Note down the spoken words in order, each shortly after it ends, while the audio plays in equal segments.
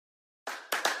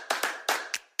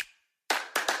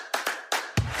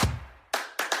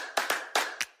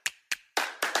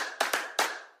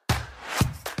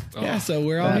Yeah, so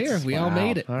we're all here. We all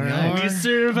made it. All right. We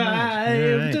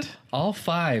survived. All right. All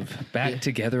 5 back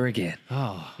together again.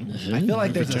 Oh, I feel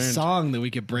like there's a song that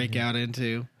we could break out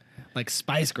into, like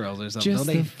Spice Girls or something. Just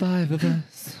Don't the they? 5 of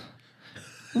us.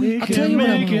 We can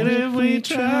make it if we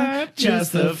try.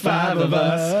 Just the 5 of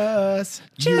us.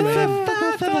 Just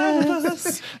the 5 of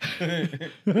us.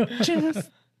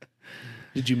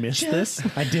 Did you miss this?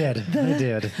 I did.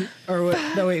 Or what?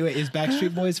 No, wait. Is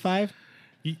Backstreet Boys 5?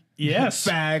 Yes.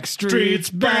 Backstreet's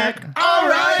back. All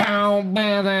right.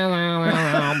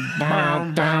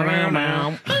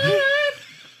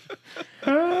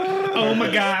 Oh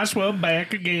my gosh, we're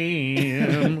back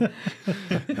again.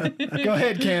 Go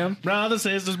ahead, Cam. Brothers,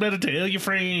 sisters, better tell your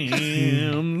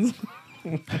friends.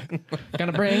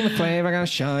 Gonna bring the flavor, gonna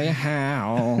show you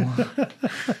how.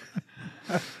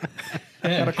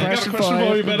 Got a question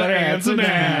for you, better answer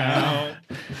now.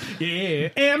 Yeah.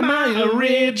 Am I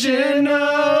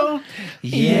original?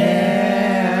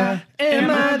 Yeah. Am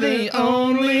I the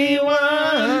only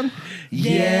one?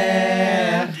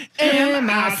 Yeah. Am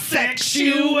I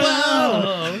sexual?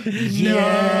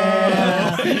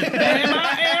 Yeah. Am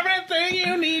I everything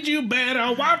you need? You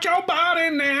better watch your body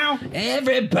now.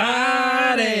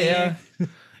 Everybody.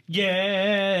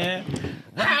 Yeah.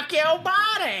 Rock your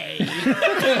body.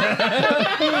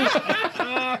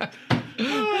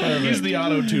 Use the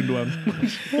auto-tuned one.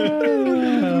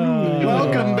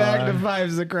 Welcome back to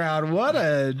Five's the Crowd. What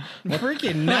a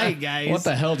freaking night, guys. What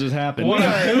the hell just happened? What a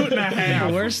hoot and a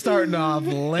half. We're starting off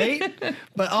late,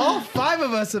 but all 5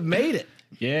 of us have made it.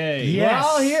 Yay. We're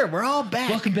all here. We're all back.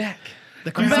 Welcome back.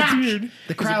 The crowd's Disappeared.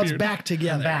 The crowd's Disappeared. back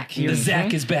together. Back. The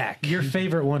Zach is back. Your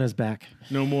favorite one is back.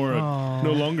 No more,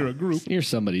 no longer a group. You're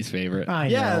somebody's favorite. I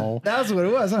Yeah, know. that's what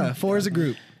it was, huh? 4 as a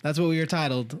group. That's what we were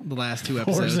titled the last 2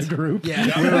 episodes. Forza group. Yeah,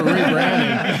 We were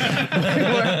rebranding.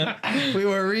 we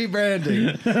were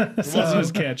rebranding. Wasn't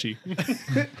as catchy.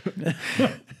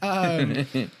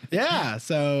 Yeah,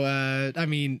 so I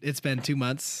mean, it's been 2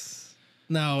 months.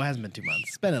 No, it hasn't been 2 months.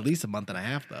 It's been at least a month and a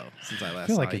half though since I last I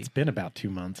feel saw like you. it's been about 2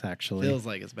 months, actually. Feels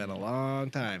like it's been a long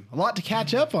time. A lot to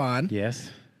catch up on. Yes.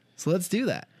 So let's do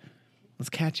that. Let's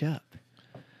catch up.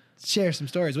 Let's share some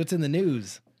stories. What's in the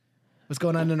news? What's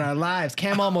going on in our lives?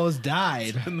 Cam almost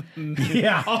died.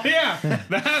 Yeah. Oh yeah,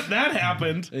 that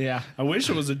happened. Yeah. I wish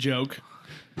it was a joke.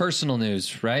 Personal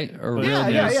news, right? Or real Yeah,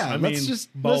 news? yeah, yeah. I Let's mean,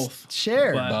 just both. Let's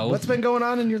share. But- What's been going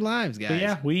on in your lives, guys? But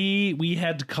yeah, we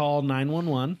had to call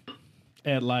 911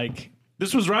 at like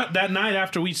this was right that night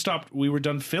after we stopped. We were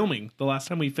done filming the last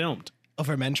time we filmed. Oh,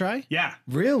 for Mentry? Yeah,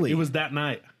 Really? it was that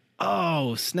night.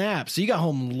 Oh, snap. So you got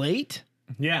home late?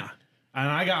 Yeah, and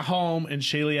I got home and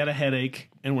Shaylee had a headache,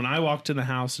 and when I walked in the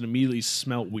house, it immediately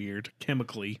smelled weird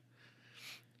chemically,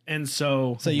 and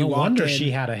so So you No walked wonder in.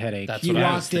 she had a headache. That's You what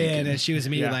I was walked in thinking. and she was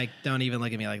immediately Yeah. like, "Don't even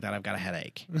look at me like that. I've got a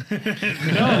headache." no,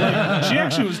 like, she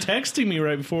actually was texting me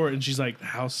right before, and she's like, "The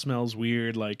house smells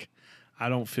weird. Like, I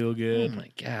don't feel good." Oh my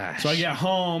gosh. So I get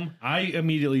home, I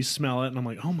immediately smell it, and I'm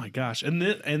like, "Oh my gosh!" And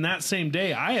that same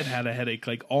day, I had a headache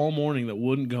like all morning that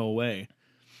wouldn't go away.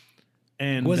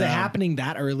 And Was it happening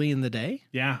that early in the day?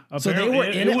 Yeah. So they apparently were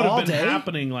in it would have all been day?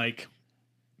 happening like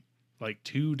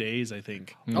 2 days, I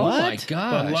think. oh my What? But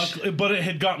gosh. but it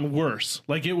had gotten worse.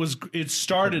 Like it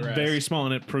started Progressed. very small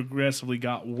and it progressively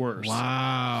got worse.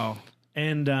 Wow.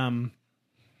 And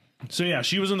so yeah,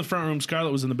 she was in the front room.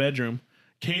 Scarlett was in the bedroom.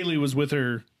 Kaylee was with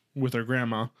her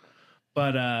grandma.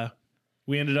 But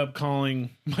we ended up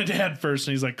calling my dad first,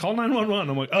 and he's like, "Call 911."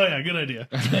 I'm like, "Oh yeah, good idea."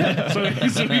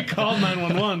 so we called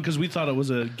 911 because we thought it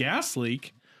was a gas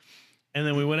leak, and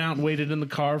then we went out and waited in the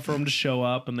car for them to show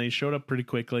up, and they showed up pretty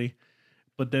quickly.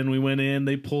 But then we went in,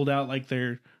 they pulled out like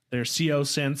their CO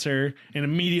sensor, and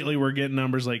immediately we're getting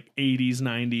numbers like 80s,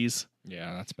 90s.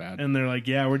 Yeah, that's bad. And they're like,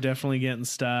 "Yeah, we're definitely getting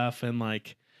stuff." And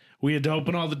like, we had to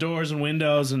open all the doors and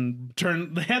windows and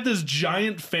turn. They had this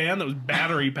giant fan that was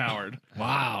battery powered.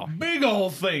 Wow. Big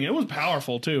old thing. It was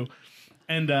powerful too.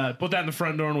 And put that in the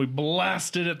front door, and we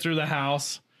blasted it through the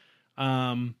house.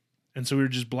 And so we were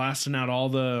just blasting out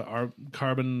all our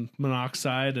carbon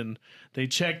monoxide, and they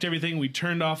checked everything. We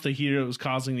turned off the heater that was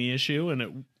causing the issue, and it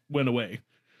went away.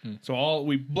 So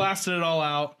we blasted it all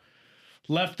out,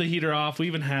 left the heater off. We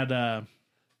even had the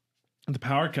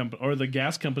power company or the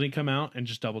gas company come out and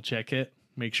just double check it,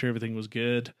 make sure everything was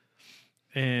good.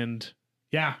 And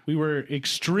yeah, we were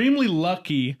extremely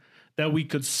lucky that we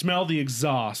could smell the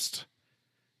exhaust.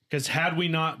 Because had we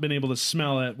not been able to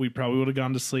smell it, we probably would have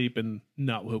gone to sleep and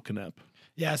not woken up.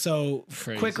 Yeah, so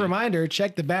Crazy. quick reminder,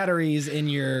 check the batteries in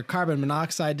your carbon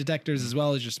monoxide detectors as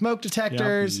well as your smoke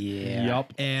detectors. Yeah.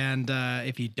 Yup. And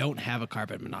if you don't have a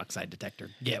carbon monoxide detector,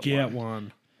 get Get one.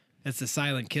 one. It's the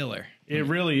silent killer. It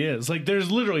really is. Like, there's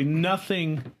literally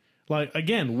nothing. Like,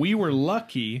 again, we were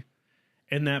lucky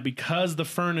in that because the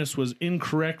furnace was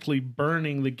incorrectly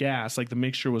burning the gas, like the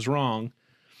mixture was wrong.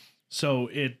 So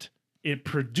it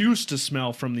produced a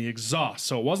smell from the exhaust.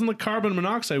 So it wasn't the carbon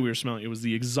monoxide we were smelling. It was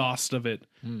the exhaust of it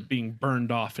being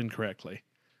burned off incorrectly.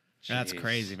 That's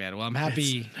crazy, man. Well, I'm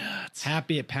happy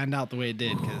it panned out the way it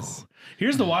did, because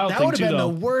Here's the wild that thing, would too, have been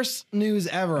though. the worst news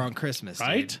ever on Christmas, dude.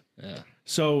 Right? Yeah.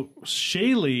 So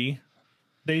Shaylee,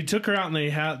 they took her out and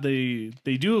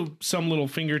they do some little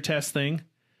finger test thing,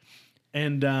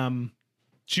 and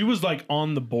she was like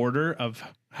on the border of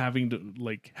having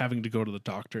to go to the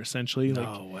doctor, essentially.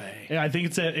 No way. Yeah, I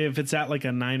think if it's at like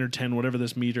a 9 or 10, whatever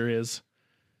this meter is,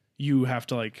 you have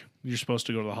to you're supposed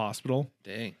to go to the hospital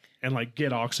Dang. and like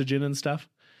get oxygen and stuff.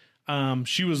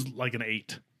 She was like an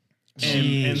 8,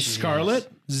 and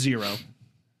Scarlett 0.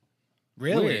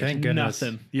 Really? Thank goodness.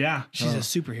 Nothing. Yeah. She's a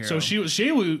superhero. So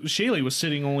Shaylee was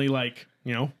sitting only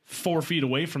 4 feet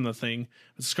away from the thing.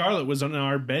 Scarlett was in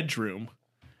our bedroom,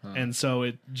 and so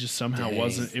it just somehow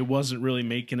wasn't really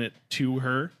making it to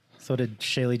her. So did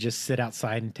Shaylee just sit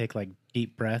outside and take like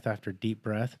deep breath after deep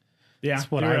breath? Yeah, That's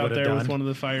what you were I out would've there with done. one of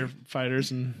the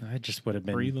firefighters, and I just would have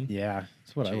been Breathing. Yeah,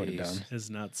 that's what I would have Jeez. done. it's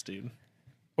nuts, dude.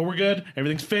 But we're good.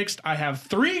 Everything's fixed. I have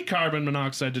 3 carbon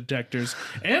monoxide detectors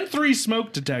and 3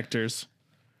 smoke detectors.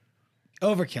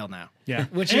 Overkill now. Yeah,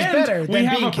 Which is And better we than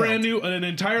have being a brand new, an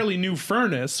entirely new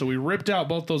furnace. So we ripped out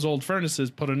both those old furnaces,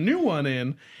 put a new one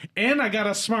in, and I got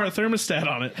a smart thermostat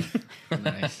on it.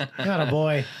 Nice. Not a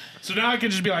boy. So now I can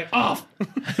just be like, off.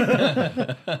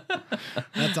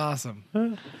 That's awesome.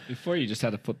 Before you just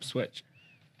had to flip a switch.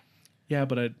 Yeah,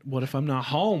 but what if I'm not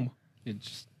home? You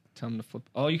just tell them to flip.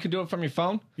 Oh, you can do it from your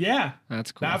phone? Yeah,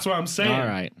 That's cool. that's what I'm saying. All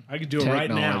right. I could do it right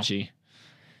now. Technology.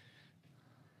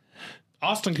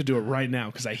 Austin could do it right now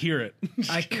because I hear it.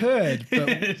 I could, but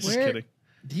Just where, kidding.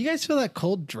 do you guys feel that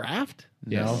cold draft?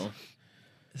 No.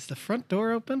 Is the front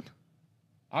door open?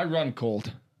 I run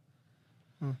cold.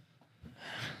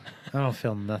 I don't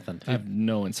feel nothing. I have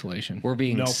no insulation. We're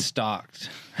being Nope. stalked.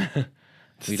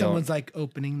 We Someone's like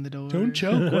opening the door. Don't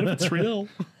choke. What if it's real?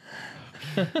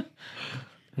 I'm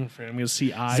afraid I'm going to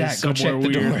see eyes Zach, go somewhere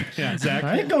check the weird. door. Yeah, Zach.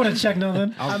 I ain't going to check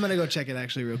nothing. I'm gonna go check it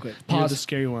actually real quick. You're the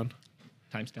scary one.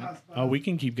 Timestamp. Oh, we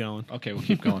can keep going. Okay, we'll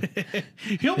keep going.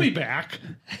 He'll be back.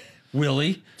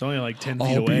 Willie, It's only like 10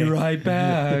 feet away. right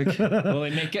back. Will they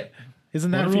make it?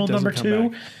 Isn't What that if he rule doesn't number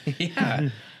come 2? back? Yeah.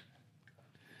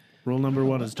 Rule number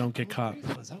 1 is don't get caught.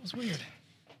 That was weird.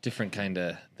 Different kind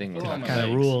of thing. Oh, my Kind of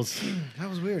legs. rules. That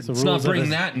was weird. So Let's not rules of bring a-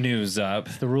 that news up.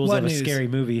 The rules What of a news? scary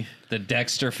movie. The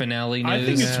Dexter finale news. I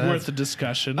think it's Yeah. worth a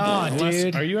discussion. Oh, Unless-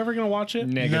 dude. Are you ever going to watch it?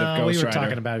 Negative No, Ghost we were Rider.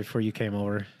 talking about it before you came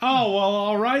over. Oh, well,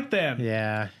 all right then.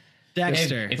 Yeah.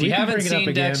 Dexter. If We you can haven't bring it up seen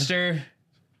again. Dexter,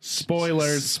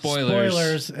 Spoilers.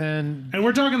 spoilers. And And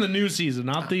we're talking the new season,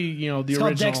 not the, the it's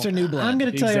called original. Dexter New Blood. I'm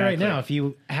going to tell you right Exactly. now, if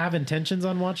you have intentions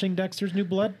on watching Dexter's New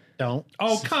Blood, don't.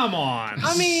 Oh, come on.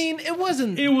 I mean, it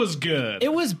wasn't. it was good.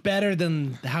 It was better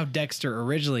than how Dexter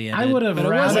originally ended. I would have but it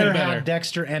wasn't rather better. had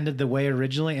Dexter ended the way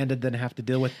originally ended than have to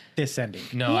deal with this ending.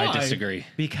 No, Why? I disagree.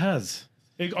 Because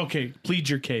Okay, plead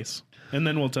your case, and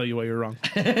then we'll tell you why you're wrong.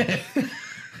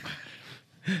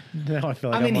 now I feel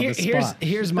like I mean, I'm on the here's spot.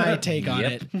 here's my take on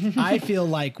Yep. it. I feel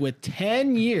like with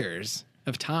 10 years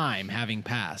of time having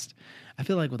passed, I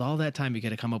feel like with all that time, you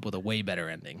could have come up with a way better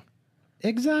ending.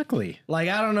 Exactly. Like,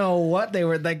 I don't know what they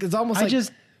were like. It's almost like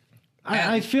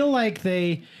I feel like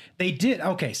they did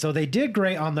okay, so they did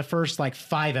great on the first like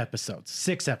 5 episodes,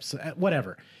 6 episodes,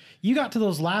 whatever. You got to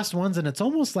those last ones and it's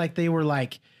almost like they were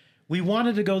like, we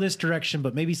wanted to go this direction,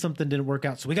 but maybe something didn't work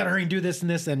out. So we got to hurry and do this and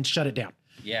this and shut it down.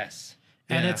 Yes.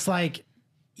 And Yeah. it's like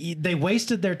they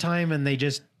wasted their time and they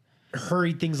just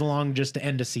hurried things along just to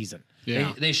end a season.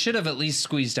 Yeah. They should have at least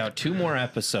squeezed out 2 more They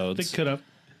episodes could have.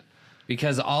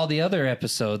 because all the other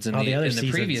episodes in All the the other in the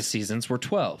seasons. previous seasons were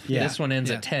 12. Yeah. This one ends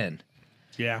Yeah. at 10.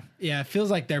 Yeah. yeah, it feels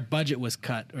like their budget was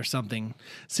cut or something.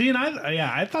 See, and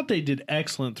I thought they did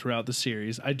excellent throughout the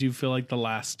series. I do feel like the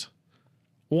last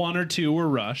 1 or 2 were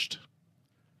rushed.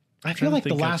 I feel to like the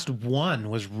think of- last one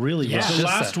was really Yeah. rushed. The just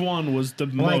last one was the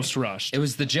most rushed. It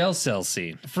was the jail cell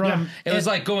scene. From It was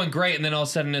like going great, and then all of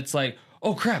a sudden it's like,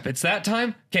 oh crap, it's that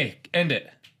time? Okay, end it.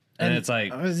 And it's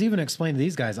like, I was even explaining to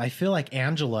these guys, I feel like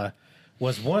Angela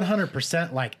was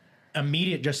 100% like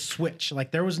immediate just switch.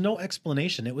 Like there was no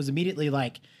explanation. It was immediately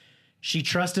like, she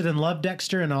trusted and loved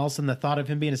Dexter, and all of a sudden the thought of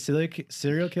him being a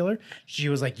serial killer, she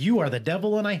was like, "You are the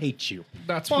devil, and I hate you."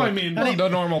 That's Well, what I mean, the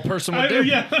normal person would do.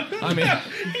 yeah. I mean,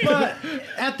 But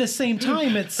at the same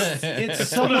time, it's What a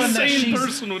someone that sane she's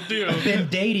person would do. been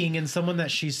dating and someone that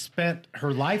she's spent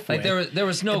her life Like with. there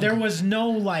was no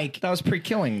like that was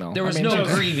pre-killing though. there was I mean, no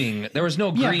just- grieving. There was no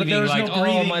Yeah, but grieving. there was Like, no oh,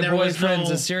 grieving. my There was boyfriend's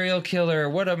no- a serial killer.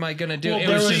 What am I gonna do? Well, It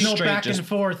there was was just no straight. back Just, and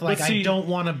forth. Like, But see- I don't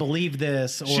want to believe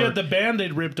this. Or She had the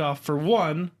Band-Aid ripped off for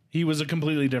one. He was a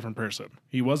completely different person.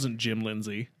 He wasn't Jim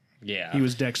Lindsay. yeah, He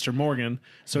was Dexter Morgan.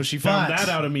 So she found But- that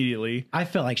out immediately. I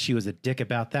felt like she was a dick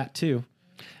about that too.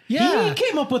 Yeah. He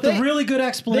came up with They- a really good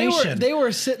explanation. They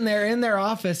were sitting there in their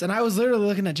office, and I was literally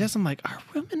looking at Jess. I'm like, are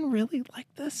women really like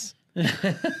this?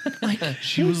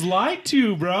 She was lied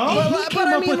to, bro. He But came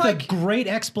I up mean, with like- a great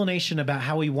explanation about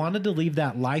how he wanted to leave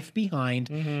that life behind.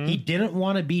 He didn't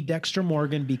want to be Dexter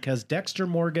Morgan because Dexter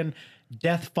Morgan,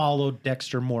 death followed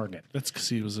Dexter Morgan. That's because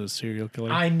he was a serial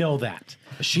killer. I know that.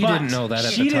 She But didn't know that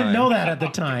at she the didn't time. know that at the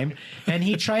time. And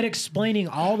he tried explaining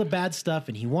all the bad stuff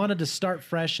and he wanted to start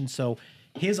fresh. And so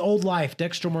his old life,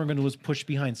 Dexter Morgan, was pushed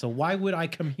behind. So why would I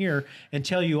come here and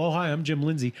tell you, oh, hi, I'm Jim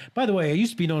Lindsay. By the way, I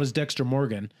used to be known as Dexter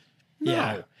Morgan.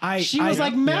 No. Yeah. She was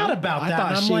like mad about I that. thought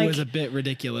and I'm she like, was a bit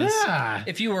ridiculous. yeah.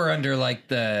 if you were under like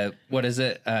the what is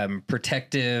it,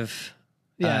 protective,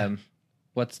 Yeah.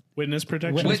 what's Witness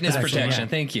protection. witness protection, protection? yeah.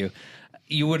 Thank you.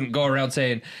 You wouldn't go around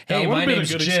saying, That "Hey, would've my been a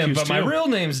name's good Jim, excuse, but my too. real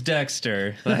name's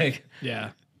Dexter." Like, Yeah.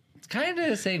 it's kind of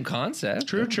the same concept.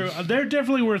 True, true. There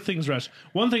definitely were things rushed.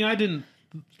 One thing I didn't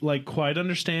like quite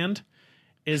understand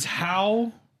is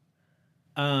how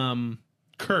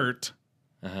Kurt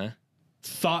Uh-huh.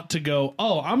 thought to go,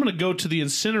 oh, I'm going to go to the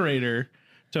incinerator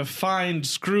to find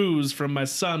screws from my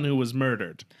son who was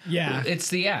murdered. Yeah. It's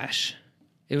the ash.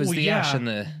 It was Well, the yeah. ash in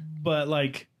the. But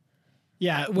like,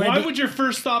 Yeah. why would your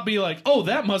first thought be like, oh,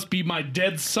 that must be my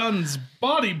dead son's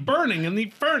body burning in the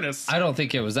furnace? I don't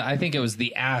think it was. I think it was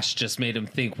the ash just made him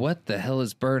think, "What the hell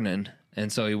is burning?"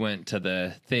 And so he went to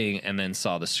the thing and then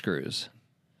saw the screws.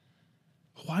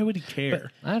 Why would he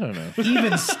care? I don't know.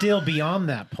 Even still beyond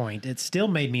that point, it still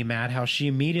made me mad how she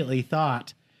immediately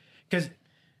thought, because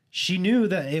she knew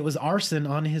that it was arson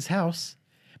on his house,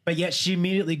 but yet she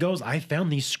immediately goes, I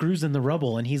found these screws in the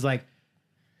rubble. And he's like,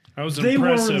 I was They were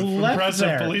impressive. left Impressive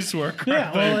there. police work. yeah,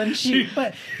 right well, there. and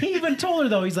but he even told her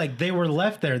though, he's like, they were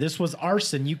left there. This was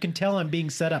arson. You can tell I'm being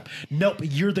set up. Nope,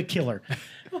 you're the killer.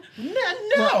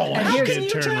 No, and how here's- can you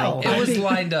Turn tell? real It was think-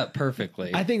 lined up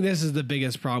perfectly. I think this is the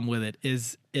biggest problem with it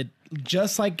is it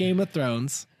just like Game of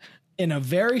Thrones in a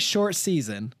very short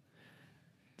season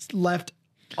left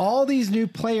all these new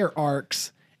player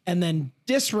arcs and then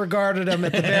disregarded them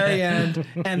at the very end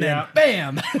and Yeah.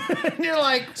 then bam and you're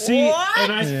like See, what?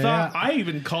 and I thought I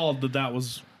even called that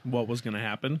was what was going to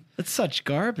happen. It's such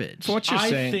garbage. what you're I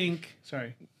saying. think.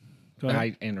 Sorry. Go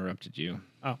ahead. I interrupted you.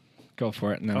 Oh. Go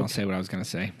for it, and then I'll say what I was going to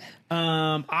say.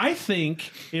 I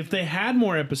think if they had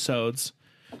more episodes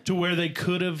to where they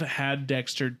could have had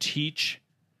Dexter teach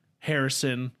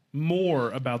Harrison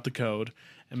more about the code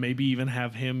and maybe even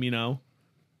have him,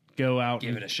 go out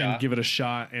Give it a and shot. give it a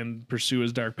shot and pursue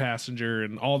his dark passenger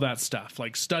and all that stuff.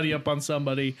 Like study up on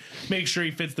somebody, make sure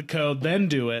he fits the code, then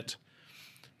do it.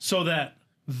 So that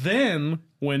then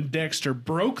when Dexter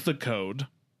broke the code,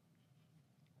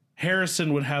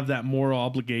 Harrison would have that moral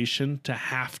obligation to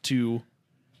have to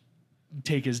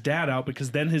take his dad out,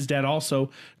 because then his dad also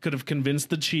could have convinced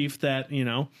the chief that,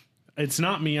 it's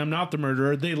not me, I'm not the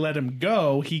murderer. They let him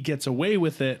go. He gets away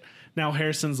with it. Now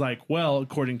Harrison's like, well,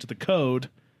 according to the code,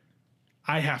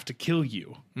 I have to kill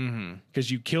you because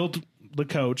you killed the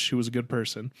coach who was a good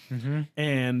person.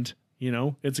 And,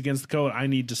 it's against the code. I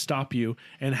need to stop you.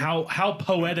 And how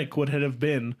poetic would it have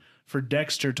been for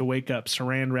Dexter to wake up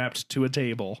saran wrapped to a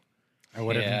table I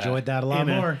would have Yeah. enjoyed that a lot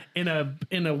more. in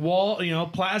a wall,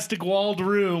 plastic walled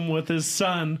room with his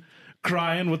son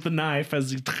crying with the knife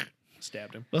as he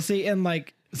stabbed him. Well, see, and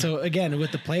so again,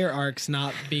 with the player arcs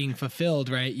not being fulfilled,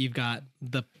 right? You've got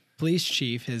the police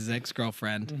chief, his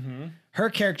ex-girlfriend. Her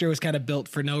character was kind of built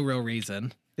for no real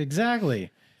reason. Exactly.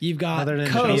 You've got Other than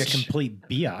to be a coach. complete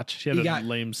biatch. She had You a got-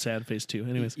 lame, sad face too.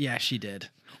 Anyways, Yeah, she did.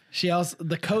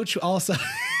 The coach also.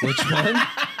 Which one?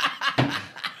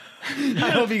 I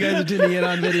hope you guys are tuning in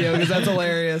on video because that's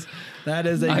hilarious. That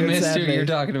is a good I missed sad who you're face.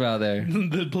 talking about there.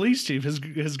 the police chief, his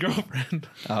girlfriend.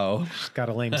 Oh, Got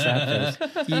a lame sad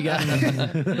face. You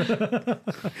got,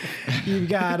 you've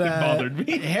got bothered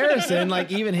me. Harrison.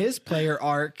 Even his player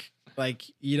arc,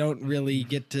 you don't really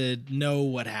get to know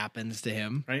what happens to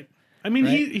him. Right? I mean,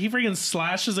 Right? he freaking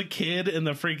slashes a kid in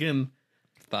the freaking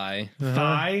thigh.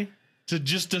 thigh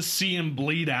to see him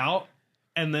bleed out,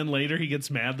 and then later he gets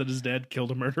mad that his dad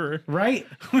killed a murderer. Right?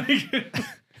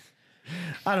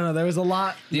 I don't know. There was a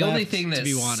lot. The only left thing to that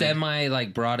be wanted. semi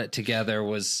like brought it together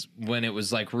was when it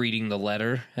was like reading the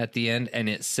letter at the end, and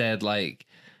it said like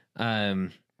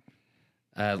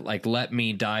let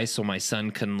me die so my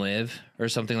son can live or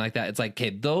something like that. It's like, okay,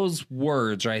 those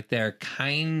words right there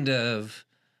kind of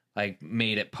like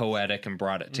made it poetic and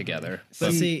brought it together.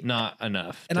 But See, not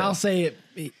enough. And to- I'll say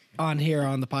it on here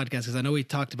on the podcast because I know we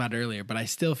talked about it earlier, but I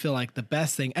still feel like the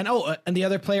best thing. And and the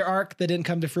other player arc that didn't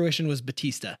come to fruition was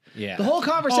Batista. Yeah. the whole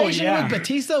conversation yeah. with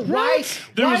Batista. Why?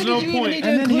 There why was did no you even point. need to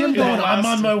And then him include going, that? I'm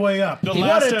on my way up. The What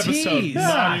last a episode, tease.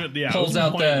 not even, it pulls was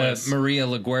out pointless. the Maria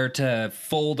LaGuerta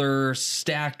folder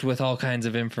stacked with all kinds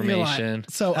of You're information.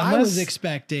 like- So I was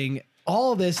expecting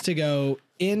all this to go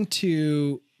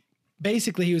into.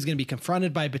 Basically, he was going to be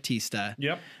confronted by Batista.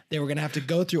 Yep. They were going to have to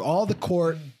go through all the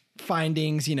court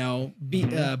findings.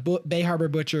 Bay Harbor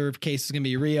Butcher case was going to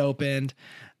be reopened.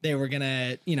 They were going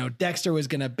to, Dexter was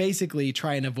going to basically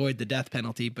try and avoid the death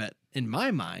penalty. But in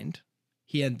my mind,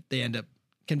 they end up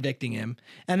convicting him.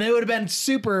 And it would have been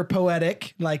super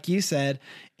poetic, like you said,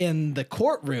 in the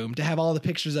courtroom to have all the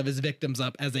pictures of his victims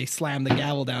up as they slam the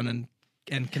gavel down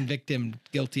and convict him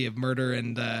guilty of murder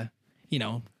and,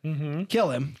 kill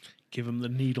him, Give him the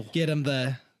needle. get him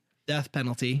the death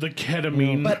penalty. The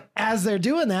ketamine. But as they're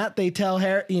doing that, they tell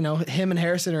him and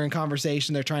Harrison are in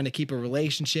conversation. They're trying to keep a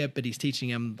relationship, but he's teaching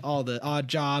him all the odd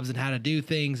jobs and how to do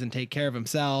things and take care of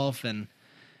himself and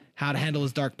how to handle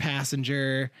his dark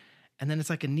passenger. And then it's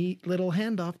like a neat little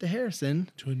handoff to Harrison.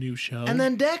 to a new show. And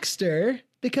then Dexter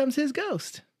becomes his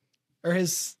ghost or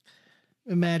his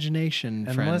imagination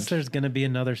Unless friend. there's going to be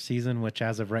another season, which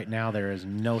as of right now, there is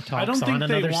no talks I don't think on they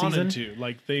another wanted season. to.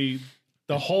 Like the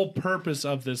whole purpose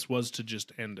of this was to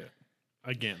just end it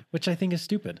again. Which I think is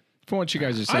stupid. From what you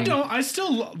guys are saying, I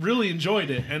still really enjoyed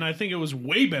it, and I think it was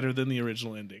way better than the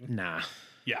original ending. Nah.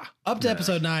 Yeah. Up to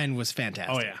episode 9 was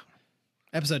fantastic. Oh yeah.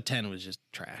 Episode 10 was just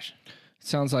trash.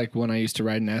 sounds like when I used to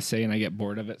write an essay and I get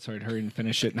bored of it, so I'd hurry and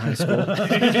finish it in high school.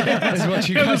 That's what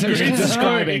you guys are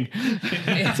describing.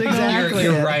 That's exactly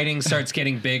your it. writing starts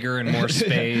getting bigger and more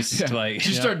spaced. Like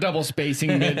You start double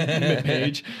spacing mid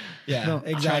page. Yeah, Trying to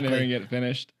exactly. get it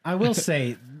finished. I will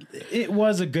say it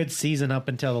was a good season up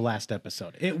until the last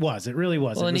episode. It was. It really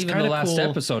was. well, it and was even the kinda last cool.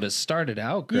 episode, it started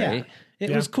out great. Yeah.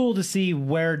 It was cool to see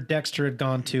where Dexter had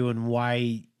gone to and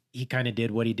why he kind of did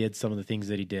what he did, some of the things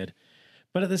that he did.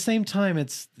 But at the same time,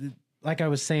 it's like I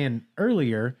was saying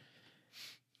earlier,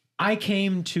 I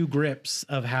came to grips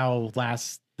of how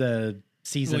the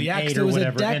season Well, yeah, 'cause 8 it or was a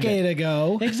whatever decade ended.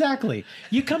 ago. Exactly.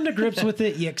 You come to grips with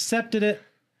it, you accepted it.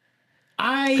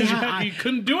 I You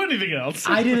couldn't do anything else.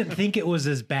 I didn't think it was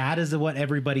as bad as what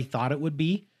everybody thought it would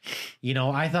be. You know,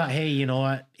 I thought, hey, you know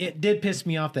what? It did piss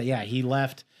me off that, yeah, he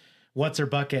left What's Her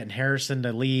Bucket and Harrison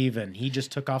to leave, and he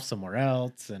just took off somewhere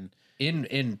else. And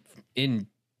In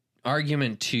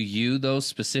argument to you though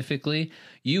specifically,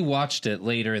 you watched it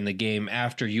later in the game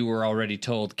after you were already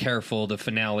told, careful, the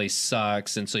finale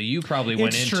sucks, and so you probably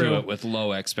went It's into true. it with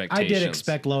low expectations. I did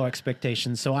expect low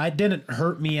expectations, so it didn't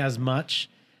hurt me as much.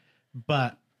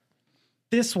 But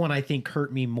this one, I think,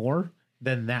 hurt me more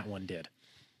than that one did.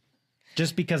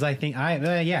 Just because I think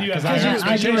You because have higher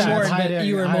expectations.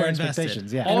 You were more higher invested.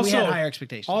 expectations, yeah. And we had Also- higher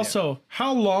expectations. Also,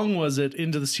 how long was it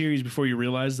into the series before you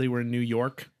realized they were in New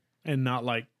York and not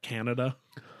like Canada?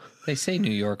 They say New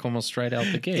York almost right out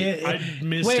the gate. I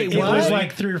missed Wait, it. It what? was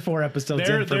like 3 or 4 episodes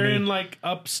they're in for they're me. in like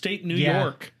upstate New Yeah.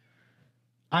 York.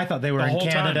 I thought they were the in whole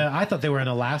Canada. time. I thought they were in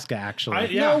Alaska,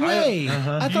 actually. no way.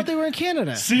 I thought they were in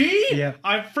Canada. See? Yeah.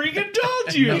 I freaking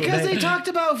told you. Because they talked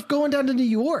about going down to New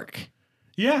York.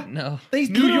 Yeah. No. They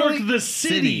New York, literally- the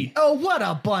city. Oh, what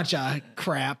a bunch of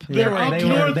crap. They're Yeah, up they were-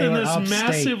 north they in were this upstate,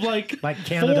 massive like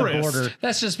Canada forest. border.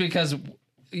 That's just because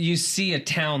you see a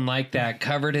town like that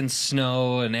covered in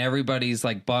snow and everybody's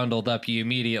like bundled up. You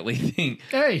immediately think,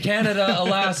 Hey. Canada,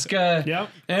 Alaska, Yep.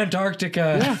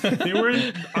 Antarctica. They were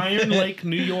in Iron Lake,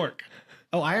 New York.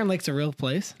 Oh, Iron Lake's a real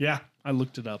place? Yeah, I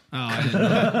looked it up. Oh, I didn't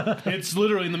know. It's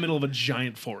literally in the middle of a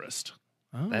giant forest.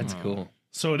 That's cool.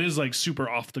 So it is like super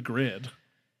off the grid.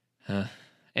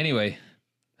 Anyway,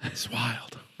 It's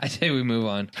wild. I say we move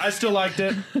on. I still liked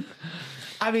it.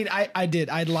 I mean, I did.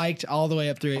 I liked all the way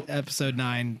up through episode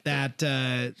 9 that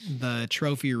the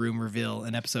trophy room reveal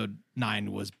in episode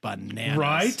 9 was bananas.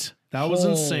 Right? That was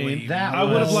Holy insane. that I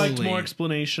would have was- liked more Holy.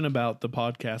 explanation about the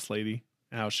podcast lady,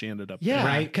 how she ended up Yeah, there.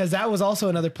 right. Because that was also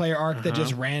another player arc that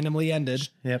just randomly ended.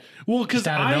 Yep. Well, because Just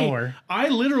out of nowhere. I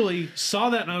literally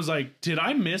saw that and I was like, did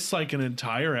I miss like an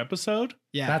entire episode?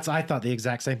 Yeah, I thought the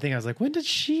exact same thing. I was like, when did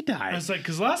she I die? was like,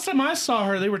 because last time I saw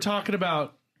her, they were talking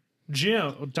about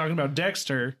Jim talking about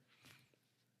Dexter,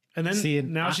 and then See,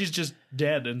 now she's just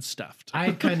dead and stuffed.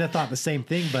 I kind of thought the same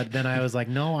thing, but then I was like,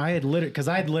 no, I had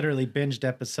literally binged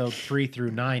episode 3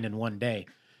 through 9 in one day,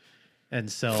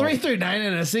 and so 3 through 9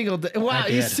 in a single day. Wow,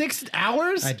 did. 6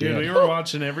 hours? I Dude, did. we were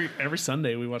watching every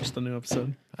Sunday. We watched the new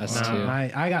episode. Us too.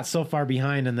 I got so far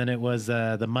behind, and then it was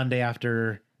the Monday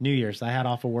after New Year's. I had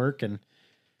off of work, and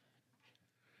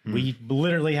we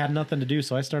literally had nothing to do,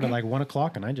 so I started like 1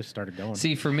 o'clock, and I just started going.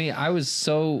 See, for me, I was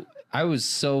so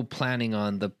planning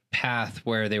on the path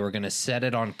where they were going to set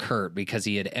it on Kurt because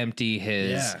he had emptied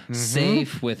his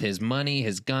safe with his money,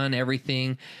 his gun,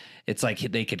 everything. It's like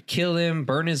they could kill him,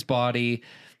 burn his body,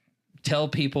 tell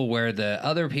people where the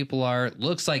other people are.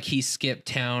 Looks like he skipped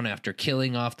town after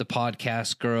killing off the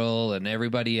podcast girl and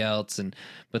everybody else.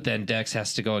 But then Dex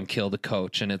has to go and kill the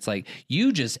coach. And it's like,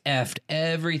 you just effed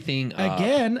everything up.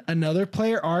 Again, another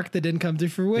player arc that didn't come to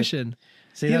fruition.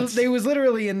 See, They was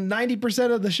literally in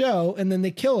 90% of the show, and then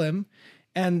they kill him.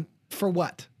 And for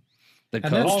what? The And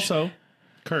coach. Also,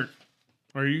 Kurt.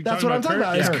 Are you? That's what I'm talking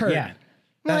about. Is Kurt. Yeah.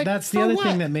 Like, That's the for other what?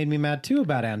 thing that made me mad too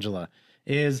about Angela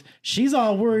is she's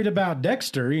all worried about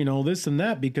Dexter, this and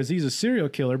that because he's a serial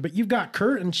killer. But you've got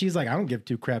Kurt, and she's like, I don't give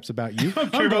two craps about you.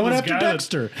 I'm care about going this after guy that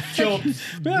Dexter. Killed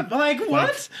Like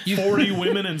what? 40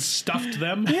 women and stuffed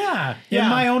them. Yeah, in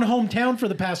my own hometown for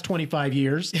the past 25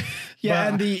 years. Yeah,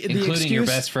 and the including excuse, your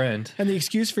best friend. and the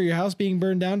excuse for your house being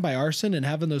burned down by arson and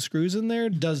having those screws in there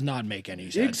does not make any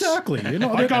sense. Exactly.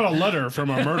 I got a letter from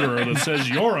a murderer that says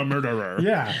you're a murderer.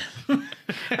 Yeah.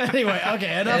 Anyway,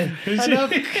 okay, enough. Sorry,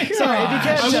 if you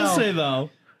can't I will tell. say though,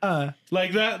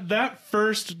 like that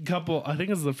first couple, I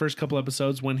think it's the first couple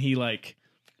episodes when he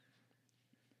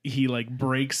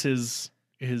breaks his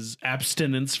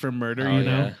abstinence from murder. Oh, you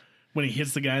know, yeah. when he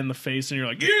hits the guy in the face, and you're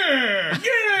like, yeah,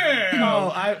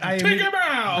 Oh, I take him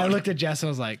out. I looked at Jess and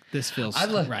I was like, this feels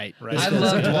right. I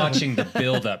loved watching the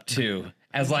build up too.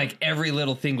 As like every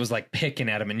little thing was like picking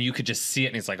at him, and you could just see it,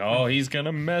 and he's like, "Oh, he's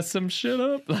gonna mess some shit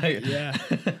up." Like, Yeah.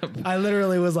 I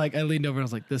literally was like, I leaned over and I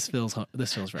was like, this feels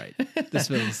right.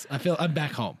 I'm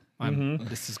back home.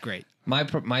 This is great.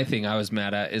 my thing I was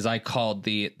mad at is I called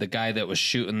the guy that was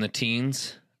shooting the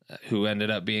teens, who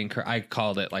ended up being. I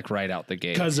called it like right out the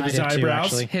gate. Because of I his did too, eyebrows.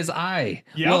 actually. His eye.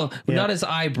 Yeah. Well, Yeah. not his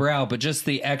eyebrow, but just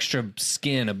the extra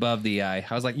skin above the eye.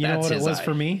 I was like, You know that's what it his was eye.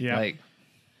 for me? Yeah. Like,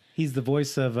 He's the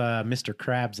voice of Mr.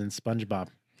 Krabs in SpongeBob.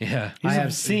 yeah. I have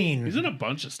He's seen in a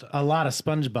bunch of stuff. a lot of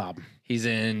SpongeBob. He's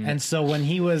in. And so when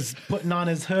he was putting on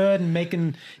his hood and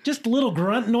making just little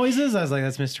grunt noises, I was like,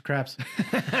 that's Mr. Krabs.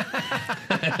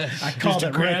 I called it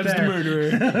right Grabs the there.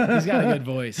 murderer. He's got a good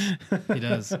voice. He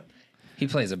does. he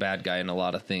plays a bad guy in a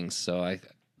lot of things, so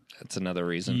that's another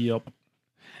reason. Yep.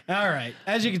 All right.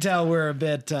 As you can tell, we're a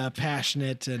bit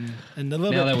passionate and a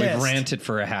little Now bit that pissed we've ranted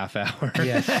for a half hour.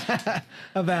 Yes.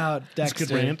 about Dexter.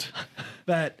 Good rant.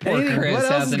 But Poor anything- Chris what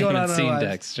else is hasn't going even on in seen our lives?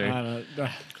 Dexter.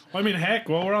 I mean, heck,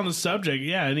 while we're on the subject,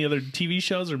 yeah, any other TV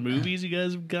shows or movies you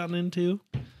guys have gotten into?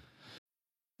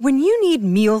 When you need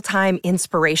mealtime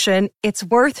inspiration, it's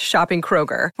worth shopping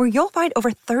Kroger, where you'll find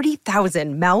over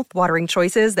 30,000 mouthwatering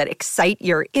choices that excite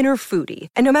your inner foodie.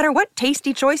 And no matter what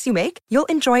tasty choice you make, you'll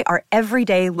enjoy our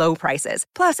everyday low prices,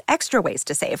 plus extra ways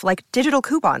to save, like digital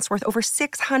coupons worth over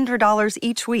 $600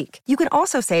 each week. You can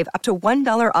also save up to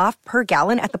 $1 off per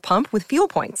gallon at the pump with fuel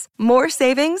points. More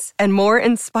savings and more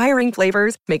inspiring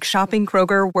flavors make shopping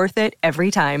Kroger worth it every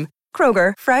time.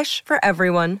 Kroger, fresh for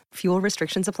everyone. Fuel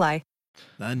restrictions apply.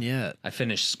 None yet. I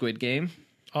finished Squid Game.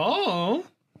 Oh,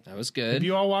 That was have good.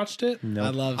 you all watched it? I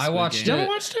Nope. love. I Squid watched Game. You it. ever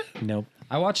watched it? Nope.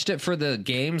 I watched it for the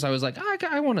games. I was like,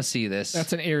 I want to see this.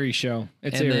 That's an eerie show.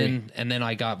 It's and eerie. then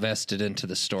I got vested into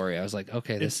the story. I was like,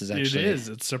 okay, this is actually It is.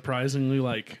 It's surprisingly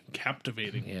like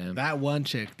captivating. Yeah. That one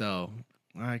chick though,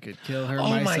 I could kill her. Oh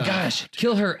my myself. gosh,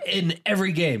 kill her in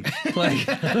every game. Like,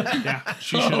 Yeah,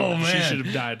 she should Oh, have. She man. should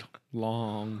have died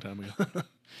long time ago.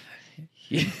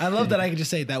 I love that I could just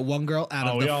say that one girl out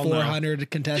Oh, of we the all know. 400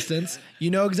 contestants.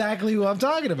 You know exactly who I'm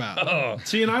talking about.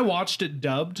 See, and I watched it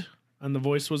dubbed, and the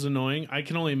voice was annoying. I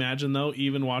can only imagine though,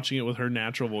 even watching it with her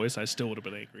natural voice, I still would have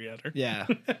been angry at her. Yeah.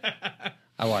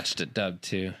 I watched it dubbed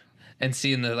too, and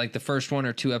seeing the first 1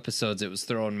 or 2 episodes, it was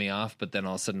throwing me off. But then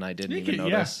all of a sudden, I didn't even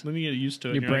notice. Then you get used to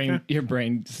it. Your and you're like, your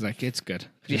brain is like, it's good.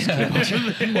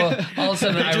 Well, all of a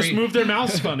sudden, They just move their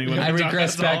mouths funny. When I they talk, regressed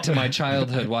that's back all. to my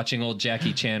childhood watching old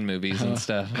Jackie Chan movies and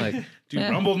stuff. Like, Dude,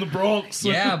 Rumble in the Bronx.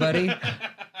 yeah, buddy,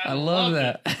 I love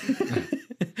that.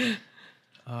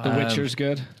 The Witcher's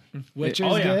good. Witcher's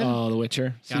Oh, yeah. good. Oh, The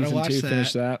Witcher. Gotta Season watch 2, that.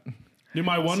 finish that. Dude,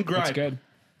 my one It's gripe. good.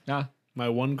 Ah, My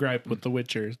one gripe with The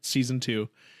Witcher season 2.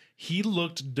 He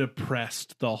looked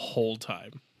depressed the whole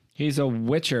time. he's a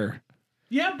Witcher.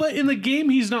 Yeah, but in the game,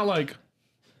 he's not like,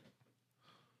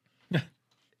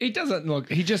 He doesn't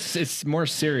look. He just is more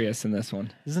serious in this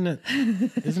one. Isn't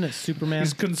it Superman?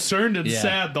 he's concerned and Yeah.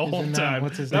 sad the whole Isn't that- time.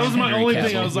 what's his That was name? my Henry only Cavill.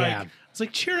 thing. I was Yeah.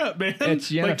 like, cheer up, man.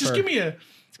 It's Like, just Yennefer. give me a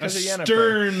 'cause of Yennefer.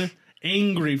 stern,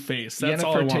 angry face. That's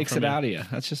all I Yennefer want takes from it him. out of you.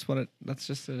 That's just what it. That's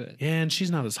just it. Yeah, and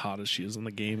she's not as hot as she is in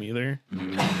the game either.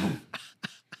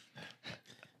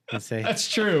 Let's say That's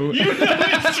true.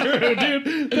 It's true,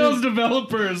 dude. Those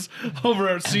developers over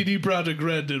at CD Projekt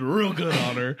Red did real good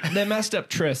on her. They messed up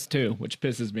Triss too, which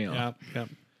pisses me off. Yeah, yeah.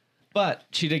 But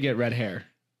she did get red hair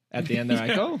at the end. They're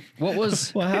like, oh, What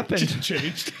was what happened?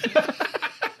 Changed.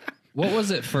 what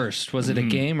was it first? Was it a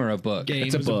game or a book? Game.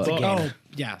 It's a book. Oh,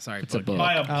 yeah. Sorry. It's a book.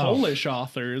 By a Polish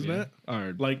author, isn't it?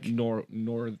 Or Like-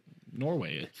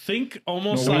 Norway, Think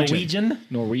almost Norwegian.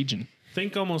 Norwegian.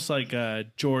 Think almost like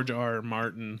George R. R.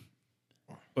 Martin,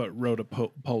 but wrote a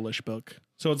Polish book.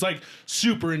 So it's like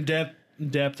super in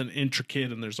depth and intricate,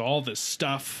 and there's all this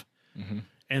stuff.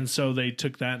 And so they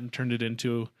took that and turned it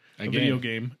into a video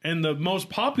game. And the most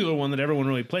popular one that everyone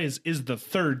really plays is the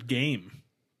third game.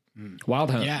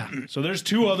 Wild Hunt. Yeah. So there's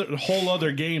whole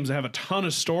other games that have a ton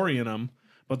of story in them,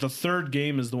 but the third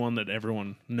game is the one that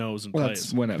everyone knows and Well, plays.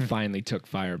 that's when it finally took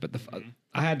fire. But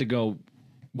I had to go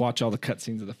watch all the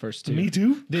cutscenes of the first two. Me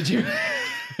too. Did you?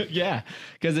 Yeah,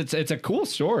 because it's a cool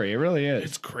story. It really is.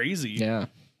 It's crazy. Yeah.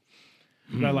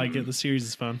 But I like it. The series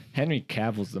is fun. Henry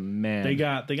Cavill's the man. They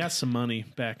got some money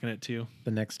back in it too.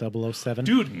 The next 007.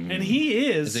 Dude, and he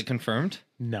Is it confirmed?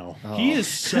 No. he is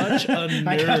such a nerd.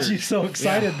 I got you so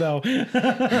excited though. Dude,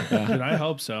 I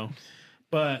hope so.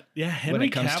 But yeah, Henry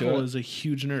it comes to Cavill it. is a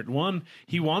huge nerd. One,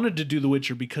 he wanted to do The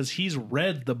Witcher because he's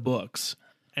read the books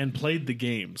and played the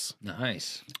games.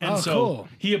 Nice. And Oh, so cool.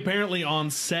 he apparently on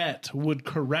set would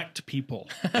correct people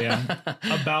Yeah.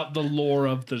 about the lore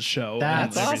of the show.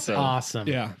 That's and everything. awesome.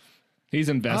 Yeah. He's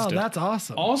Oh, invested. that's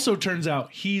awesome. Also turns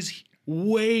out he's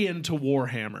way into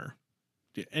Warhammer.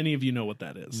 Do any of you know what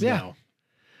that is? Yeah. No.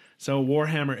 So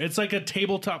Warhammer, it's like a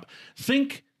tabletop.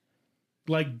 Think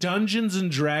like Dungeons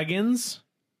and Dragons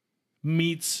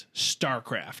meets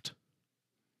StarCraft.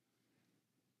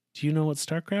 Do you know what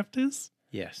StarCraft is?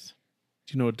 Yes.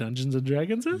 Do you know what Dungeons and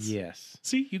Dragons is? Yes.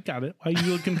 See, you got it. Why are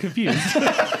you looking confused?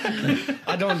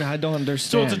 I don't So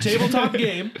understand. it's a tabletop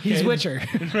game. He's okay, Witcher.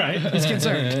 right? He's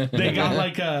concerned. They got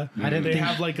like didn't they think-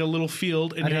 have like a little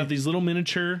field, and you have didn't- these little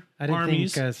miniature I didn't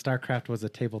armies. think StarCraft was a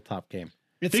tabletop game.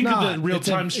 It's Think not. of the real It's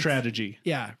a- time it's- strategy.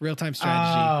 Yeah, real time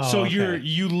strategy. So okay.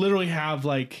 you literally have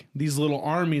like these little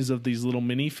armies of these little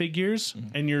minifigures,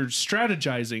 and you're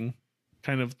strategizing,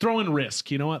 kind of throwing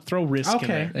risk. You know what? Throw risk Okay, in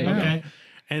there. there you Okay.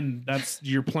 And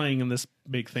you're playing in this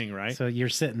big thing, right? So you're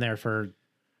sitting there for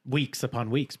weeks upon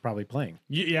weeks, probably playing.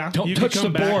 Yeah. Don't you touch could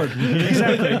come the back. board.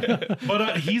 Exactly.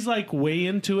 But he's like way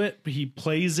into it. He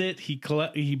plays it. He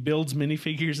builds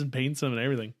minifigures and paints them and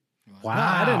everything.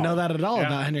 Wow. I didn't know that at all Yeah.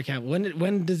 about Henry Cavill.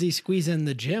 When does he squeeze in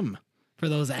the gym for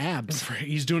those abs?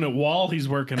 He's doing it while he's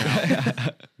working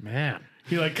out. Man.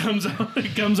 He like comes up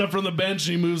from the bench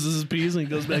and he moves his piece and he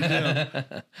goes back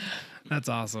down. That's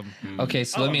awesome. Okay,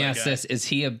 so let me that ask guy. this: is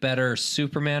he a better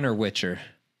Superman or Witcher?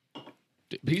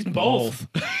 He's Both.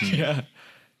 Yeah.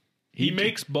 He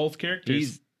makes both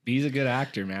characters. He's a good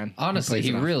actor, man. Honestly, plays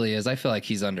he it off. really is. I feel like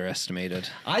he's underestimated.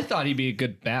 I thought he'd be a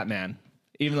good Batman.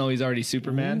 Even though he's already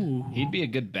Superman, he'd be a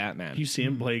good Batman. You see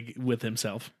him play with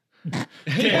himself. That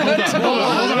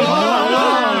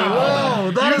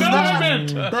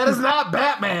is not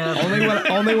Batman.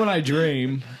 only when I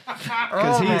dream.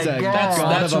 Because he's a god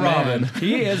That's of a Robin. man.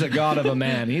 He is a god of a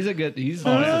man. He's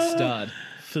a stud.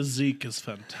 Physique is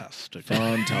fantastic.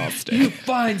 Fantastic.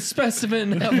 Fine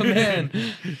specimen of a man.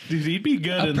 Dude, he'd be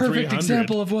good in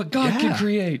 300. of what God can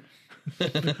create.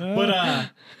 But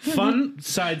fun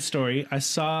side story. I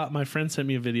saw my friend sent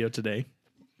me a video today.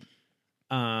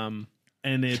 And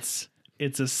it's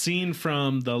a scene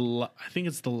from I think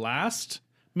it's the last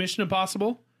Mission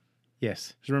Impossible.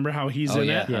 Yes. Remember how he's Oh, in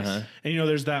yeah. it? Yes. And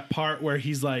there's that part where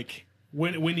he's like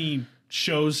when he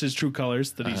shows his true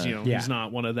colors that he's Yeah. he's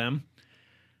not one of them.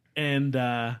 And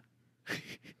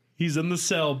he's in the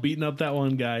cell beating up that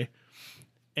one guy,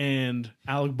 and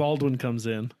Alec Baldwin comes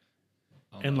in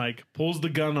and like pulls the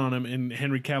gun on him, and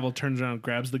Henry Cavill turns around,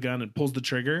 grabs the gun, and pulls the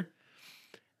trigger.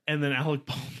 And then Alec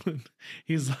Baldwin,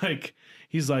 he's like,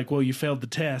 well, you failed the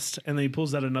test. And then he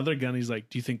pulls out another gun. He's like,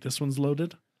 do you think this one's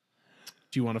loaded?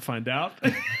 Do you want to find out?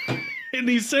 And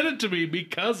he sent it to me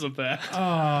because of that.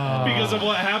 Because of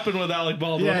what happened with Alec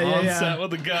Baldwin on set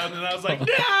with the gun. And I was like, no!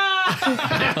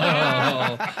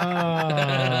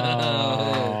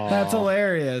 That's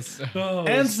hilarious. Oh,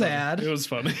 And sad. It was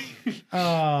funny.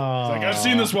 Oh, Like, I've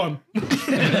seen this one.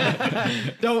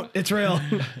 Don't. It's real.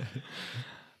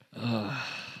 that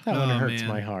one hurts man.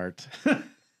 my heart.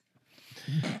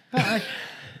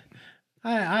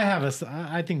 I have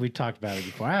I think we talked about it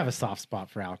before. I have a soft spot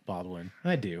for Alec Baldwin.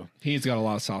 I do. He's got a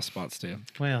lot of soft spots too.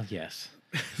 Well, yes.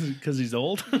 Because he's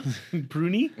old.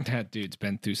 Pruny. That dude's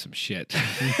been through some shit. You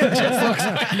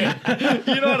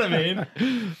know what I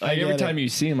mean? Like every time you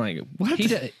see him, like what?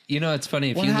 It's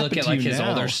funny if What you look happened at to like you his now?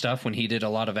 older stuff when he did a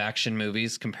lot of action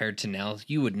movies compared to now,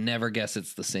 you would never guess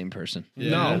it's the same person.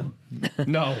 No,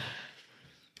 no.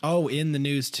 Oh, in the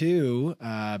news too,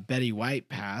 Betty White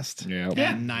passed Yeah.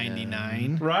 at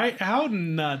 99. Right? How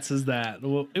nuts is that?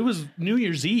 Well, it was New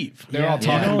Year's Eve. They're all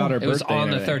talking about her It was birthday. on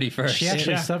the and everything. 31st. She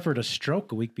actually Yeah. suffered a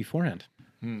stroke a week beforehand.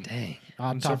 Dang.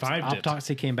 survived it.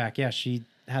 Autopsy came back. Yeah, she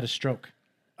had a stroke.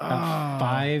 About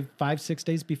 5-6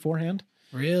 days beforehand.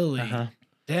 Really?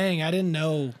 Dang, I didn't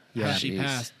know how Yeah. she Jeez.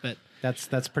 passed, but That's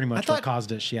pretty much thought- what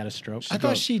caused it. She had a stroke. I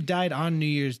thought she died on New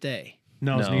Year's Day.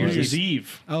 no, it was No, New New Year's Year's Eve.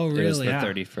 Eve. Oh, It was really? the Yeah.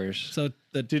 31st. So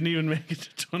the Didn't even make it to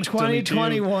 2022.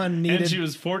 2021 needed. And she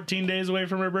was 14 days away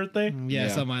from her birthday. yeah, Yeah.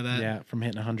 something like that. Yeah, from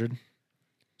hitting 100.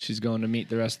 She's going to meet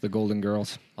the rest of the Golden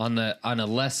Girls. On a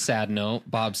less sad note,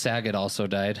 Bob Saget also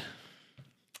died.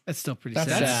 That's still pretty That's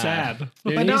sad. That's sad. Dude,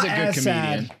 But he's not a good as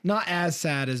comedian. sad. Not as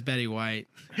sad as Betty White.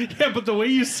 Yeah, but the way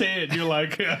you say it, you're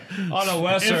like, On a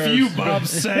lesser. if you, Bob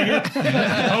Saget,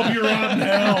 hope you're on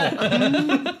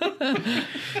hell.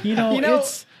 You know,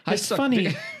 it's I it's suck funny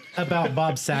dick. about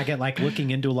Bob Saget, like looking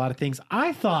into a lot of things.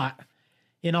 I thought,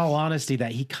 in all honesty,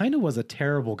 that he kind of was a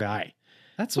terrible guy.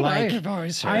 That's what Like, I've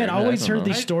always heard. I had always don't heard know.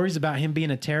 these stories about him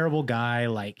being a terrible guy,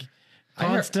 like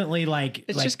constantly, like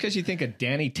It's like, just because you think of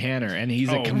Danny Tanner and he's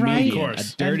a Oh, comedian, right.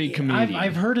 a dirty and comedian.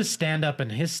 I've heard his stand up,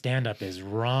 and his stand up is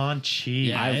raunchy.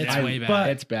 Yeah, it's way bad. But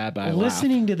it's bad, but I laugh.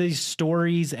 listening to these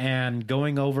stories and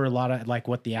going over a lot of like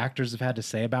what the actors have had to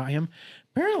say about him,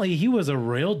 apparently he was a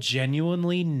real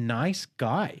genuinely nice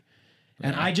guy.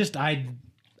 And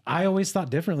I always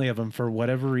thought differently of him for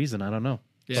whatever reason. I don't know.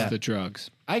 Yeah, the drugs.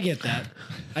 I get that.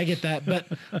 I get that. But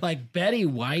like Betty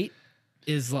White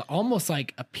is almost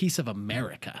like a piece of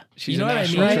America. She's you know a what I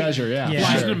national mean? treasure. Yeah, Yeah.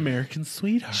 for She's sure. an American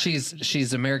sweetheart.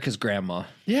 She's America's grandma.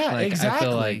 Yeah, Like, exactly. I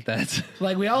feel like that's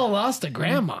Like we all lost a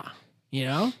grandma. You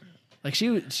know, like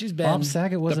she's been. Bob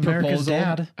Saget was The America's proposal,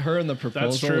 dad. Her and the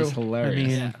proposal true. is I hilarious.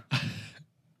 mean,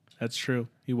 That's true.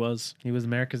 He was. he was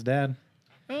America's dad.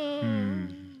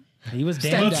 He was Stepdad.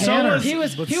 Dan But so Tanner. was- he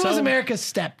was but he was so- America's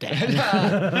stepdad.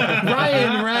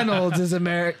 Ryan Reynolds is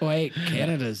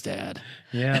Canada's dad.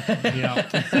 Yeah.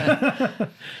 Yeah.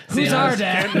 Who's our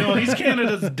dad? No, he's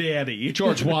Canada's daddy.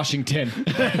 George Washington.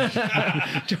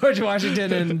 George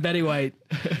Washington and Betty White.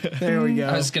 There we go.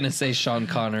 I was gonna say Sean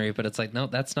Connery, but it's like, no,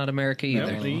 that's not America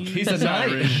either. He's a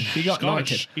knight. He got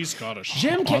Scottish. knighted. He's Scottish.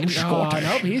 Jim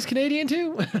nope, he's Canadian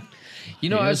too. You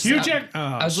know, I was Hugh Jack. Oh,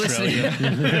 I was Australia.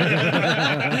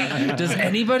 listening. Does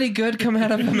anybody good come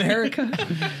out of America?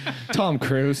 Tom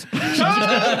Cruise.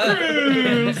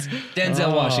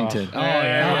 Denzel Washington. Oh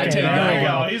yeah, I Okay, take there There we you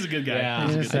go. go. He's a good guy. Yeah.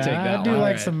 He's a Yes, good guy. take I that do one. like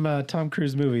Alright. some Tom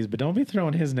Cruise movies, but don't be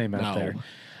throwing his name out there.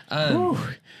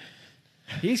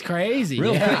 He's crazy.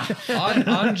 Real yeah. quick,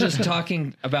 on just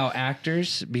talking about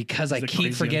actors, because I a keep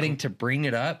crazy forgetting uncle. to bring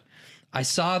it up. I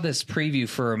saw this preview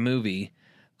for a movie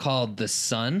called The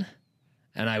Sun,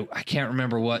 and I can't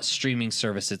remember what streaming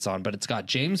service it's on, but it's got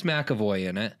James McAvoy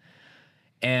in it.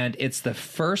 And it's the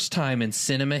first time in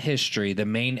cinema history the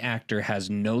main actor has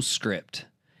no script.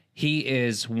 He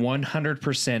is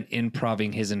 100%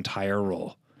 improving his entire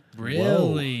role.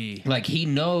 Really? Like he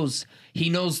knows the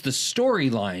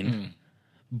storyline,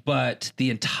 but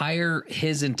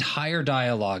his entire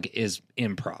dialogue is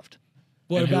improv.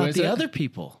 What And who about is the it? other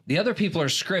people? The other people are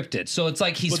scripted, so it's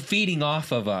like he's feeding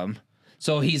off of them.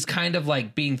 So he's kind of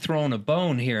like being thrown a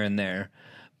bone here and there,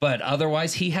 but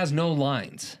otherwise he has no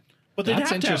lines. But they'd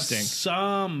That's have to have interesting.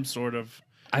 some sort of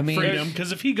I mean, freedom,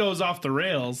 because if he goes off the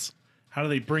rails, how do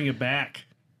they bring it back?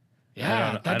 Yeah,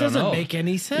 I that don't doesn't know. make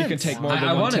any sense. You can take more than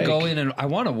I one want to take. go in and I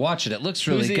want to watch it. It looks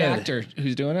really Who's the good. actor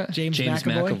who's doing it? James James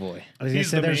McAvoy. McAvoy. I was gonna He's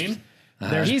say the there's main.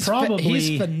 there's probably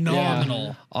he's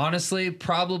phenomenal. Honestly,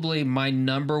 probably my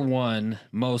number one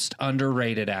most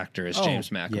underrated actor is James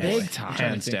McAvoy. big time.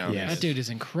 Hands down. yeah. That dude is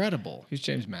incredible. Who's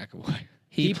James McAvoy?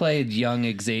 He played young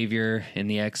Xavier in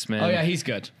the X-Men. Oh yeah, he's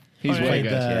good. He's Oh, yeah. way played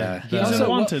good. Yeah. the He's also- in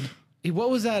Wanted. What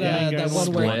was that? Yeah, That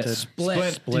one where Split.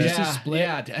 Split. Did you see Yeah, Split?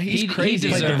 yeah, he's He crazy.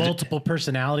 Like the deserved it. multiple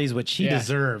personalities, which he Yeah.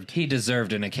 deserved. He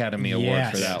deserved an Academy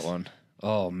Award for Yes. that one.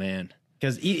 Oh man.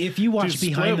 Because if you watch Dude,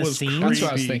 behind Split the was scenes, That's what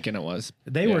I was creepy. thinking it was.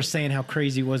 they were saying how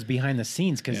crazy it was behind the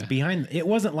scenes. Because it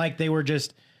wasn't like they were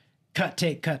just cut,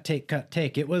 take, cut, take, cut,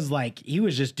 take. It was like he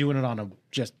was just doing it on a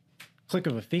just click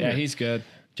of a finger. Yeah, he's good.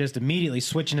 just immediately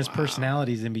switching his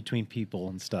personalities in between people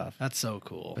and stuff. That's so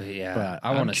cool. But yeah, But I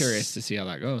I'm want curious to see how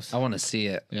that goes. I want to see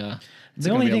it. Yeah. It's The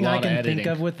gonna only be a thing I lot of can think editing.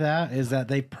 of with that is that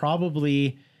they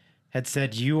probably had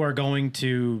said you are going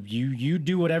to you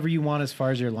do whatever you want as far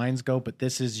as your lines go, but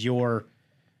this is your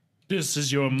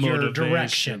motivation.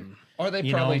 direction. Or they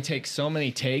You probably know? take so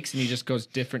many takes and he just goes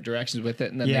different directions with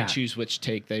it, and then Yeah. they choose which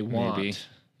take they want. Maybe.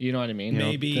 You know what I mean?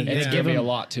 Maybe, And it's yeah. giving Give a him-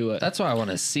 lot to it. That's why I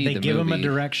want to see They the give movie. him a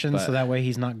direction but- so that way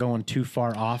he's not going too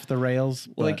far off the rails.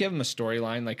 Well, they but- give him a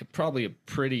storyline, like probably a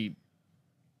pretty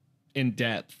in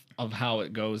depth of how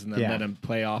it goes, and then Yeah. let him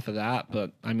play off of that.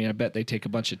 But I mean, I bet they take a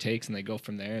bunch of takes and they go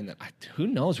from there. And then who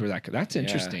knows where that? That's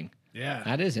interesting. Yeah.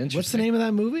 That is interesting. What's the name of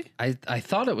that movie? I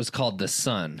thought it was called The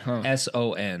Son,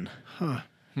 S-O-N,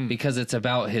 because it's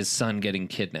about his son getting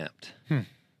kidnapped.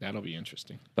 That'll be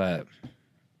interesting. But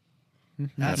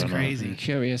That's crazy.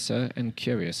 Curiouser and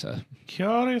curiouser.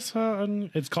 Curious,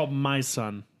 it's called My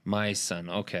Son. my son,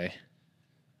 okay,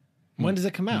 When does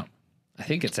it come out? I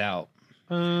think it's out,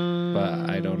 but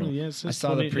I don't know. Yeah, it says, I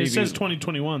saw the it says preview.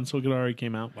 2021, so it already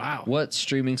came out. Wow. What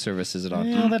streaming service is it on?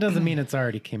 Well, that doesn't mean it's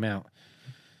already came out.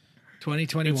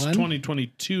 2021. It's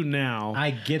 2022 now.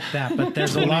 I get that, but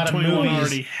there's a lot of 2021 movies.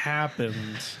 already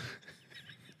happened.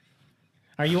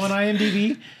 Are you on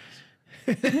IMDb?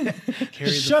 Carry the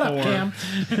Shut up, four.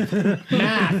 Cam.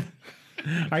 Math.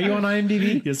 Are you on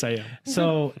IMDb? Yes, I am.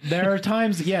 So there are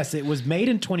times, yes, it was made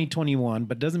in 2021,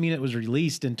 but doesn't mean it was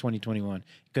released in 2021. It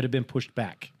could have been pushed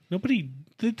back. Nobody,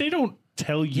 they don't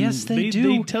tell you. Yes, they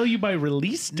do. They tell you by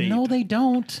release date. No, they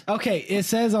don't. Okay, it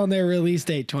says on their release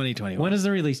date 2021. When is the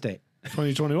release date?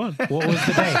 2021. What was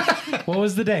the day? What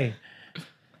was the day?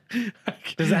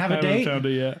 Does it have I a haven't date? found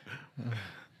it yet.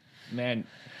 Man,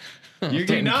 you're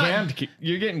getting cammed.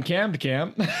 You're getting cammed,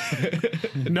 Cam.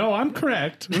 No, I'm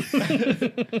correct.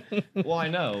 Well, I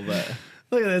know, but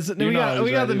Look at this. We not got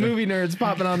always right the either. movie nerds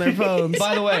popping on their phones.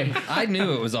 by the way, I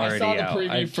knew it was I already saw the out. preview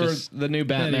I for just- the new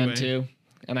Batman Anyway. 2,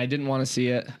 and I didn't want to see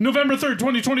it. November 3rd,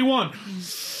 2021.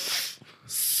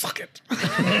 Suck it.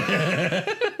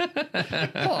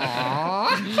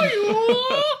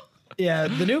 Yeah,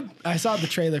 I saw the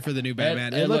trailer for the new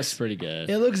Batman. It looks pretty good.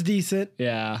 it looks decent.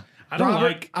 Yeah. I don't Robert,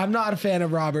 like. I'm not a fan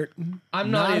of Robert.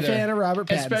 I'm Not not, a either. fan of Robert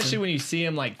Pattinson. Especially when you see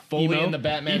him like fully Emo, in the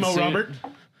Batman emo suit. Robert.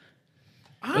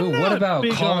 I'm Ooh, what not about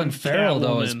big Colin on Farrell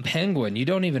though as Catwoman. Penguin? You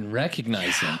don't even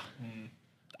recognize him.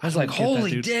 I was like, Get that,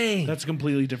 holy dude. dang! That's a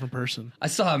completely different person. I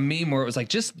saw a meme where it was like,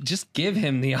 just give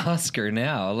him the Oscar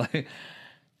now. Like,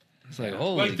 it's like,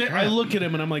 holy Like there, crap. I look at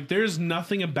him and I'm like, there's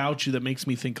nothing about you that makes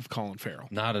me think of Colin Farrell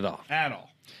Not at all. at all.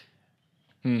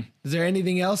 Is there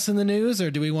anything else in the news,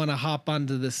 or do we want to hop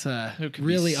onto this could be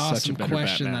really such a awesome better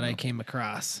question Batman, that I though? came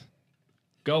across?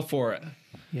 Go for it.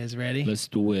 You guys ready? Let's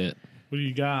do it. What do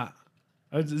you got?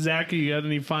 Zach, you got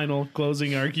any final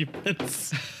closing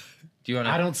arguments? Do you want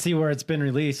I to? don't see where it's been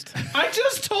released. I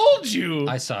just told you.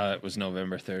 I saw it was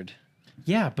November 3rd.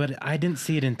 Yeah, but I didn't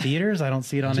see it in theaters. I don't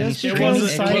see it on any Just streaming because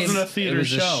wasn't- sites. it wasn't a theater it was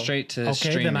show. Just straight to Okay,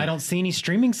 streaming. then I don't see any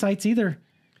streaming sites either.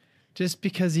 Just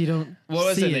because you don't What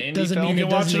was see it, the it indie doesn't film? mean You it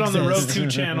can watch doesn't it on the exist. Roku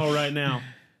channel right now.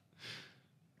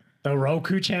 The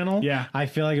Roku channel? Yeah. I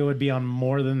feel like it would be on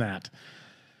more than that.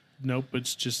 Nope,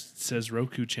 it's just says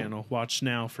Roku channel. Watch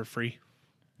now for free.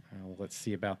 Well, let's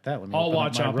see about that. Let me All open up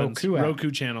watch my opens. Roku app.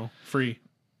 Roku channel free.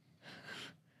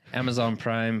 Amazon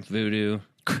Prime, Vudu.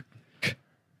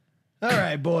 All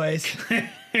right, boys.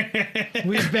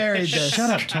 We've buried this. Shut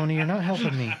up, Tony. You're not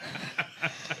helping me.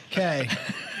 Okay.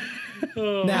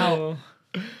 Now,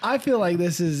 I feel like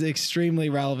this is extremely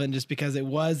relevant just because it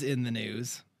was in the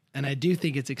news, and I do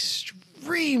think it's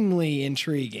extremely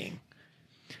intriguing.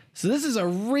 So this is a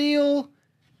real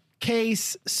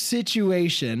case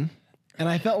situation, and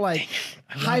I felt like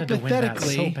I wanted to win that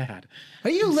hypothetically, so bad. are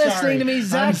you listening to me,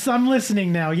 Zach? I'm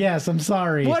listening now. Yes, I'm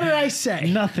sorry. What did I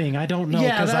say? Nothing. I don't know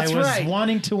Yeah, because I that's was right.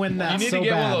 wanting to win that You need so to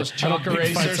get bad. one of those chalk big fights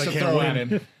erasers I to can't throw win. at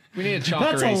him. We need a chalk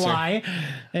That's eraser. a lie.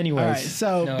 Anyways, All right,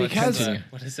 so No, because it's,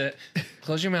 what is it?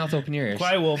 Close your mouth, open your ears.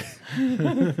 Quiet Wolf.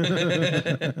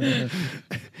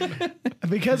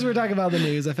 because we're talking about the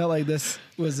news, I felt like this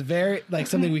was very like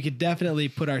something we could definitely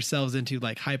put ourselves into,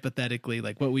 like hypothetically,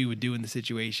 like what we would do in the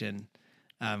situation,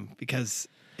 because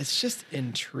it's just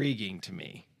intriguing to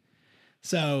me.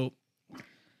 So,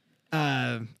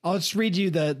 I'll just read you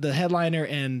the headliner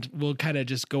and we'll kind of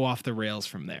just go off the rails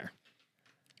from there.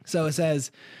 So it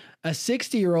says, a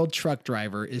 60-year-old truck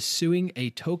driver is suing a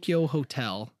Tokyo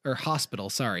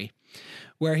hospital,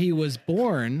 where he was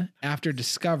born after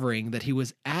discovering that he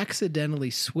was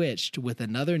accidentally switched with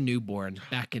another newborn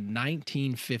back in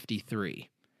 1953.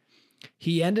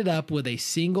 He ended up with a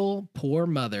single poor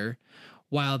mother,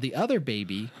 while the other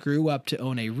baby grew up to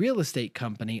own a real estate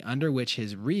company under which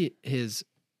his rich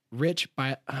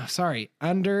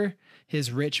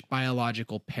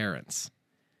biological parents.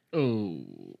 Oh,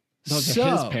 those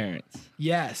are his parents.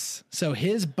 Yes. So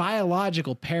his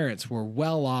biological parents were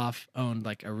well off, owned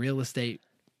like a real estate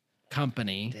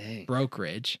company,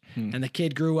 brokerage, and the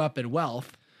kid grew up in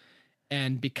wealth.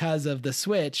 And because of the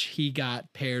switch, he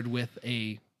got paired with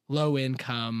a low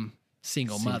income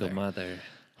single mother.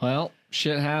 Well,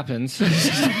 shit happens.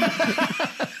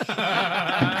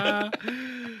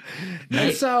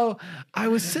 And so I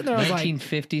was sitting there, I was like,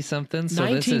 1950 something. So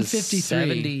this is 1953.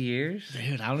 70 years.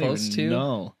 Dude, I don't Close even to?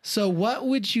 know. so what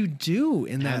would you do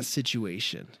in that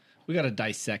situation? We got to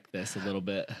dissect this a little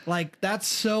bit. Like, that's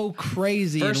so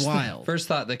crazy and wild. First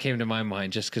thought that came to my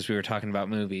mind, just because we were talking about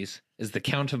movies, is the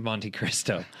Count of Monte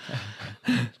Cristo.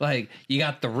 Like, you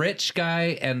got the rich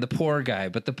guy and the poor guy,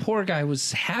 but the poor guy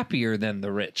was happier than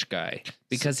the rich guy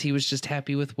because he was just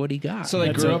happy with what he got. So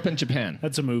they grew up in Japan.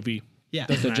 That's a movie. Yeah.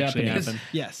 Doesn't actually Japanese. happen.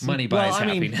 Yes. Money buys I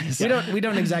mean, happiness. we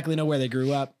don't exactly know where they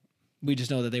grew up. We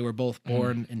just know that they were both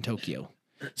born in Tokyo.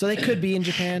 So they could be in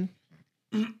Japan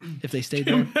if they stayed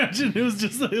there. Imagine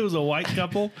it was a white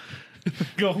couple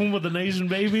go home with an Asian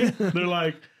baby. They're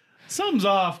like, something's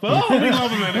off, but we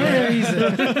love him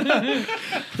anyway.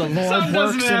 The Lord Something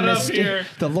doesn't works in add up here.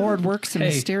 the Lord works in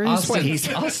mysterious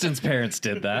ways. Austin's parents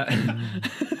did that.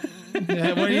 Yeah,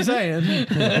 what are you saying?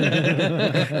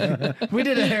 We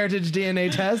did a heritage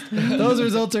DNA test. Those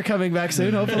results are coming back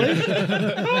soon, hopefully.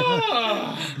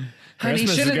 Honey,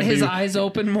 Christmas is shouldn't gonna his be- eyes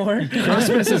open more?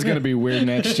 Christmas is going to be weird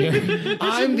next year.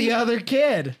 I'm the other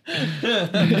kid.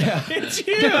 It's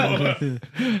you.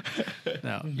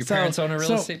 No, Your parents own a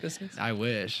real estate business? I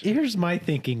wish. Here's my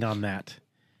thinking on that.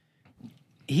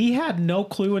 He had no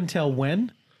clue until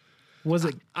when? Was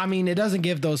it? I mean, it doesn't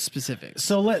give those specifics.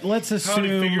 So let's assume. How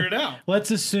did he figure it out? Let's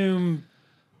assume,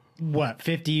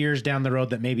 50 years down the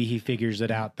road that maybe he figures it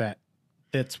out that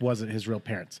wasn't his real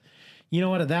parents. You know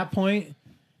what? At that point,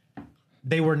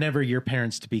 they were never your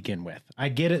parents to begin with. I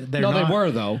get it. No, they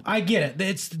were, though. I get it.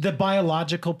 It's the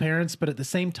biological parents, but at the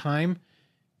same time,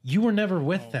 you were never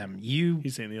with them.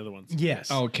 He's saying the other ones.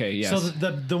 Yes. Okay, yes. So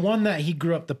the one that he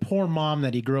grew up, the poor mom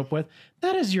that he grew up with,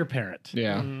 that is your parent.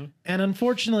 Yeah. And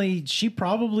unfortunately, she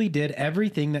probably did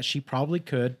everything that she probably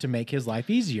could to make his life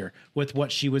easier with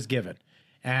what she was given.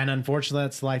 And unfortunately,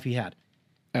 that's the life he had.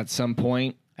 At some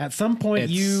point, At some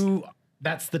point, It's-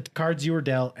 that's the cards you were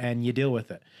dealt and you deal with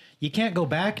it. You can't go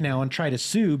back now and try to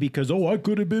sue because, I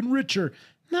could have been richer.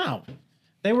 No.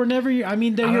 They were never your, they're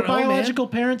your don't know, man. biological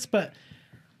parents, but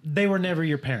they were never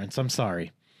your parents. I'm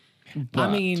sorry.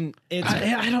 I mean, it's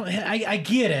I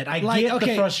get it. I Like, get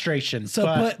okay, the frustration. so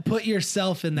but put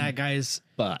yourself in that guy's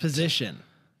But- position,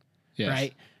 yes.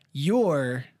 right?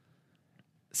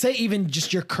 Say even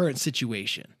just your current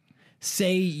situation.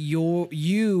 Say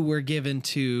you were given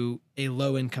to a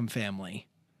low income family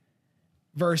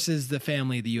versus the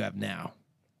family that you have now.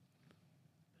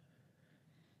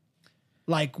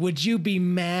 Like, would you be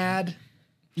mad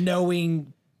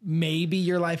knowing maybe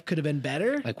your life could have been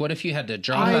better? Like, what if you had to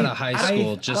drop out of high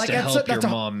school just like, to that's help a-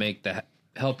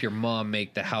 your mom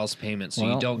make the house payment so you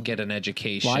Well, don't get an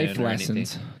education Life or lessons.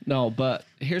 anything? No, but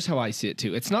here's how I see it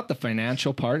too. It's not the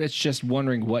financial part. It's just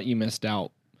wondering what you missed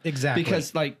out. exactly.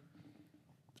 Because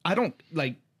I don't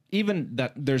even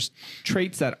that there's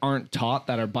traits that aren't taught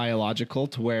that are biological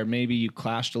to where maybe you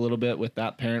clashed a little bit with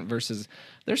that parent versus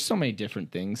there's so many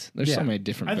different things. There's so Yeah. many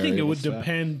different I think it would variables to that.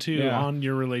 depend too Yeah. on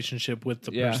your relationship with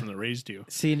the Yeah. person that raised you.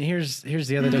 See, and here's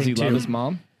the other Does thing he too. love his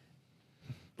mom?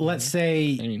 Let's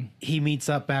say mean- he meets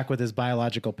up back with his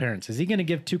biological parents. Is he going to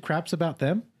give two craps about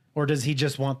them, or does he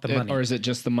just want the money? Or is it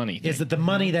just the money? Is it the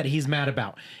money that he's mad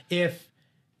about? If,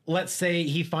 let's say,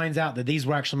 he finds out that these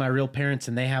were actually my real parents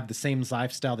and they have the same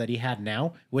lifestyle that he had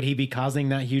now, would he be causing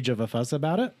that huge of a fuss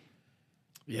about it?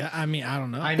 Yeah, I mean, I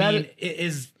don't know.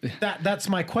 That's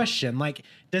my question. Like,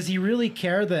 does he really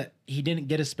care that he didn't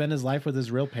get to spend his life with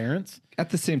his real parents? At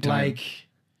the same time, Like,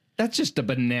 that's just a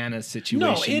banana situation.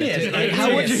 No, it is. It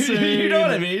How would is. you know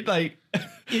what I mean? Like,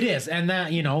 it is, and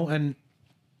that and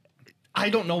I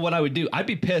don't know what I would do. I'd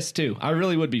be pissed too. I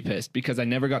really would be pissed because I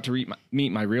never got to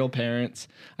meet my real parents.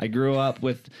 I grew up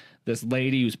with this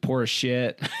lady who's poor as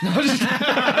shit.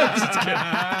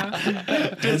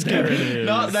 Just get rid of it.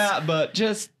 Not that, but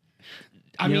just,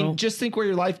 I You mean, know- just think where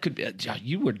your life could be.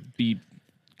 You would be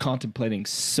contemplating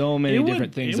so many It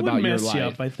different things it would about your mess life. you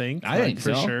up, I think. I think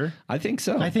for so. sure. I think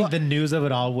so. I think the news of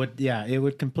it all would, it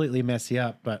would completely mess you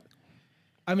up. But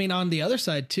I mean, on the other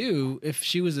side too, if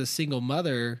she was a single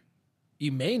mother,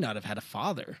 you may not have had a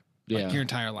father Yeah. like your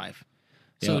entire life.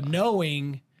 So Yeah.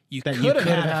 knowing you That could you have could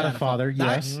have had had a father,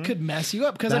 that yes. could mess you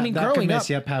up because that, I mean, that could growing mess up,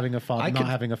 you up having a father, I not could-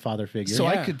 having a father figure. So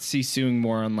I Yeah. could see suing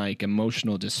more on like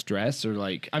emotional distress or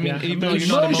like, I mean, Yeah. even though you're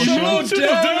not Emotional emotional,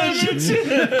 damage.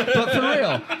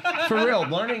 but for real,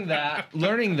 learning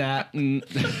that, and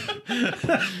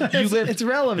you live, it's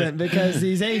relevant because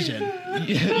he's Asian.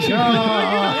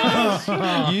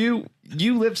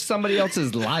 you lived somebody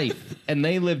else's life, and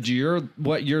they lived your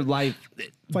life,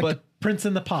 like but the Prince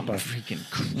and the Pauper. freaking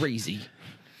crazy.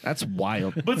 That's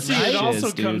wild. But see, Right? it also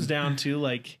Is, dude. comes down to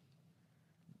like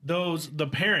the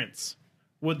parents.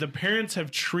 Would the parents have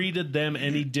treated them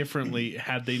any differently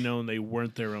had they known they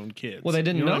weren't their own kids? Well, they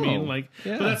didn't you know. What I know. mean, like,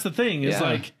 Yeah. but that's the thing is Yeah.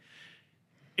 like,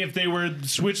 if they were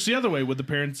switched the other way, would the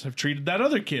parents have treated that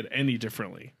other kid any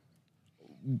differently?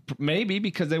 Maybe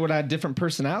because they would have had different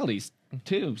personalities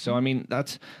too. So I mean,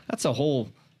 that's a whole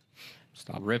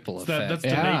Ripple That's effect. the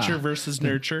Yeah. nature versus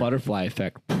nurture. butterfly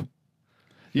effect.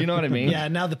 You know what I mean? Yeah,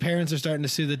 now the parents are starting to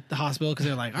sue the hospital because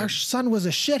they're like, our son was a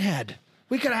shithead.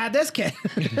 We could have had this kid.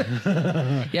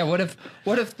 Yeah, what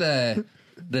if the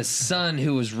son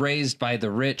who was raised by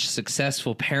the rich,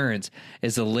 successful parents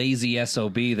is a lazy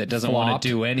SOB that doesn't want Flopped. to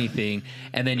do anything,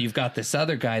 and then you've got this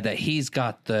other guy that he's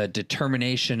got the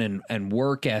determination and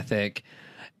work ethic,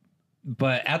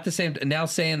 but at the same now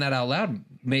saying that out loud,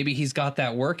 maybe he's got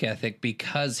that work ethic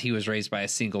because he was raised by a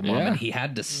single mom Yeah. and he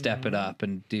had to step it up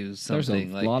and do There's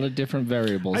something a lot of different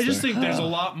variables. I just there. think there's a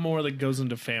lot more that goes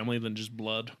into family than just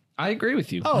blood. I agree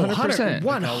with you. Oh, 100%.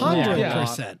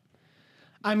 100%.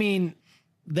 I mean,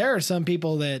 there are some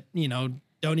people that,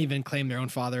 don't even claim their own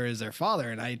father as their father,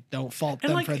 and I don't fault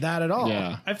them like- for that at all.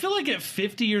 Yeah. I feel like at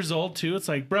 50 years old too, it's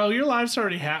like, bro, your life's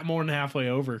already more than halfway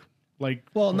over. Like,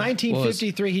 Well,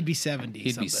 1953, he'd be 70.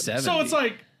 He'd be 70. so it's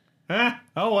like,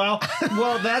 oh well.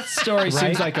 Well, that story Right?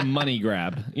 seems like a money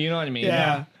grab. You know what I mean?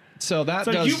 Yeah. So that It's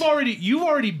like does. you've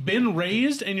already been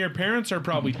raised, and your parents are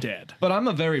probably dead. But I'm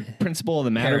a very principle of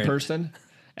the matter Parent. person,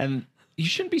 and you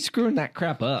shouldn't be screwing that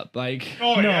crap up. Like,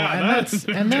 Oh No, yeah,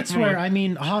 and that's where I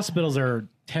mean, hospitals are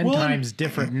 10 Well, times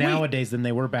different nowadays than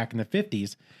they were back in the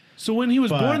 50s. So when he was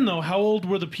But- born, though, how old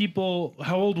were the people?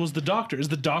 How old was the doctor? Is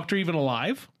the doctor even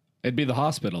alive? it'd be the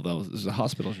hospital though. It's the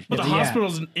hospital. But the Yeah.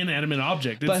 hospital's an inanimate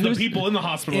object. It's But the who's- people in the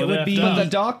hospital. It that would effed be- up. But the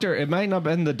doctor, it might not have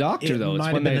been the doctor It though. It's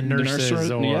might when have been they, the nurses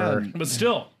or- yeah. But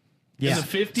still, Yeah. in the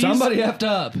 50s, Somebody effed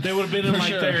up. they would have been in like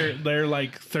sure. their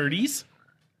like 30s.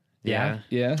 Yeah.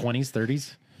 Yeah. 20s,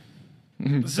 30s.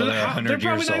 So they're they're 100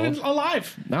 probably years not old. even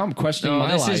alive. Now I'm questioning No,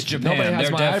 my this life. is Japan. Nobody has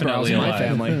They're my eyebrows definitely in my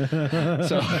alive. family.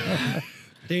 So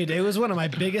Dude, it was one of my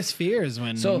biggest fears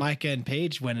when So- Micah and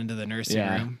Paige went into the nursing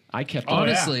yeah, room. I kept Oh,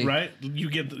 Honestly- yeah, right?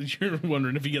 You're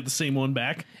wondering if you get the same one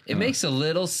back. It makes a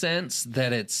little sense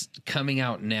that it's coming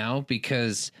out now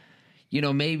because,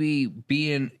 maybe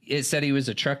it said he was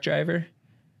a truck driver,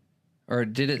 or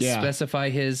did it Yeah. specify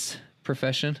his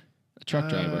profession? a truck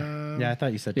driver. Yeah, I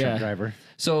thought you said Yeah. truck driver.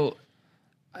 So,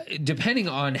 depending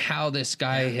on how this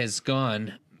guy has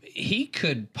gone, he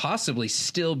could possibly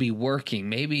still be working,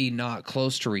 maybe not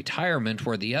close to retirement,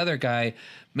 where the other guy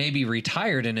maybe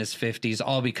retired in his 50s,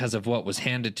 all because of what was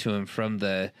handed to him from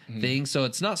the thing. So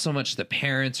it's not so much the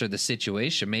parents or the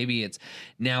situation. Maybe it's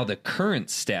now the current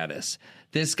status.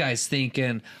 This guy's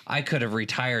thinking, I could have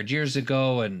retired years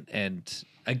ago. And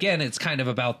again, it's kind of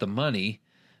about the money.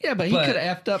 Yeah, but he But- could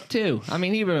have effed up too. I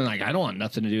mean, he would have been like, I don't want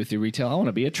nothing to do with your retail. I want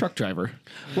to be a truck driver.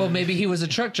 Well, maybe he was a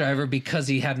truck driver because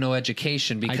he had no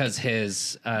education because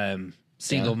his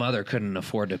single mother couldn't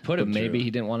afford to put But him maybe through. he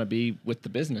didn't want to be with the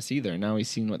business either. Now he's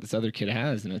seen what this other kid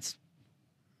has, and it's,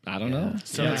 I don't know.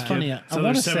 So Yeah, it's funny. I So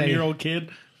wanna there's say- 7-year-old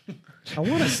kid. I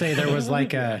want to say there was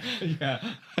like a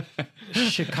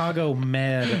Chicago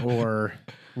Med or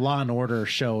Law and Order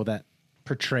show that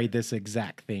portrayed this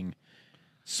exact thing.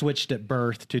 Switched at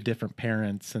birth to different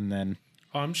parents and then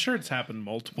Oh, I'm sure it's happened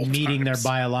multiple meeting their times.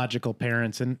 biological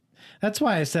parents. And that's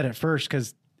why I said it first,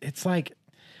 because it's like,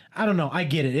 I don't know. I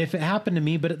get it if it happened to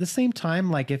me, but at the same time,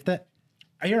 like if that,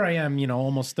 here I am,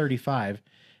 almost 35.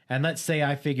 And let's say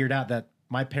I figured out that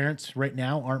my parents right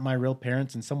now aren't my real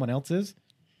parents and someone else is.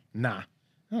 Nah.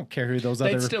 I don't care who those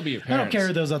They'd other. still be your I don't parents. care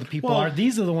who those other people Well- are.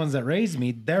 These are the ones that raised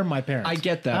me. They're my parents. I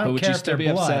get that, I but don't would care you if still they're be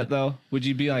upset blood. though? Would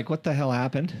you be like, what the hell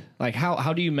happened? Like,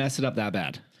 how do you mess it up that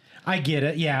bad? I get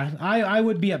it. Yeah, I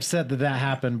would be upset that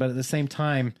happened, but at the same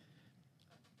time,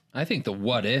 I think the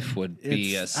what if would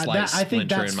be a It's- slight I think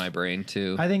splinter that's- in my brain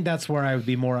too. I think that's where I would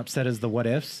be more upset as the what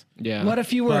ifs. Yeah. What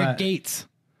if you were a But- Gates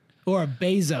or a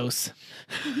Bezos,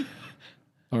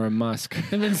 or a Musk?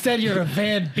 and instead you're a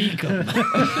Van Beekum?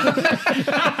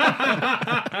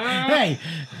 Hey,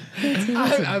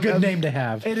 that's a good name to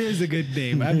have. It is a good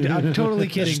name. I'm totally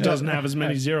kidding. Just doesn't have as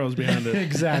many zeros behind it.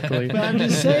 Exactly. But I'm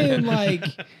just saying, like,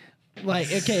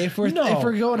 okay, if we're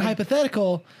going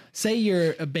hypothetical, say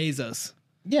you're a Bezos.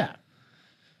 Yeah.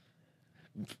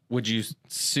 Would you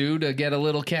sue to get a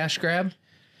little cash grab?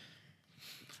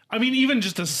 I mean, even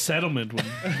just a settlement would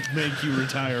make you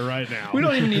retire right now. We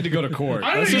don't even need to go to court.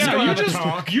 I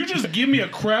don't, you just give me a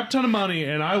crap ton of money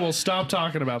and I will stop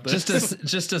talking about this.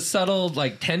 Just a subtle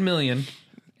like 10 million,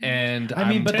 and I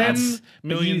mean, but 10 that's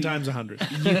million you- times 100.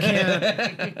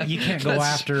 You can't go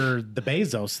after the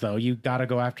Bezos though. You got to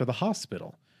go after the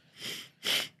hospital.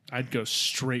 I'd go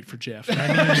straight for Jeff.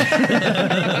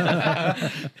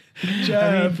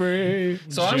 Jeffrey.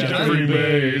 so I'm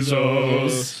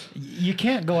Bezos. You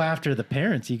can't go after the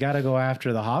parents. You got to go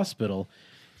after the hospital.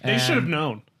 They should have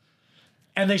known.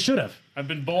 And they should have. I've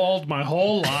been bald my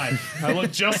whole life. I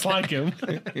look just like him.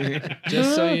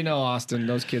 Just so you know, Austin,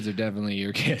 those kids are definitely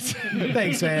your kids.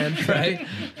 Thanks, man. right.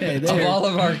 Hey, Of they're- all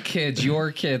of our kids,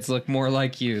 your kids look more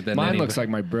like you than Mine anybody. looks like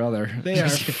my brother. they are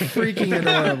freaking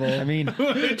adorable. I mean,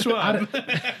 Which one?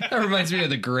 That reminds me of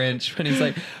the Grinch when he's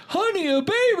like, "Honey, a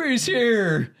baby's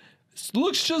here.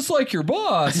 Looks just like your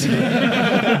boss."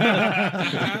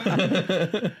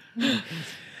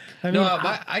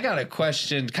 I got a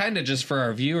question, kind of just for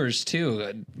our viewers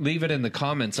too. Leave it in the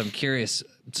comments. I'm curious.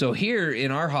 So here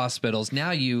in our hospitals,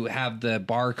 now you have the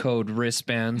barcode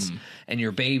wristbands, and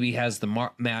your baby has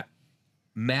the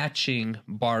matching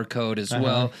barcode as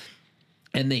well.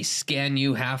 And they scan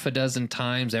you half a dozen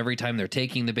times every time they're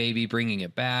taking the baby, bringing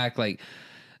it back. Like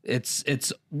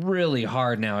it's really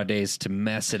hard nowadays to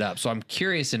mess it up. So I'm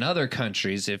curious in other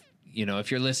countries, if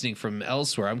you're listening from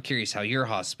elsewhere, I'm curious how your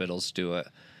hospitals do it.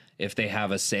 If they have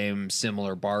a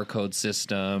similar barcode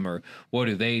system, or what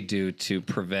do they do to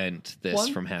prevent this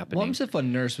from happening? What if a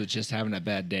nurse was just having a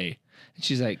bad day and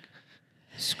she's like,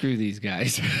 "Screw these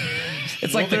guys."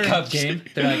 It's like the cup game.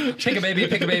 They're like, pick a baby,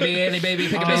 any baby,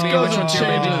 pick a baby. goes Which and one's your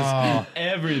baby? oh,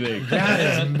 Everything. that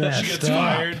is She messed gets up.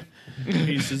 fired.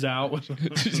 Pieces out.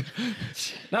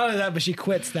 Not only that, but she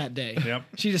quits that day. Yep.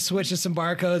 She just switches some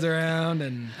barcodes around,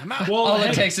 and I'm out. Well, All hey,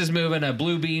 it takes is moving a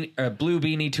blue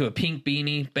beanie to a pink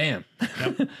beanie. Bam.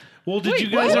 well, did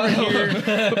you guys ever hear?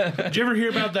 Did you ever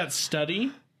hear about that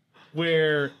study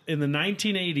where in the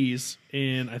 1980s,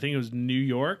 in I think it was New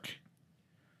York,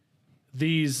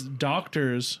 these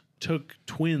doctors took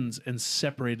twins and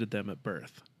separated them at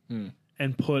birth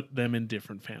and put them in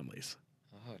different families.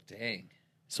 Oh dang.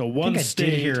 So I one think I stayed.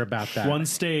 did hear about that. One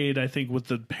stayed, I think, with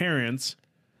the parents,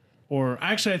 or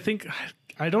actually,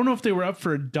 I don't know if they were up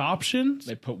for adoption.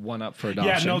 They put one up for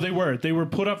adoption. Yeah, no, they were. They were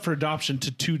put up for adoption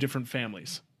to two different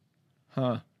families,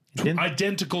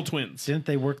 identical twins. Didn't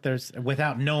they work there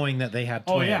without knowing that they had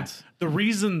twins? Oh yeah. The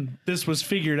reason this was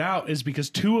figured out is because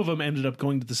two of them ended up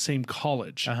going to the same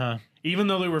college. Uh-huh. Even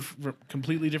though they were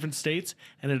completely different states,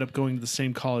 ended up going to the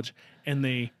same college, and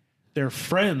their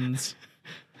friends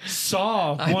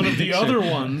saw one of the other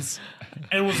ones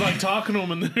and was like talking to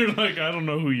them, and they're like, "I don't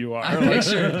know who you are."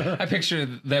 I picture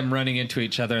them running into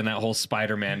each other in that whole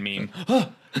Spider-Man meme.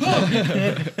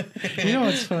 You know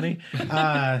what's funny?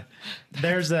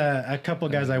 There's a couple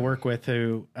of guys I work with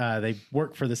who they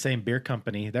work for the same beer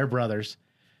company. They're brothers.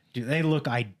 Dude, they look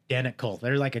identical.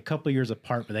 They're like a couple years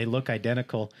apart, but they look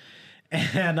identical.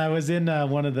 And I was in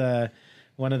one of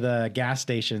the gas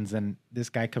stations, and this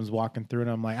guy comes walking through, and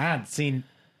I'm like, I hadn't seen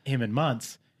him in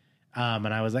months. And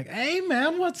I was like, "Hey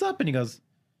man, what's up?" And he goes,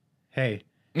 "Hey."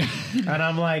 And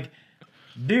I'm like,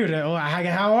 "Dude,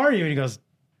 how are you?" And he goes,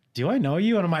 "Do I know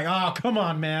you?" And I'm like, "Oh, come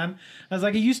on, man." I was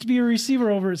like, "I used to be a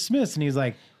receiver over at Smith's." And he was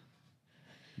like,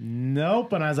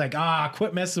 "Nope." And I was like,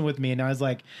 quit messing with me. And I was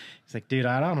like, he's like, "Dude,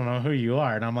 I don't know who you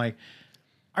are." And I'm like,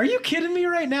 "Are you kidding me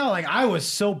right now?" Like, I was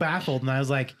so baffled. And I was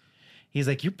like, he's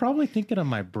like, "You're probably thinking of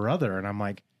my brother." And I'm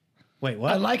like, "Wait,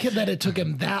 what?" I like it that it took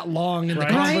him that long in the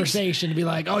Right. conversation to be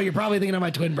like, "Oh, you're probably thinking of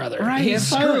my twin brother." Right. He's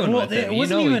screwing with it him. You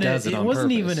wasn't know he even does it on wasn't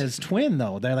purpose. even his twin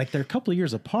though. They're a couple of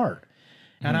years apart.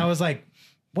 And I was like,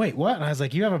 "Wait, what?" And I was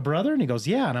like, "You have a brother?" And he goes,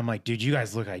 "Yeah." And I'm like, "Dude, you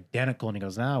guys look identical." And he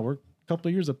goes, "No, we're a couple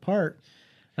of years apart."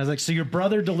 I was like, "So your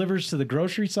brother delivers to the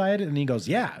grocery side?" And he goes,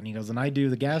 "Yeah." And he goes, "And I do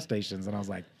the gas stations." And I was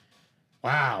like,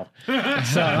 wow. So,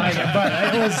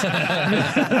 but it was,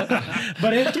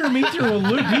 but it threw me through a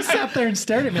loop. He sat there and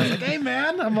stared at me. I was like, "Hey,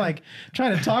 man!" I'm like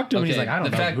trying to talk to him. Okay, He's like, "I don't the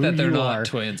know fact who that they're you not are."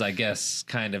 twins, I guess,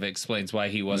 kind of explains why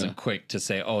he wasn't quick to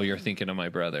say, "Oh, you're thinking of my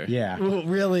brother." Yeah. Well,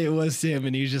 really, it was him,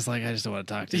 and he was just like, I just don't want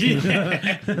to talk to you.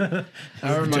 That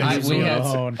reminds we me had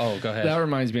alone. oh, go ahead. That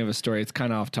reminds me of a story. It's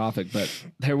kind of off topic, but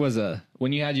there was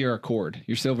when you had your Accord,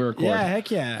 your silver Accord. Yeah,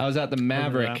 heck yeah. I was at the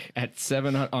Maverick at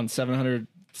 700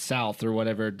 South or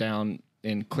whatever down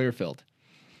in Clearfield.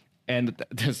 And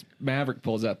this Maverick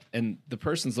pulls up, and the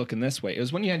person's looking this way. It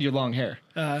was when you had your long hair.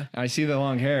 I see the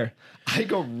long hair. I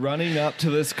go running up to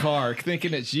this car,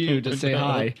 thinking it's you to say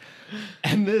hi.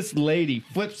 And this lady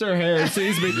flips her hair and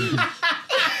sees me,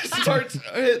 starts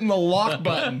hitting the lock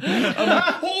button. I'm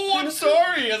like, "Oh, I'm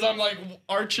sorry," as I'm like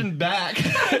arching back. This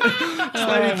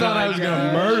lady thought I was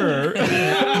gonna murder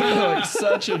her. Like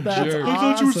such a jerk. I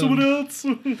thought you were someone else.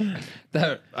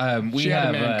 That we She had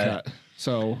have a man cut.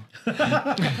 So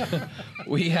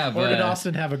we have Or did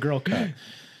Austin have a girl cut?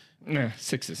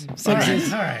 sixes. All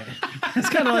right. It's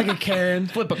kind of like a Karen.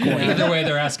 Flip a coin. either way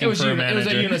they're asking It was, for a it was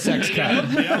a manager. unisex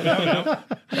cut.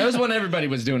 That was when everybody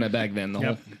was doing it back then. The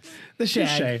whole The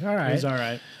shag. Shay. All right. It's all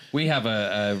right. We have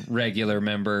a regular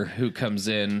member who comes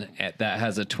in that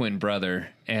has a twin brother,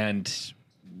 and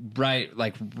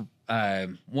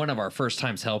one of our first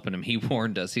times helping him, he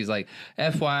warned us. He's like,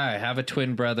 "FYI, I have a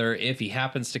twin brother. If he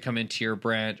happens to come into your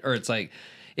branch," or it's like,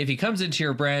 if he comes into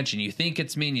your branch and you think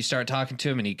it's me and you start talking to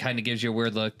him and he kind of gives you a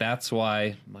weird look, that's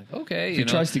why. I'm like, okay. he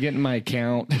tries to get in my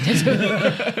account.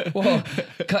 Well,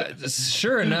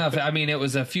 sure enough, I mean, it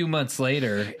was a few months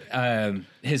later.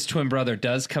 His twin brother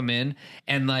does come in,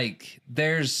 and like,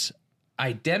 there's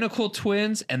identical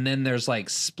twins, and then there's like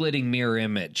splitting mirror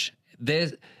image.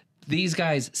 These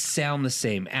guys sound the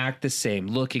same, act the same,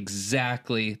 look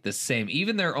exactly the same.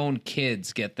 Even their own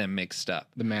kids get them mixed up.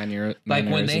 The manner, Like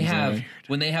when they mannerisms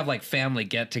have like family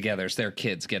get-togethers, their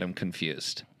kids get them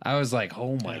confused. I was like,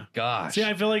 oh my gosh. See,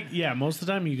 I feel like most of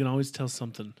the time you can always tell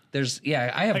something. I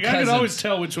have Like cousins. I could always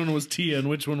tell which one was Tia and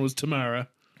which one was Tamara.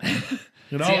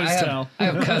 You can See, always tell. I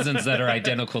have cousins that are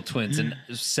identical twins, and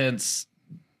since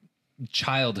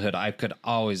childhood, I could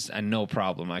always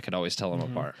tell them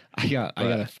apart. I got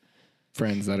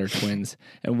friends that are twins,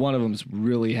 and one of them's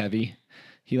really heavy.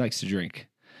 He likes to drink,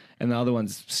 and the other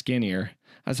one's skinnier.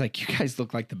 I was like, "You guys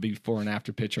look like the before and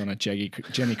after picture on a Jenny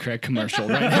Craig commercial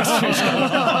right next to each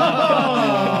other."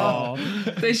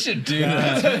 They should do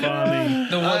that. Funny.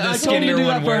 The I told 'em to skinnier do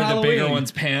that one for wear the bigger Halloween.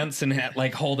 one's pants and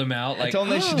like hold him out. I Like, told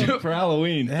them they should do it for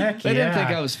Halloween. Heck They didn't yeah.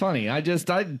 think I was funny. I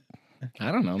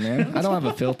don't know, man. I don't have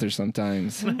a filter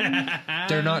sometimes.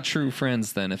 they're not true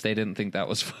friends then if they didn't think that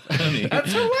was funny.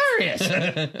 That's hilarious.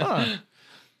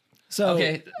 So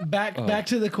Okay. back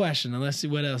to the question. Unless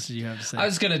what else did you have to say? I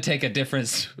was gonna take a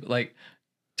different, like,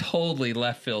 totally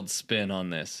left field spin on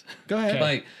this. Go ahead.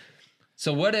 Like,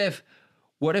 so what if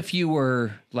you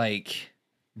were like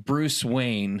Bruce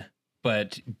Wayne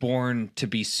but born to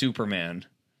be Superman,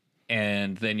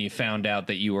 and then you found out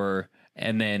that you were,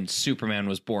 and then Superman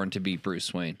was born to be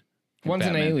Bruce Wayne. One's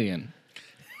Batman. an alien.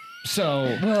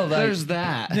 So Well, like- there's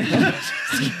that.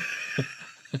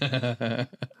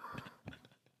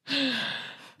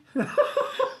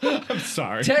 I'm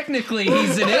sorry. Technically,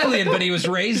 he's an alien, but he was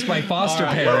raised by foster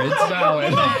parents.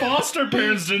 The foster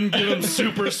parents didn't give him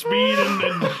super speed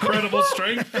and incredible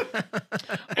strength.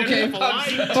 Okay,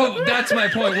 oh, that's my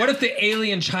point. What if the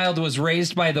alien child was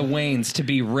raised by the Waynes to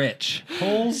be rich,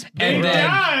 Holes. and then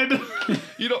God,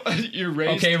 You're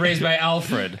raised. okay, raised by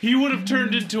Alfred? he would have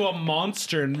turned into a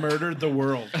monster and murdered the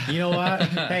world. You know what?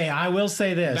 Hey, I will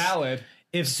say this. Valid.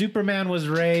 If Superman was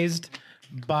raised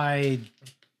by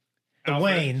the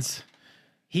Alfred. Waynes,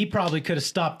 he probably could have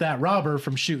stopped that robber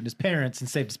from shooting his parents and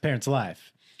saved his parents'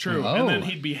 life. True, Oh. and then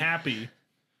he'd be happy.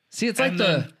 See, it's like And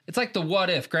then- it's like the what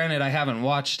if. Granted, I haven't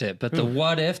watched it, but the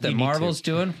what if that Marvel's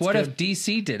doing. What if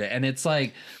DC did it? And it's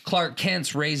like Clark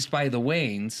Kent's raised by the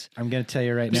Waynes, I'm going to tell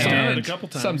you right He's now. done it a And couple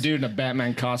times. Some dude in a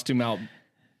Batman costume out.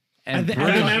 and I The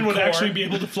think- man would actually be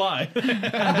able to fly.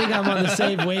 I think I'm on the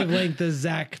same wavelength as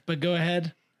Zach. But go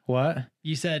ahead. What?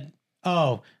 You said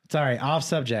Oh, sorry. Off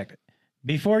subject.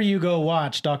 Before you go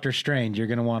watch Doctor Strange, you're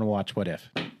going to want to watch What If.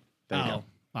 There you go.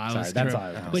 I Sorry, was that's true. all I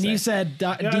was gonna When you say. said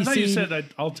Yeah, I DC, thought you said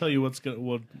I'll tell you what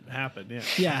happen. Yeah,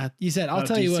 yeah, you said I'll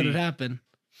tell you what DC. would happen.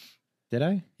 Did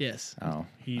I? Yes, Oh,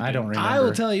 He I don't did. remember. I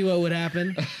will tell you what would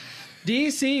happen.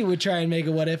 DC would try and make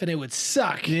a what if, and it would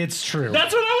suck. It's true.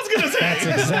 That's what I was gonna say. That's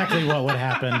exactly what would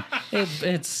happen.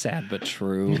 it's sad but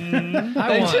true.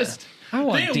 I want, I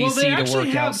want They DC to actually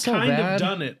work have out so kind bad. of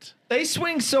done it. They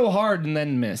swing so hard and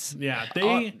then miss. Yeah,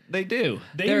 They do.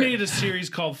 They made a series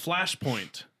called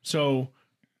Flashpoint. So,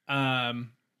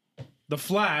 the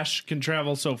Flash can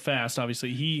travel so fast.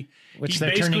 Obviously, Which he they're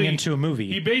turning basically- into a movie.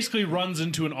 He basically runs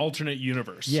into an alternate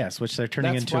universe. Yes, which they're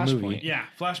turning That's into a movie. Flashpoint. Yeah,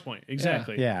 Flashpoint.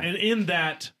 Exactly. Yeah. And in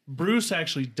that, Bruce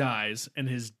actually dies, and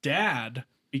his dad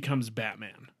becomes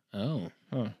Batman. Oh.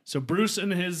 So Bruce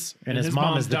and his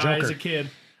mom is the die as Joker. a kid.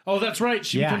 Oh, that's right.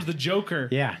 She Yeah. becomes the Joker.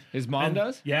 Yeah. His mom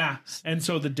does? Yeah. And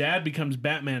so the dad becomes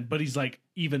Batman, but he's like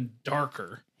even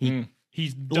darker. He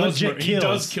Legit he does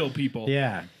kills. kill people.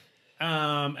 Yeah.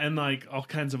 And like all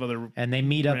kinds of other. And they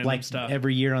meet up Random like stuff.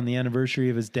 every year on the anniversary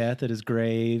of his death at his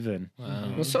grave. And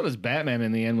Well, so does Batman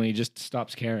in the end when he just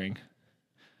stops caring.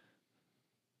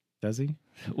 does he?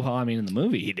 Well, I mean, in the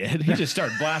movie he did. He just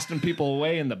started blasting people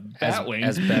away in the Batwing.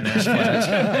 As Ben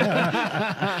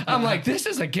Affleck. I'm like, this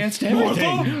is against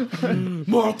everything.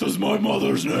 Martha's my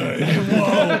mother's name.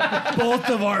 Both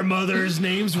of our mothers'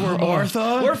 names were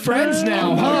Martha. We're friends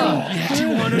now, huh? You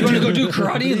want to go do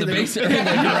karate in the basement? In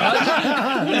the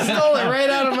garage? You stole it right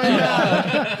out of my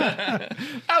mouth.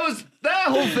 That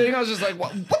whole thing. I was just like,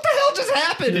 what the hell just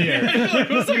happened here? Like,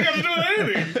 what's that got to do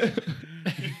with anything?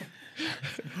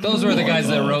 Those were the guys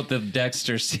that wrote the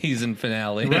Dexter season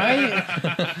finale, Right?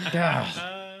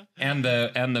 Yeah. and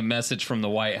the message from the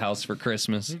White House for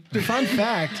Christmas. Fun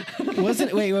fact,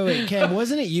 wait, Cam,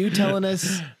 wasn't it you telling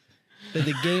us that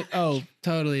the game? Oh,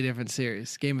 totally different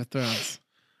series, Game of Thrones.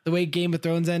 The way Game of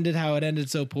Thrones ended, how it ended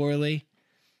so poorly.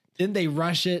 Didn't they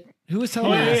rush it? Who was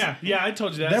telling Oh us? yeah. I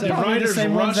told you that. They're The probably the writers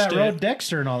same ones that rushed wrote it.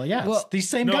 Dexter and all that. Yeah, Well, it's these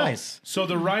same No, guys. So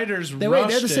the writers Wait, rushed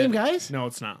they're the same it. guys? No,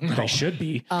 it's not. They should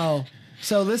be. Oh,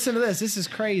 so listen to this. This is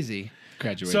crazy.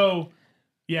 Graduate. So,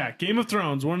 yeah, Game of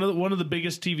Thrones, one of the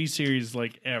biggest TV series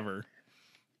like ever.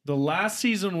 The last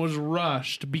season was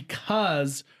rushed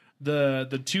because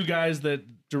the two guys that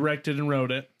directed and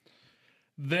wrote it,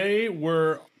 they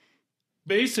were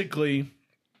basically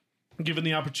given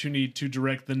the opportunity to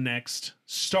direct the next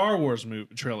Star Wars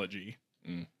trilogy.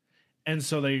 And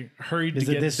so they hurried Is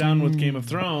to it get this done with Game of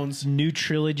Thrones. New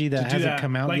trilogy that To do hasn't that,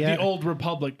 come out like yet. the Old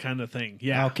Republic kind of thing.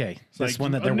 Yeah. Okay, It's this like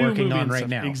one that a they're new working movie on and right stuff.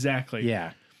 now. Exactly.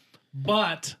 Yeah.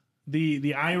 But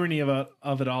the irony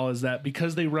of it all is that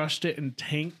because they rushed it and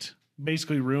tanked,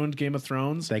 basically ruined Game of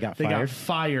Thrones, They got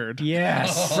fired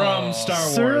Yes. from Star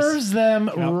Wars. Serves them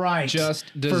right. Just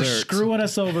for desserts. screwing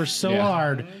us over so Yeah.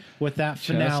 hard with that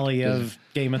finale of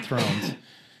Game of Thrones.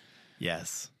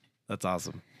 Yes, that's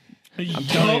awesome.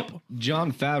 Yup.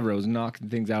 John Favreau's knocking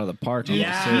things out of the park on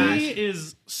Yeah, this he series.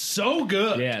 is so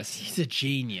good. Yes. He's a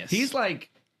genius. He's like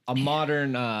a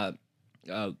modern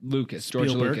Lucas, George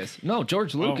Spielberg? Lucas. No,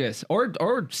 George Lucas or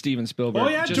Steven Spielberg. Oh,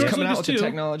 yeah, just George coming Lucas out with too. the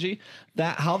technology.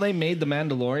 That how they made the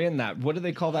Mandalorian. That what do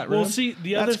they call that room? Well, see,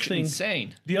 the other That's thing,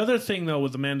 insane. the other thing though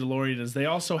with the Mandalorian is they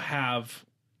also have,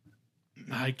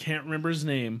 I can't remember his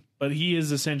name, but he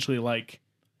is essentially like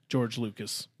George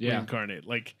Lucas reincarnate.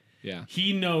 Like, Yeah.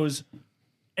 he knows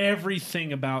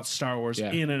everything about Star Wars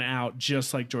Yeah. in and out,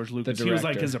 just like George Lucas. He was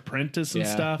like director. his apprentice and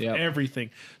Yeah, stuff, yep.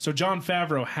 everything. So John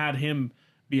Favreau had him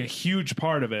be a huge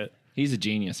part of it, He's a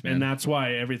genius, man. and that's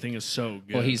why everything is so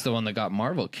good. Well, he's the one that got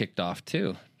Marvel kicked off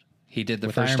too. He did the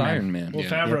With first Iron Iron Man. Man. well,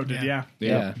 Favreau did, yeah.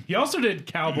 Yeah. He also did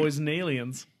Cowboys and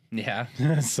Aliens. Yeah.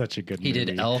 Such a good He movie.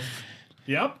 did Elf.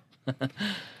 Yep.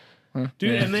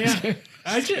 Dude, and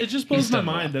it just blows my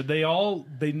mind that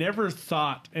they never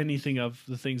thought anything of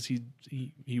the things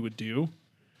he would do,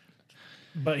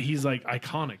 but he's like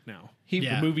iconic now.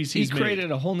 Yeah. The movies he he's made.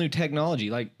 created a whole new technology,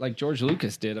 like George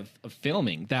Lucas did of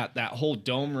filming that whole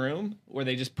dome room where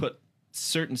they just put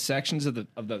certain sections of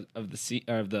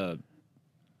the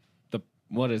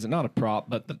what is it? Not a prop,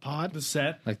 but the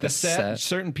set. Like the the set,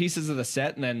 certain pieces of the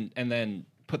set, and then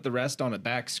put the rest on a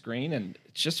back screen, and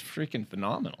it's just freaking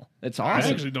phenomenal. It's I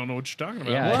awesome. actually don't know what you're talking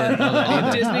about. Yeah, I didn't know that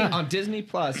either. on Disney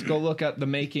Plus, go look up the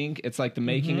making. It's like the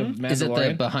making of Mandalorian. Is it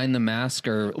the behind the mask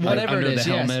or Whatever under it is,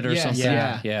 the helmet or yes, something?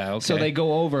 yeah. Yeah. Okay. So they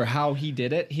go over how he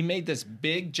did it. He made this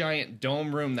big giant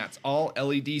dome room that's all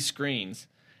LED screens.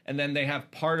 And then they have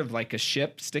part of like a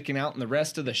ship sticking out, and the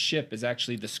rest of the ship is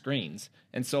actually the screens.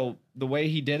 And so the way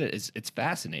he did it is it's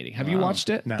fascinating. Have you watched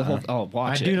it? Nuh-uh. The whole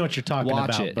watch I it. do know what you're talking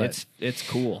watch about, it. but- It's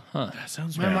cool. That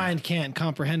sounds My right. mind can't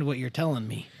comprehend what you're telling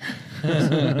me. You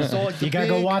gotta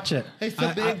go watch it. It's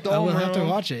the big I will dome have to room.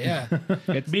 watch it.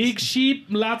 Yeah. Big sheep,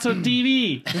 lots of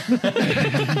TV.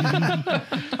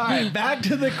 All right, back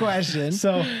to the question.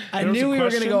 So I There was knew a we were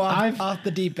going to go question? off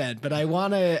the deep end, but I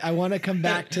want to come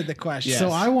back to the question. So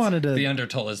I wanted to the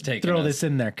undertow is taking throw us. this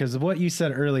in there because of what you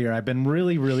said earlier. I've been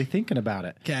really, really thinking about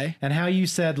it. Okay. And how you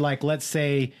said, like, let's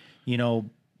say,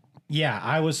 yeah,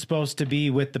 I was supposed to be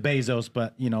with the Bezos,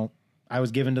 but I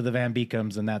was given to the Van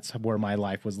Beekums, and that's where my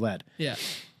life was led. Yeah.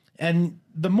 And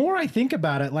the more I think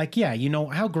about it, like, yeah,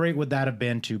 how great would that have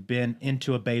been to been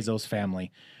into a Bezos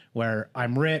family where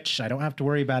I'm rich, I don't have to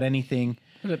worry about anything.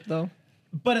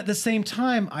 But at the same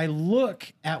time, I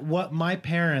look at what my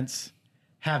parents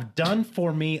have done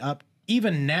for me up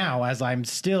even now as I'm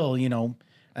still,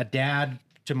 a dad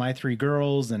to my 3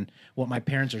 girls, and what my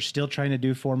parents are still trying to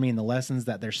do for me and the lessons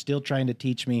that they're still trying to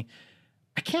teach me.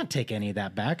 I can't take any of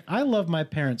that back. I love my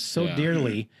parents so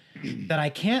dearly that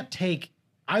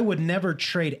I would never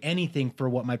trade anything for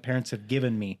what my parents have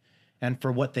given me and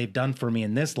for what they've done for me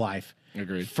in this life.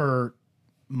 Agreed. For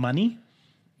money.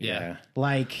 Yeah.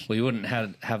 Like, We wouldn't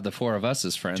have the 4 of us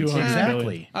as friends. 200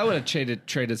 exactly. I would have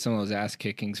traded some of those ass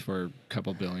kickings for a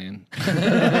couple billion.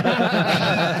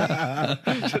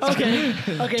 Okay.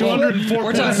 204.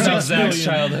 We're talking about Zach's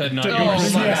childhood, not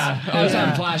yours. I was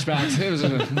having flashbacks. It was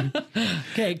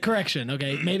Okay, correction.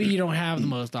 Okay, maybe you don't have the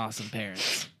most awesome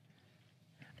parents.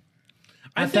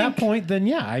 At that point, then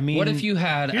yeah, I mean, What if you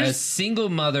had a single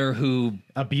mother who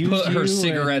Abused put her you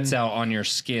cigarettes and- out on your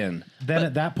skin? then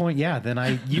at that point, yeah, then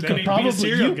you Then could he'd be a probably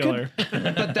serial killer.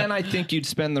 But then I think you'd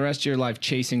spend the rest of your life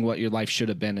chasing what your life should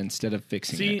have been instead of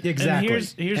fixing See, it. exactly. And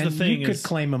here's the And thing: you could is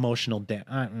claim emotional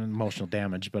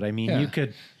damage, but I mean, Yeah. you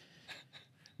could.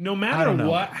 no I matter don't know.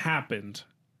 what happened,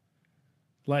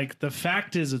 like the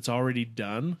fact is, it's already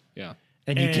done. Yeah.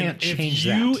 And you can't change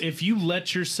that. If you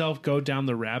let yourself go down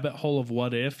the rabbit hole of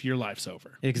what if, your life's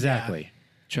over. Exactly.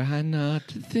 Try not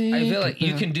to think. I feel like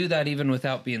you can do that even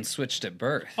without being switched at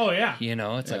birth. Oh yeah,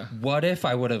 It's like, what if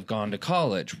I would have gone to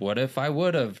college? What if I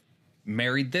would have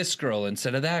married this girl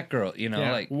instead of that girl?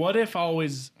 Yeah. Like, What if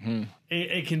always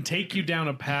it can take you down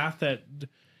a path that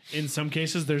in some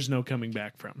cases there's no coming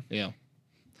back from. Yeah.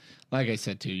 Like I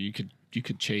said too, you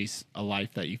could chase a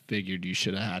life that you figured you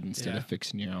should have had instead of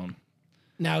fixing your own.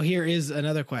 Now, here is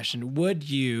another question. Would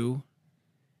you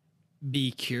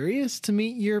be curious to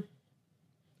meet your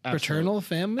paternal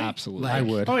family? Absolutely. I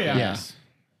would. Oh, yeah. Yes.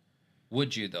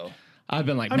 would you though? I've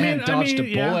been like, I man, mean- dodged a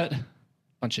yeah. bullet.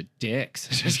 Bunch of dicks.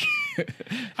 Just kidding.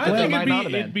 I Well, think might not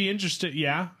have it'd been. be interesting.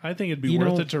 Yeah, I think it'd be You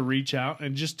worth know- it to reach out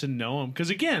and just to know them.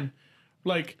 Because again,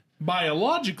 like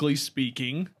biologically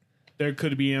speaking, there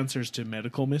could be answers to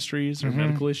medical mysteries or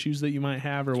medical issues that you might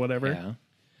have or whatever. Yeah.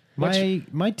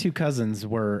 My 2 cousins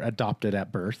were adopted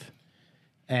at birth,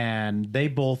 and they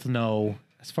both know,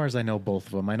 as far as I know, both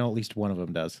of them. I know at least one of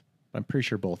them does. I'm pretty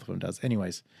sure both of them does.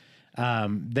 Anyways,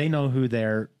 they know who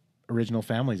their original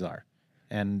families are,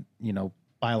 and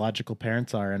biological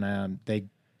parents are, and they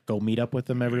go meet up with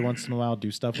them every once in a while, do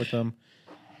stuff with them,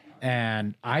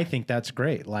 and I think that's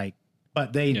great. Like,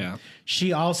 but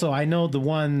she also, I know the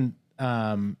one,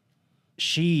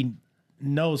 she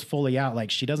knows fully out,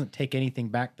 like she doesn't take anything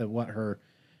back that what her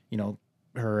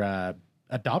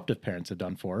adoptive parents have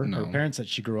done for her, her parents that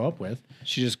she grew up with.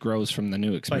 She just grows from the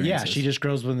new But experiences. yeah, she just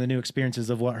grows with the new experiences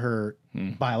of what her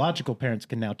biological parents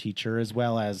can now teach her, as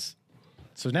well as,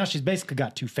 so now she's basically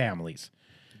got 2 families.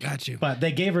 Got you. But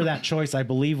they gave her that choice, I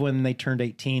believe, when they turned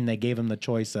 18. They gave them the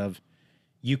choice of,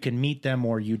 you can meet them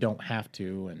or you don't have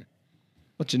to. And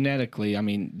Well, genetically, I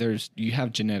mean, you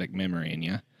have genetic memory in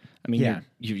you. I mean, Yeah.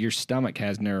 your stomach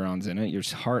has neurons in it. Your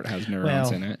heart has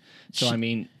neurons Well, in it. So, I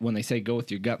mean, when they say go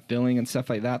with your gut feeling and stuff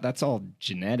like that, that's all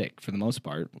genetic for the most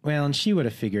part, well, and she would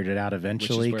have figured it out which is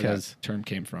eventually, where because that term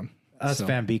came from. us So-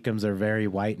 Van Beekums are very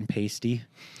white and pasty,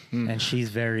 and she's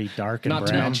very dark and Not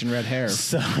to brown. mention red hair.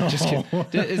 So Just kidding.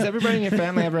 Does everybody in your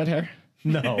family have red hair?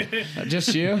 no,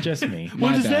 Just you? just me. What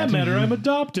My does bad. that matter? I'm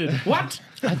adopted. What?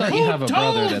 I thought you have a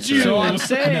brother that's you? So I'm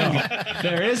saying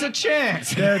there is a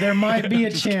chance. There might be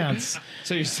a chance.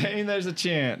 So you're saying there's a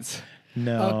chance.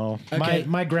 No, okay.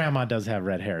 my grandma does have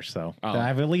red hair, so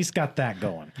I've at least got that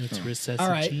going. All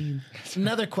right.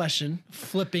 Another question,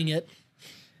 flipping it.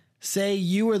 Say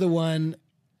you were the one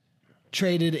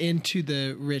traded into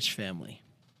the rich family,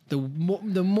 the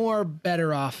more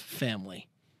better off family.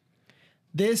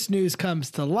 This news comes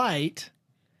to light,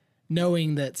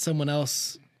 knowing that someone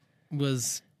else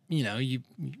was, you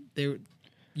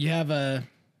have a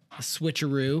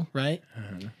switcheroo, right?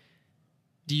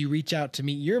 Do you reach out to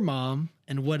meet your mom,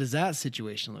 and what does that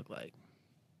situation look like?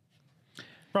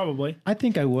 Probably I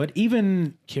think I would.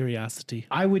 Even curiosity.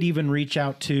 I would even reach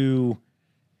out to,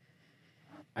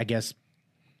 I guess,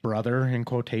 brother in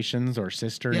quotations or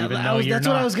sister. Yeah, even though you're that's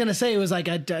not, what I was gonna say. It was like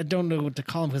I don't know what to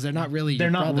call them because they're not really. they're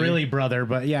your not brother. really brother,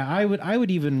 but yeah, I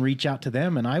would even reach out to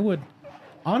them, and I would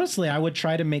honestly, I would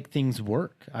try to make things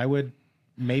work. I would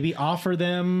maybe offer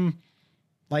them,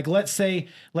 like, let's say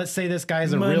this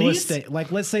guy's a real Monies? estate,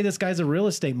 like let's say this guy's a real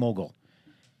estate mogul,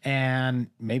 and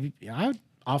maybe I would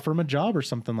offer him a job or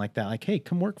something like that. Like, hey,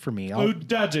 come work for me. I'll Oh,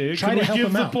 Daddy, try can to we help give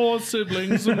him the out. poor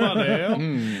siblings some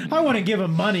money? I want to give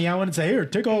him money. I want to say, here,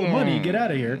 take all the money, get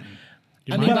out of here.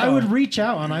 You But might I know. would reach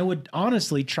out and I would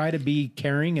honestly try to be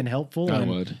caring and helpful. I and,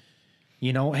 would.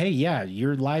 You know, hey, yeah,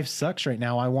 your life sucks right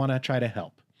now. I want to try to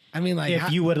help. I mean, like,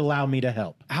 If you would allow me to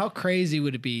help. how crazy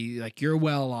would it be? Like, you're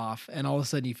well off, and all of a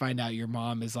sudden you find out your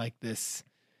mom is like this,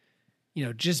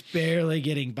 just barely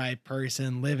getting by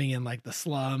person living in like the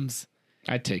slums.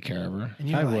 I'd take care of her. And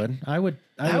you're I like, would. I would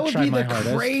That would try be my the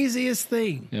hardest. craziest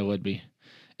thing. It would be.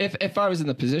 If I was in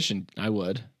the position, I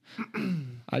would.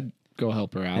 I'd go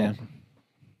help her out. Yeah.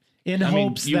 In I mean,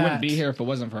 hopes you that wouldn't be here if it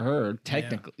wasn't for her.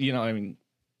 Technically, I mean,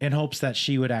 in hopes that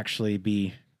she would actually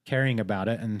be caring about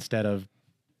it instead of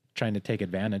trying to take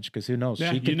advantage. Because who knows? Yeah,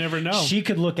 she you could, never know. She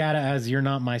could look at it as you're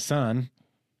not my son,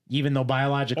 even though Or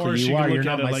biologically she you could are. look You're at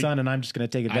not it my like- son, and I'm just going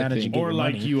to take advantage think- and give Or you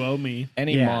like money. you owe me.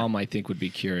 any Yeah. mom, I think, would be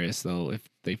curious though if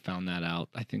they found that out.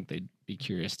 I think they'd be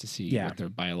curious to see Yeah. what their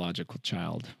biological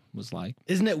child was like.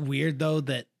 Isn't it weird though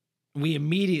that we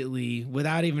immediately,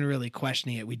 without even really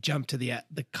questioning it, we jump to the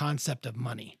concept of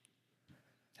money?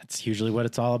 That's usually what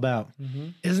it's all about.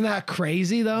 Isn't that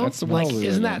crazy though? That's the world we live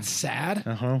isn't in. that sad?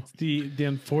 Uh-huh. The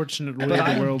unfortunate way But the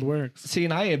I- world works. See,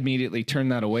 and I immediately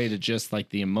turned that away to just like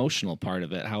the emotional part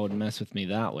of it. How it would mess with me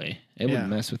that way. It Yeah. would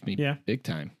mess with me Yeah. big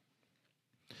time.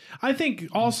 I think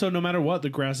also, no matter what, the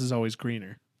grass is always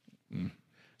greener.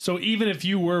 So even if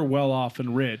you were well off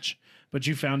and rich, but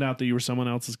you found out that you were someone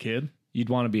else's kid, You'd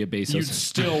want to be a you'd Bezos.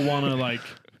 still want to like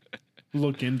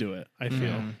look into it. I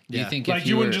feel Do you think like if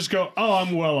you you wouldn't were, just go, "Oh,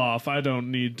 I'm well off. I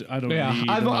don't need Yeah, need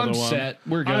I'm another one. set.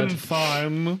 We're good." I'm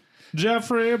fine."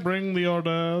 Jeffrey, bring the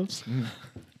orders.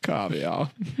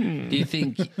 Caviar. do you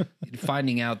think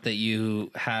finding out that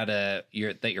you had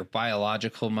that your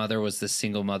biological mother was the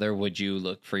single mother, would you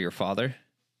look for your father?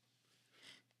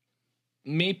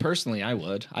 Me personally, I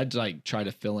would. I'd like try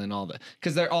to fill in all the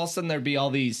because there all of a sudden there'd be all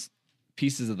these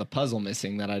pieces of the puzzle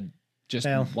missing that I'd just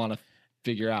Well, want to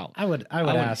figure out. I would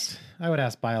would-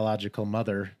 ask biological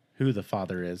mother who the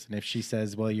father is. And if she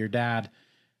says, well, your dad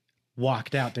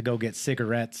walked out to go get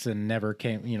cigarettes and never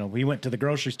came, we went to the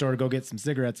grocery store to go get some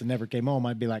cigarettes and never came home,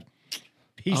 I'd be like,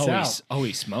 peace out.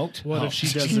 He smoked. What Oh, if she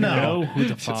doesn't No. know who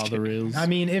the father is? I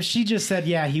mean, if she just said,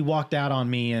 yeah, he walked out on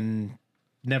me and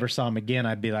never saw him again,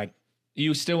 I'd be like,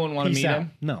 You still wouldn't want to peace meet out.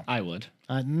 him? No, I would.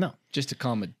 no. Just to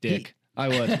call him a dick. I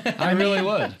would. I really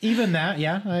would. Even that,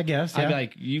 yeah, I guess. I'd Yeah. be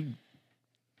like, you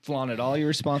flaunted all your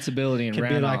responsibility and Could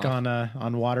ran be like off.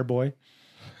 on Waterboy,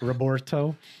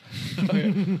 Roberto.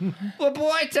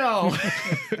 Roberto.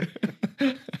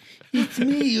 It's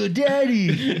me, your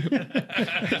daddy.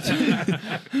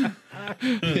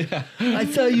 I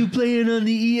saw you playing on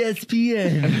the E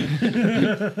ESPN.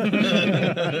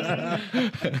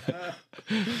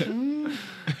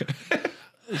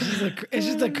 It's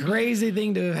just a crazy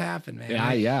thing to have happened,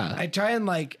 man. Yeah. I try and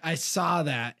I saw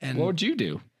that, and What would you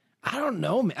do? I don't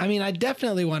know. I mean, I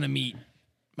definitely want to meet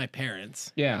my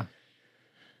parents, Yeah.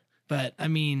 but I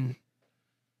mean,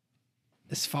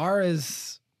 as far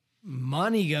as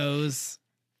money goes,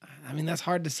 I mean, that's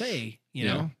hard to say. You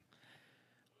Yeah. know,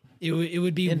 it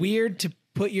would be weird to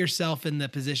put yourself in the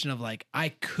position of I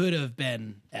could have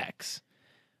been X,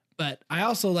 but I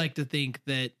also like to think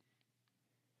that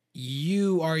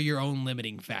you are your own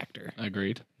limiting factor.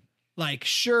 Agreed.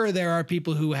 Sure, there are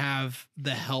people who have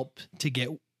the help to get,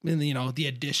 the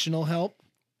additional help.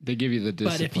 They give you the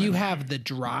discipline. But if you have the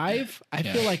drive, I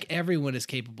feel like everyone is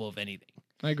capable of anything.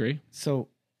 I agree. So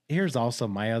here's also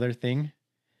my other thing.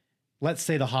 Let's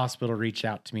say the hospital reached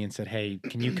out to me and said, hey,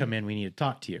 can you come in? We need to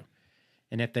talk to you.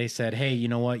 And if they said, hey, you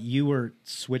know what? You were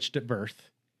switched at birth.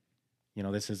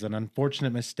 This is an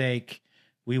unfortunate mistake.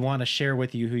 We want to share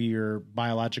with you who your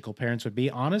biological parents would be.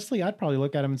 Honestly, I'd probably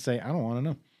look at them and say, I don't want to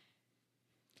know.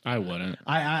 I wouldn't.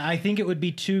 I think it would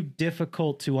be too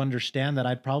difficult to understand that.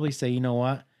 I'd probably say, you know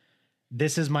what?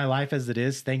 This is my life as it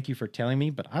is. Thank you for telling me,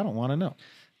 but I don't want to know.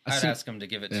 I'd ask them to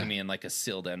give it to me in a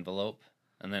sealed envelope,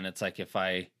 and then it's if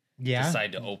I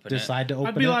decide to open Decide to open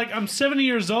I'd be it. like, I'm 70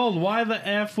 years old. Why the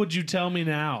F would you tell me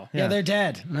now? Yeah, they're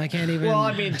dead. And I can't even. Well,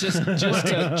 I mean, just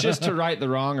to right the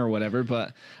wrong or whatever.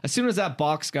 But as soon as that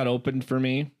box got opened for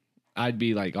me, I'd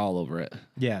be all over it.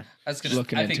 Yeah. I was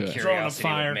Looking I think into it. curiosity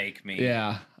Throwing a fire. would make me.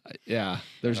 Yeah.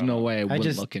 There's no way I wouldn't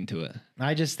just- look into it.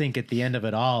 I just think at the end of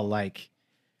it all,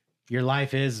 your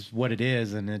life is what it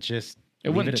is, and it's just It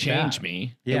leave wouldn't at change that.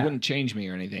 me. Yeah. It wouldn't change me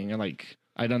or anything.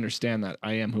 I'd understand that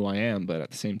I am who I am, but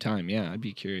at the same time, yeah, I'd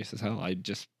be curious as hell.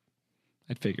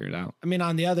 I'd figure it out. I mean,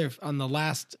 on the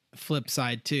last flip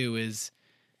side too, is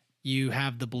you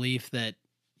have the belief that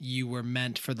you were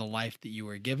meant for the life that you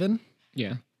were given.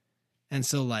 Yeah. And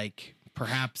so like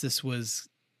perhaps this was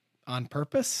on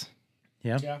purpose,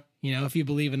 Yeah. you know, if you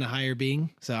believe in a higher being.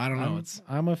 So I don't know.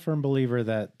 I'm a firm believer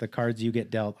that the cards you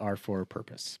get dealt are for a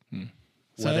purpose.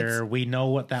 So Whether it's- we know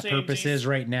what that purpose Samesies. is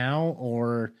right now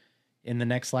or in the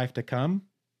next life to come,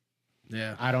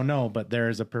 yeah. I don't know, but there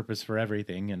is a purpose for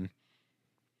everything. And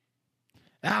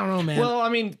I don't know, man. Well, I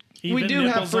mean, we Even do have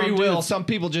nipples free on will. dudes. Some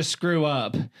people just screw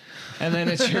up, and then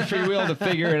it's your free will to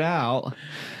figure it out.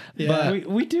 yeah.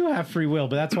 we do have free will,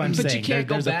 but that's why I'm But saying you can't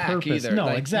there's go a back purpose. either. No,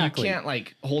 Like, exactly. You can't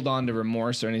like hold on to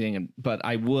remorse or anything. But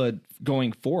I would,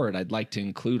 going forward, I'd like to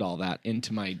include all that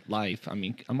into my life. I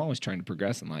mean, I'm always trying to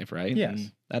progress in life, right? Yes.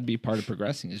 And that'd be part of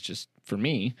progressing. Is just for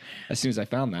me. As soon as I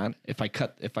found that,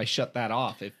 if I shut that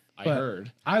off, if I But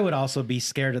heard, I would also be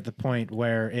scared at the point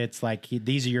where it's like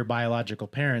these are your biological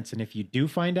parents, and if you do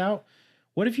find out,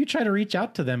 what if you try to reach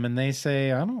out to them and they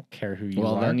say, "I don't care who you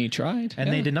well, are," then you tried,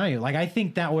 and they deny you? Like I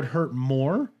think that would hurt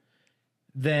more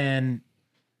than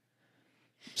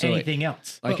anything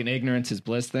else. like an ignorance is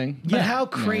bliss thing. But how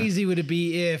crazy would it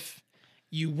be if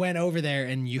you went over there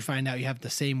and you find out you have the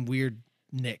same weird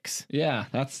nicks, Yeah,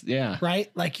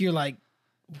 right? Like you're like,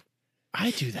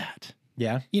 I do that.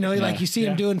 Yeah, You know, like Yeah. you see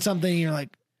him doing something and you're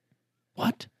like,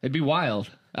 what? It'd be wild.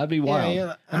 That'd be Yeah, wild. you're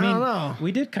like, I don't know.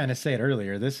 we did kind of say it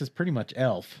earlier. This is pretty much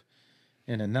Elf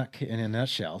in a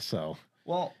nutshell. So,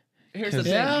 Well, here's the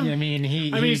thing. Yeah. I mean,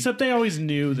 I mean, except they always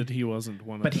knew that he wasn't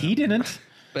one of but them. he didn't.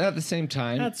 But at the same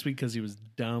time, That's because he was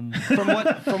dumb.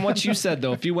 from what you said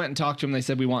though, if you went and talked to them, they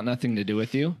said we want nothing to do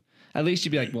with you. At least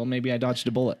you'd be like, well, maybe I dodged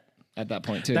a bullet at that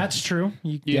point too. That's true.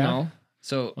 you yeah. know.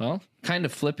 So, Well, kind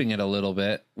of flipping it a little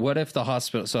bit. What if the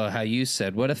hospital, so how you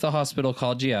said, what if the hospital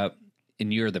called you up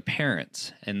and you're the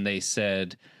parents and they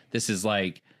said, this is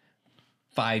like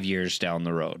 5 years down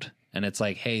the road? And it's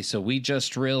like, hey, so we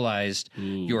just realized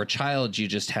your child you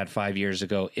just had 5 years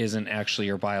ago isn't actually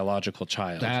your biological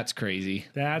child. that's crazy.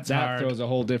 That's that hard. throws a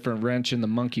whole different wrench in the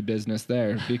monkey business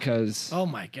there because Oh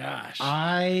my gosh.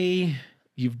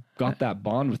 you've got that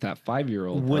bond with that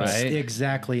 5-year-old. Would Right.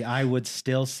 exactly. I would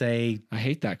still say I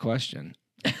hate that question.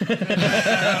 Oh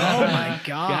my That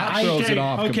gosh. throws it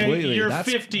off completely. You're That's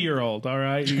 50-year-old, all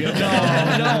right? You get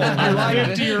I like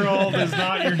it. 50-year-old is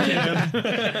not your kid.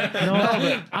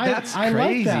 That's I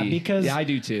like that crazy. because Yeah, I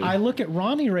do too. I look at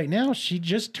Ronnie right now. She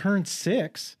just turned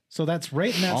 6, so that's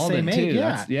right in that Alden same age. too. Yeah,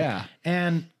 That's- yeah.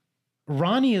 And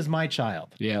Ronnie is my child,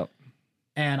 Yeah.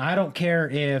 and I don't care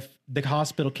if the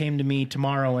hospital came to me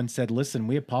tomorrow and said, "Listen,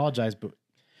 we apologize, but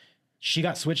she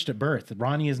got switched at birth.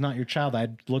 Ronnie is not your child."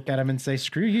 I'd look at him and say,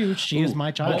 "Screw you. She is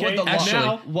my child." Okay.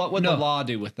 What would the law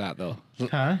do with that though?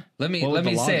 Huh? Let me What would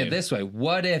the law say do? it this way.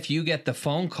 What if you get the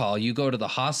phone call, you go to the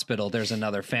hospital, there's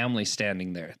another family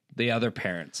standing there, the other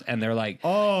parents, and they're like,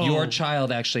 your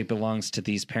child actually belongs to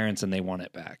these parents and they want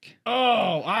it back.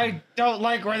 Oh, I don't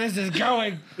like where this is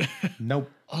going.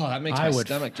 Nope. Oh, that makes I my would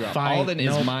stomach drop. fight- Alden is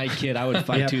nope. my kid. I would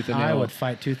fight Yep, tooth and I nail. would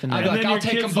fight tooth and I'd nail. be like, And then I'll your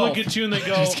take kids them look both. at you and they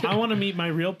go, I want to meet my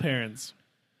real parents.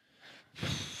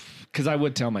 Because I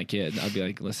would tell my kid. I'd be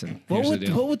like, listen, What here's the would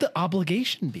deal. what would the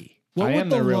obligation be? What I am would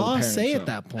the their real law parent, say so- at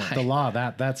that point? The law,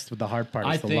 that's the hard part.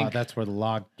 I Is the law. think- That's where the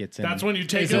law gets in. That's when you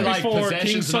take Is them it like before King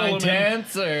possessions Solomon.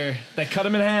 9/10, or they cut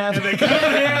him in half? They cut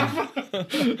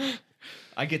it in half.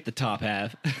 I get the top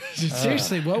half.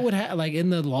 Seriously, what would like in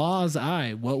the law's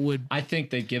eye? What would I think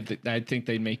they'd give the. I think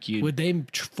they'd make you. would they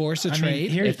force a I mean,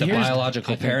 trade? here- If the here's-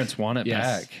 biological parents want it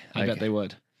yes, back. I bet they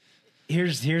would.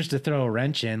 here's to throw a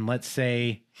wrench in. Let's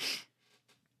say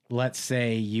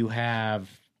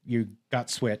you got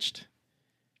switched,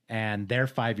 and their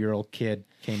 5-year-old kid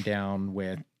came down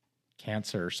with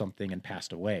cancer or something and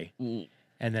passed away,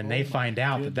 and then they find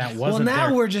out that well, wasn't now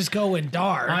their. we're just going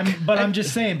dark. I'm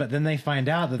just saying, but then they find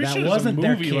out that Pretty that sure there's a wasn't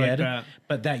their movie like kid, that.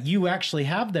 but that you actually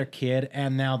have their kid,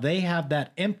 and now they have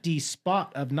that empty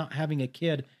spot of not having a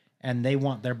kid, and they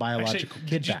want their biological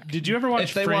kid back. Did you ever watch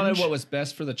If they Fringe? wanted what was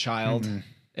best for the child,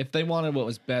 if they wanted what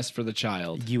was best for the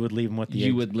child, You would leave them with the.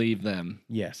 you would leave them.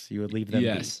 Yes, you would leave them. be.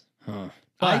 Yes, I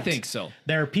But think so.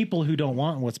 There are people who don't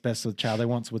want what's best for the child. They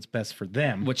want what's best for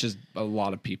them, Which is a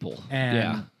lot of people. and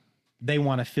yeah. they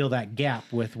want to fill that gap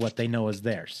with what they know is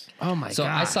theirs. oh my So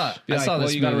gosh. Be I like, saw well,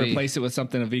 this you got to movie. replace it with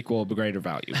something of equal or greater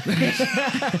value.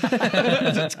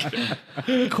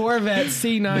 Corvette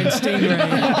C9 Stingray.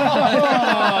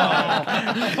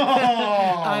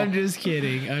 I'm just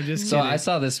kidding. I'm just So kidding. I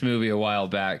saw this movie a while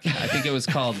back. I think it was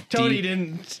called Tony Deep-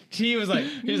 didn't. He was like,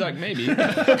 He's like, maybe. We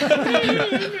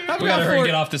gotta hurry and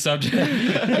get off the subject.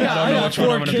 I don't know which one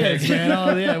I'm gonna kids, pick. man.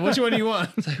 Oh, yeah. Which one do you want?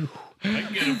 I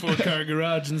can get a 4-car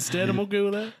garage instead. I'm okay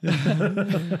with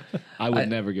that. I would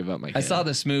never give up my kid. I saw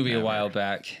this movie a while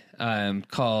back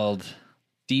called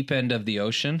Deep End of the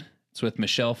Ocean. It's with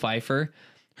Michelle Pfeiffer.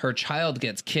 Her child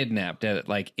gets kidnapped at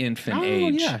like infant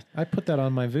age. yeah, I put that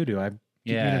on my Vudu. I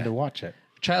needed to watch it.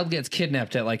 Child gets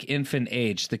kidnapped at like infant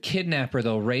age. The kidnapper,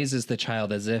 though, raises the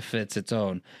child as if it's its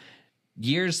own.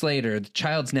 Years later, the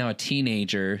child's now a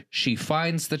teenager. She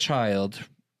finds the child,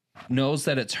 knows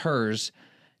that it's hers,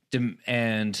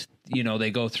 and, you know,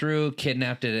 they go through,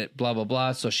 kidnapped it, blah, blah,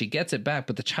 blah. So she gets it back,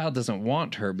 but the child doesn't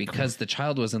want her because the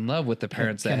child was in love with the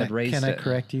parents that had raised it. Can I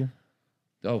correct you?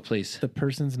 Oh, please. The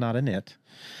person's not an it.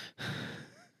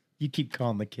 You keep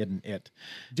calling the kid an it.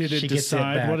 Did it She gets it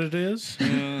decide back. what it is?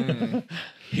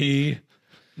 He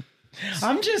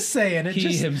I'm just saying.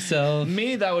 himself.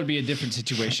 Me, that would be a different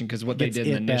situation because what they Gets did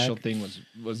in the it initial back. thing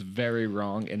was very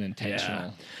wrong and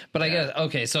intentional. But I guess,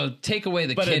 okay, so take away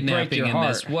the But it'd break kidnapping your in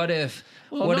this. heart. What if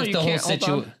Well, what no, if you the whole can't. Hold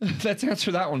situation... on. Let's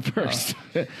answer that one first.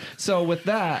 So with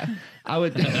that, I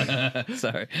would.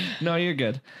 Sorry. No, you're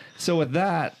good. So with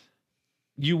that,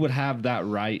 you would have that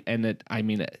right, and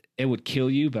it would kill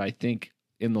you. But I think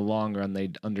in the long run,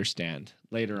 they'd understand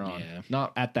later on. Yeah.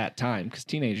 Not at that time, because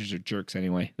teenagers are jerks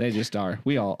anyway. They just are.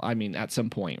 We all. At some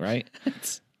point, right?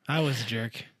 I was a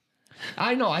jerk.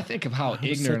 I know. I think of how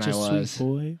ignorant I was,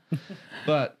 boy.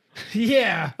 but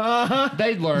Yeah.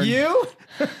 they'd learn. You?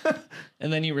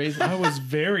 And then you raise. I was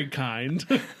very kind.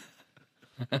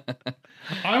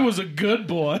 I was a good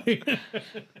boy.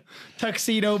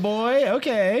 Tuxedo boy.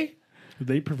 Okay.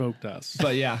 They provoked us.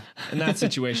 But yeah, in that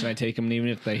situation, I take them, and even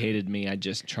if they hated me, I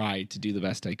just tried to do the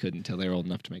best I could until they were old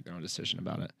enough to make their own decision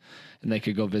about it, and they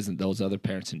could go visit those other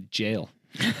parents in jail.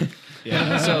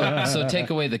 So take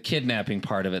away the kidnapping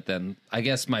part of it then. I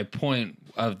guess my point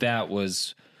of that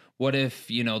was, what if,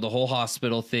 you know, the whole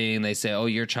hospital thing, they say, oh,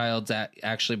 your child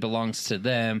actually belongs to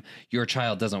them. Your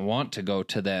child doesn't want to go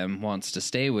to them, wants to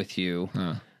stay with you.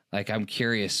 Like, I'm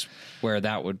curious where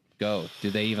that would go. Do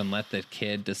they even let the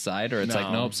kid decide? Or it's like,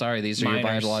 nope, sorry, these are your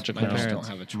biological minors parents.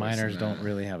 don't have a choice. Minors in don't that.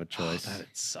 really have a choice.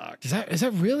 Is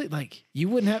that really like you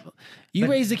wouldn't have? You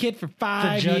raised a kid for The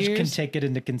 5 judge years. can take it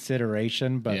into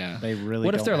consideration, but Yeah. they really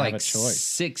What don't if they're have like a choice.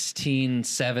 16,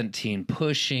 17,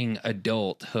 pushing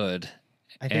adulthood?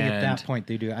 I think at and- that point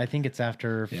they do. I think it's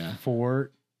after Yeah.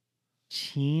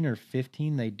 14 or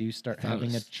 15 they do start That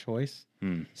having a was- choice.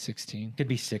 16. Could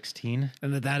be 16.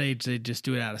 And at that age, they just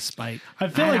do it out of spite. I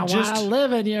feel like don't just wanna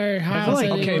live in your house. like-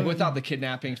 Okay, anymore. without the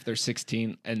kidnapping, if they're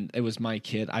 16 and it was my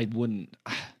kid, I wouldn't.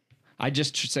 I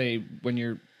just say when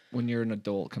you're an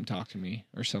adult, come talk to me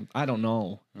or something. I don't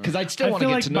know, because I'd still I want to feel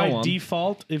get like to by know them.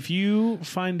 default, if you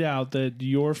find out that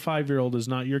your 5-year-old is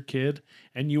not your kid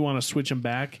and you want to switch them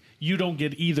back, you don't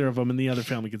get either of them, and the other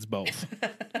family gets both.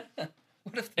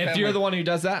 If you're the one who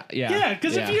does that, yeah, Yeah,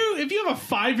 because if you have a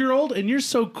 5-year-old and you're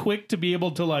so quick to be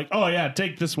able to like, oh yeah,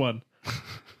 take this one,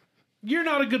 you're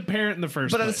not a good parent in the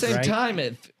first but at the place. same right? time,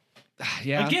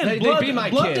 Again, they'd blood- be my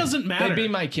blood kid. doesn't matter. They'd be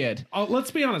my kid.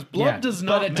 Let's be honest, blood Yeah, does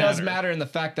not But it does matter in the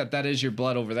fact that is your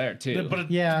blood over there too.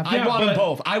 But Yeah. I'd want them but-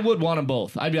 both. I would want them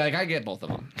both. I'd be like, I get both of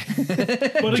them.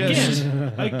 But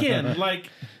again, like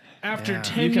after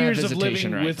 10 You can have years of living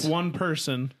visitation rights. with one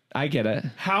person, I get it.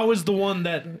 how is the one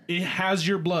that it has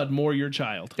your blood more your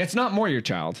child? It's not more your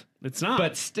child, It's not.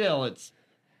 but still, it's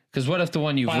Because what if the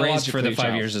one you've raised for the Biologically 5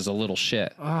 child. years is a little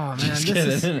shit? Oh man, this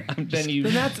is, then you.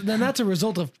 then that's a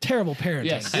result of terrible parenting.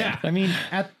 Yes. yeah. I mean,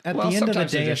 at Well, the end of the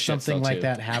sometimes they're day, if just shits, something though, like too.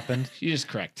 that happened, You just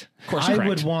correct. Of course, I correct.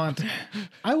 would want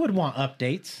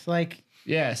updates. Like,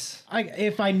 Yes.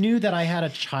 if I knew that I had a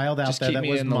child out Just there keep that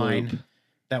me was in the mine, loop.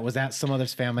 that was at some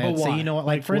other's family, But I'd say, why? you know what?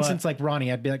 Like Like, for what? instance, like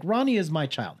Ronnie, I'd be like, Ronnie is my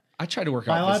child. I try to work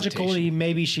out Biologically, visitation.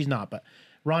 maybe she's not, but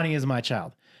Ronnie is my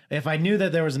child. If I knew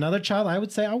that there was another child, I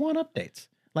would say, I want updates.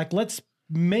 Like, let's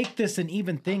make this an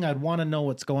even thing. I'd want to know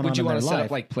what's going Would on you in want their to set life.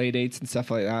 up like play dates and stuff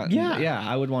like that? Yeah. Yeah,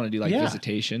 I would want to do like Yeah.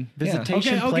 visitation.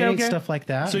 Visitation, play stuff like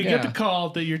that. So you Yeah. get the call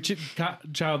that your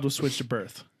child was switched at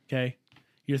birth. Okay,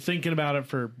 you're thinking about it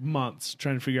for months,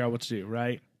 trying to figure out what to do.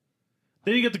 Right.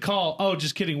 Then you get the call. Oh,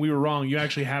 just kidding. We were wrong. You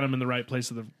actually had him in the right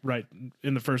place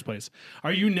in the first place.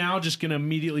 Are you now just going to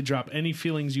immediately drop any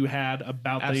feelings you had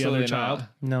about the Absolutely other child?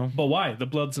 not. no. But why? The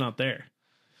blood's not there.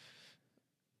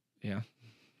 Yeah.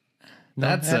 No,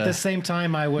 That's at a- the same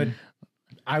time, I would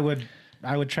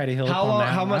try to heal How up on long?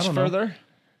 that. How I much don't know. further?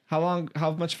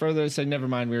 How much further? Say never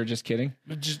mind. We were just kidding.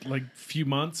 Just like few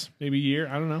months, maybe a year.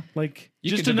 I don't know. Like You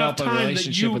just could enough develop a time that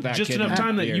relationship you with that just kid enough in a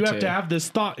time that year you or have two. to have this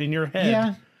thought in your head.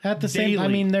 Yeah. At the same, I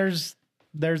daily. mean, there's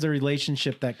a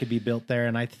relationship that could be built there,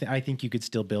 and I think you could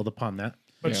still build upon that.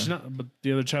 But she's not. But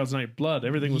the other child's not your blood.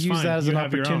 Everything was Use fine. that as You an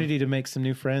have your own. opportunity to make some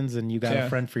new friends, and you got Yeah. a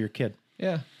friend for your kid.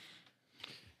 Yeah.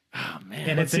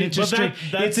 And it's an see, but interesting.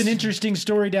 that's- It's an interesting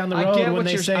story down the I road get when what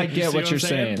they you're. say. I get what what you're I'm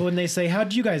saying? saying. When they say,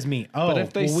 "How'd you guys meet?" Oh,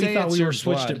 if they well, we say thought it's we your were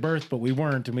switched blood- at birth, but we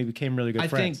weren't, and we became really good I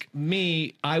friends. think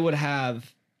me, I would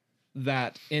have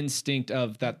that instinct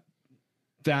of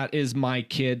that is my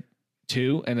kid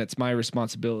too, and it's my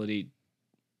responsibility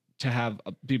to have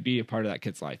be a part of that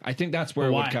kid's life. I think that's where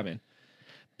it Why? would come in.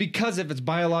 Because if it's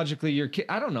biologically your kid,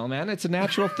 I don't know, man. It's a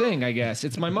natural thing, I guess.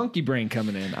 It's my monkey brain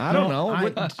coming in. I don't know.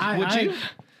 Would you?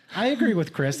 I agree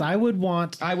with Chris. I would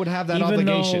want. I would have that even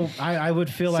obligation. though I would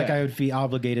feel like Set. I would be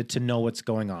obligated to know what's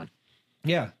going on.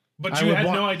 Yeah. But I you would had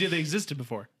want- no idea they existed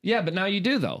before. Yeah, but now you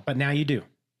do though. But now you do.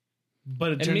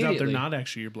 But it turns out they're Immediately. not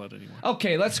actually your blood anymore.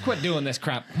 Okay, let's quit doing this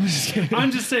crap.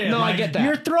 I'm just saying. No, I like, get that.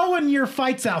 You're throwing your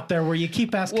fights out there where you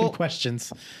keep asking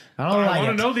questions. I don't I like want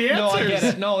it. to know the answers. No, I get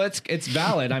it. No, it's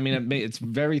valid. I mean, it's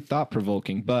very thought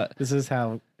provoking, but This is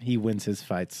how he wins his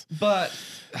fights.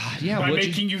 yeah, By would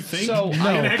making you think So I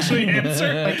can actually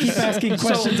answer. Keep asking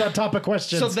questions on top of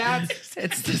questions. So that's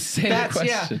It's the same that's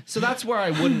question. yeah. So that's where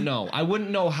I wouldn't know. I wouldn't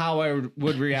know how I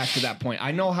would react to that point.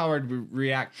 I know how I'd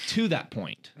react to that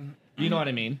point. You know what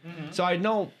I mean? So I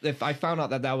know if I found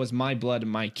out that that was my blood and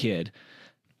my kid,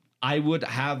 I would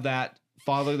have that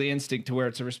fatherly instinct to where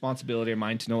it's a responsibility of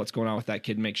mine to know what's going on with that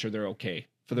kid and make sure they're okay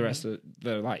for the rest of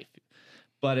their life.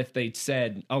 But if they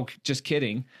said, "Oh, just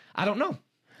kidding," I don't know.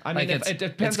 I mean, Like it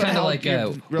depends it's on kind of how like your what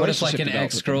if like relationship an develops with them.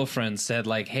 ex-girlfriend said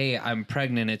like, "Hey, I'm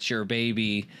pregnant. It's your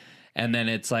baby," and then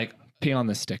it's like Pee on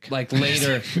this stick. like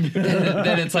later,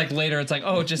 then it's like later. It's like,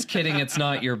 "Oh, just kidding. It's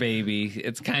not your baby."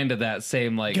 It's kind of that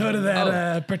same like Go to that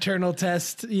Oh, paternal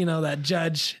test. You know that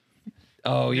judge.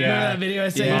 oh Remember yeah. that video I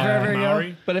sent you Yeah. forever ago?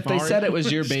 Maori. But if they Maori. said it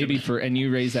was your baby and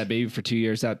you raised that baby for 2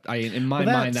 years, that in my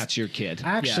Well, mind that's your kid.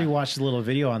 I actually watched a little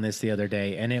video on this the other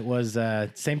day, and it was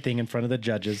same thing in front of the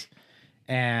judges,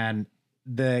 and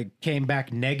the came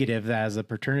back negative as a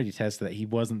paternity test that he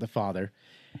wasn't the father,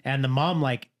 and the mom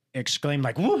like exclaimed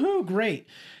like "Woohoo, great!"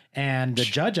 And the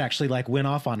judge actually like went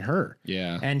off on her.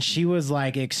 Yeah. And she was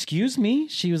like, "Excuse me?"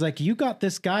 She was like, "You got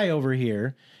this guy over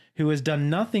here who has done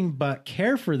nothing but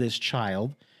care for this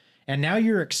child, and now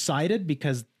you're excited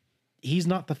because he's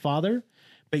not the father,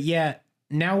 but yet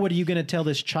now what are you going to tell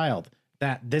this child?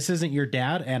 That this isn't your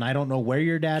dad and I don't know where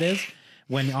your dad is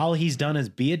when all he's done is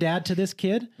be a dad to this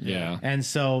kid?" Yeah. And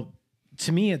so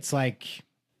to me, it's like,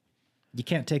 you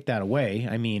can't take that away.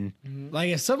 I mean, Like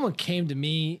if someone came to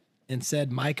me and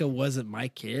said Micah wasn't my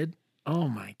kid, oh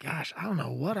my gosh, I don't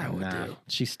know what I would nah, do.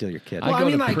 she's still your kid. Well, go I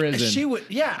mean, to like prison. she would.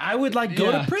 Yeah, I would like go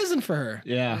Yeah. to prison for her.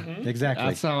 Yeah. Exactly.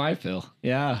 That's how I feel.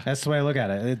 Yeah. That's the way I look at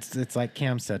it. It's like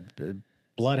Cam said,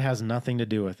 blood has nothing to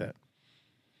do with it.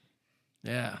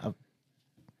 Yeah.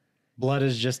 Blood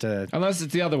is just a, Unless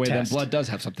it's the other way, Test. then blood does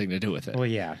have something to do with it. well,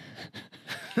 yeah.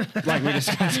 Like we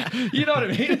discussed. You know what I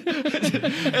mean?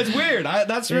 It's weird.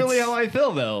 That's really how I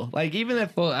feel, though. Like, even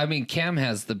if. Well, I mean, Cam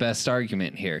has the best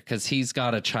argument here because he's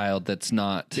got a child that's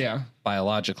not Yeah.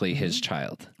 biologically his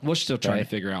child. We'll still try to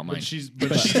figure out mine. But she's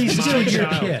She's my still your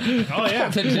child. kid. Oh yeah.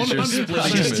 Then it's your 100%. split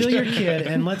She's still your kid,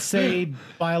 and let's say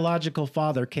biological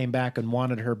father came back and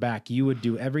wanted her back, you would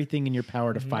do everything in your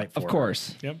power to fight for Of her.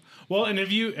 course. Yep. Well, and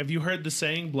have you heard the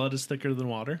saying "blood is thicker than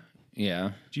water"?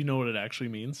 Yeah. Do you know what it actually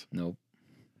means? Nope.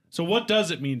 So, what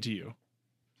does it mean to you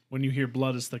when you hear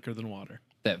 "blood is thicker than water"?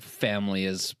 That family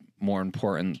is more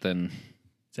important than.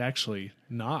 It's actually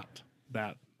not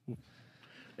that.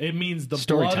 It means the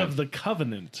Story blood time. of the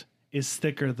covenant is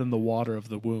thicker than the water of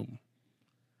the womb.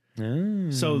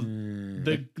 So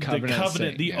the covenant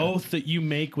covenant, sake, the yeah. oath that you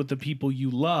make with the people you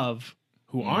love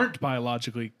who aren't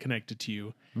biologically connected to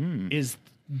you is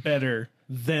better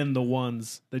than the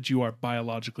ones that you are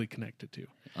biologically connected to.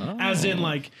 As in,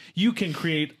 like, you can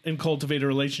create and cultivate a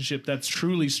relationship that's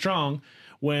truly strong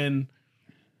when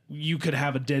you could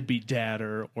have a deadbeat dad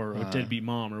or a deadbeat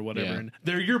mom or whatever. Yeah. And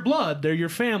they're your blood, they're your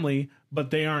family,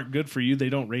 but they aren't good for you. They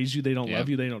don't raise you, they don't Yep. love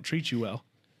you, they don't treat you well.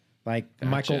 Like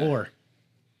Michael Orr.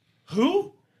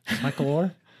 Who? Michael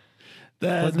Orr? He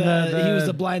the was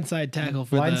the blindside tackle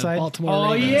for Blindside? the Baltimore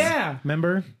Oh, Ravens. yeah.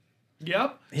 Remember?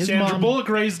 Yep. His Sandra mom- Bullock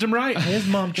raised him right. His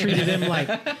mom treated him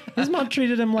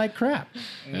like crap.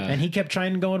 And he kept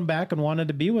trying going back and wanted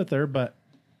to be with her, but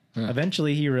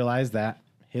eventually he realized that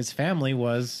his family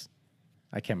was,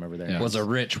 I can't remember their names. Was a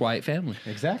rich white family.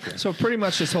 Exactly. So, pretty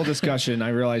much this whole discussion, I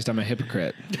realized I'm a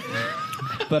hypocrite.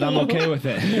 But I'm okay with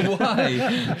it.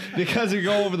 Why? Because we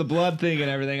go over the blood thing and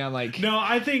everything. I'm like, No,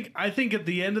 I think at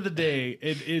the end of the day,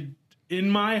 it in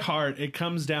my heart, it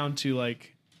comes down to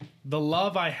like the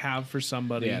love I have for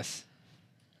somebody yes.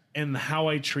 and how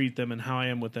I treat them and how I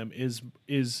am with them is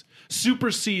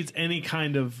supersedes any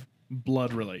kind of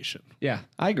blood relation. Yeah,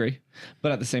 I agree.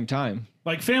 But at the same time,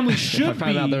 Like family should if I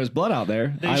found be, out there was blood out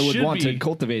there, they I would should want to be-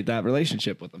 cultivate that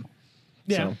relationship with them.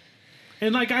 yeah. So,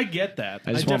 And like I get that.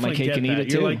 I just want my definitely cake get and eat that.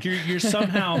 it You're too. like you're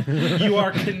somehow you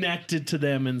are connected to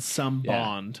them in some Yeah.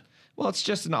 bond. well, it's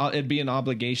just it'd be an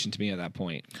obligation to me at that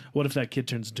point. What if that kid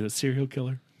turns into a serial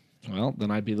killer? Well, then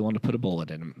I'd be the one to put a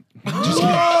bullet in him.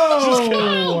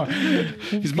 Oh,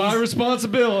 He's my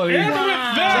responsibility. And with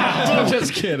that, I'm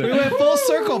just kidding. We went full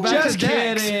circle back Just to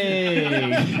Dex.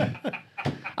 kidding.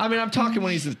 I mean, I'm talking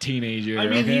when he's a teenager. I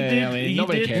mean, he okay? did- I mean, he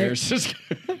nobody did- cares. Just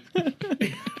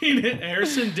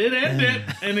Harrison did end it,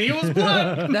 and he was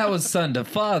blood. That was son to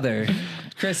father.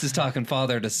 Chris is talking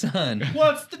father to son.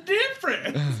 What's the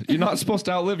difference? You're not supposed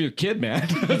to outlive your kid, man.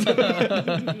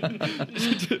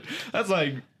 That's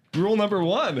like rule number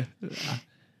 1.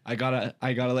 I gotta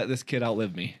let this kid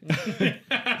outlive me.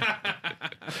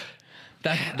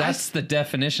 That's the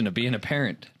definition of being a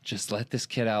parent. Just let this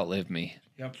kid outlive me.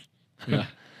 Yep.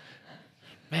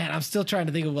 Man, I'm still trying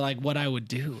to think of like what I would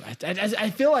do. I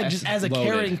feel like just as a loaded.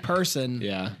 caring person,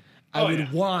 Yeah. I would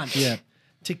yeah. want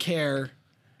to care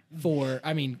for.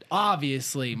 I mean,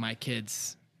 obviously my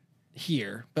kids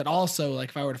here, but also like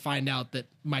if I were to find out that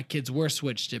my kids were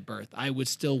switched at birth, I would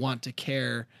still want to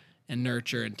care and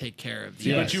nurture and take care of them.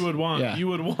 Yeah, but you would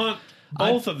want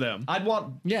both of them. I'd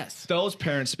want Yes. those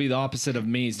parents to be the opposite of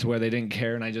me, to where they didn't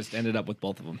care and I just ended up with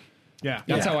both of them. Yeah,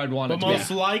 That's how I'd want But it to be. most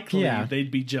likely, Yeah.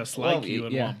 they'd be just like Well, you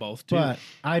and yeah. want both too. but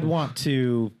I'd want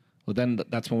to. Well, then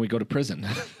that's when we go to prison.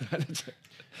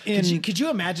 Could you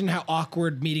imagine how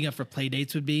awkward meeting up for play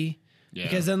dates would be? Yeah.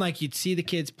 Because then like you'd see the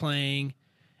kids playing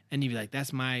and you'd be like,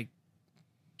 that's my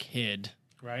kid.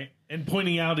 right? And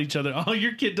pointing out each other. Oh,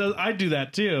 your kid does. I do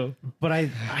that too. But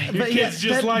Your kid's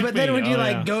just then, like but me. then when you Oh,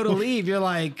 like yeah. go to leave, you're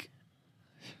like,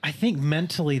 I think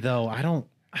mentally though, I don't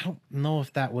know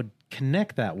if that would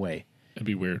connect that way. It'd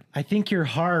be weird. I think your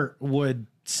heart would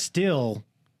still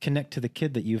connect to the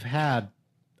kid that you've had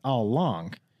all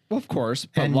along. Well, of course,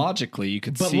 but And- logically you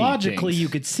could But see logically, things. you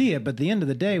could see it. But at the end of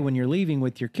the day, when you're leaving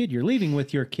with your kid, you're leaving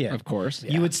with your kid. Of course.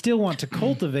 You would still want to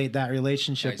cultivate that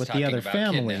relationship with the other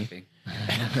family.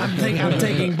 I'm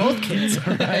taking both kids.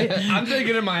 I'm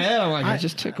thinking in my head, I'm like, I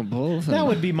just took them both. That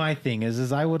would be my thing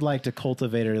is I would like to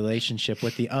cultivate a relationship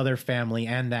with the other family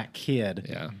and that kid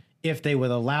Yeah. if they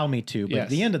would allow me to. But at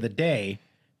the Yes. end of the day,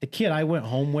 the kid I went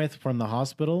home with from the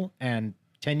hospital and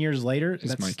 10 years later,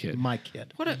 that's my kid. My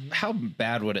kid. How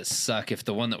bad would it suck if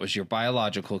the one that was your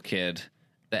biological kid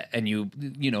and you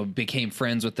became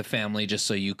friends with the family just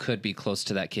so you could be close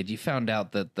to that kid, you found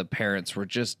out that the parents were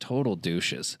just total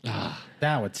douches.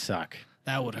 That would suck.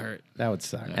 That would hurt. That would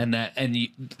suck. And you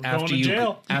after to you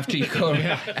jail. after you go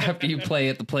after you play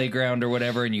at the playground or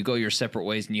whatever and you go your separate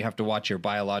ways and you have to watch your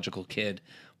biological kid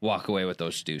walk away with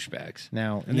those douchebags.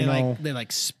 Now, And you know, they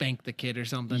like spank the kid or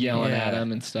something. Yelling Yeah. at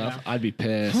him and stuff. I'd be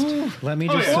pissed. let me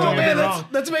Oh, just yeah. say, Don't get me that's, wrong.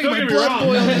 that's making Don't my get me blood wrong.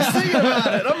 boil just thinking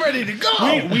about it. I'm ready to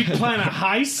go. We'd plan a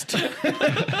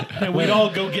heist, and we'd all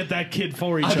go get that kid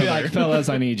for each I'd be other. like, fellas,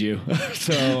 I need you.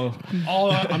 So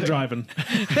I'm driving.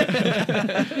 we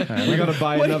got to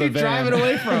buy What are another you van. driving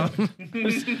away from?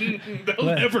 They'll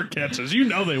never catch us. You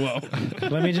know they will.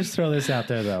 let me just throw this out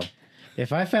there, though.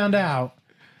 If I found out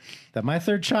that my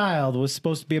third child was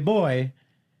supposed to be a boy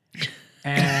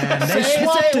and they Say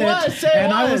swapped it was, it say it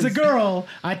and I was a was. girl,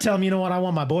 I'd tell them, you know what, I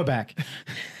want my boy back.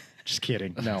 Just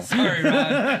kidding. No. Sorry,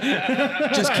 Rod.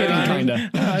 Just kidding, kind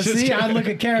of. See, I look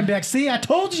at Karen and be like, see, I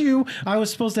told you I was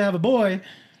supposed to have a boy.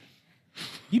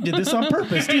 You did this on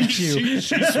purpose, didn't you?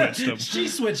 She switched them. She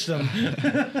switched them.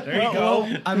 There you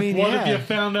go. I mean, what yeah. if you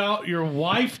found out your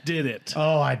wife did it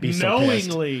Oh, I'd be so pissed.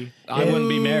 knowingly? I wouldn't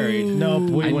be married. Nope,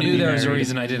 we I wouldn't knew be there was a married.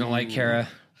 reason I didn't like Kara.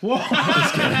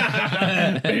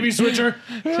 Baby switcher.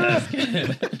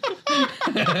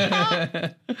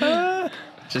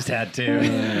 Just had to. I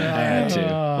had to.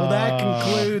 Well, that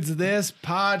concludes this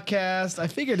podcast. I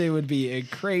figured it would be a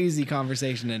crazy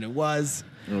conversation, and it was.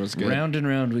 It was good. Round and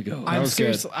round we go. I'm was good.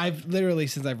 seriously. I've literally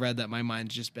since I've read that, my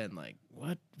mind's just been like,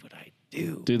 what would I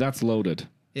do? Dude, that's loaded.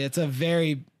 It's a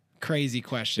very crazy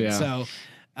question. Yeah. So,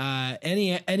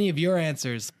 any of your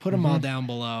answers, put them all down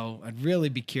below. I'd really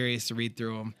be curious to read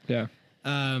through them. Yeah.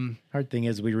 Hard thing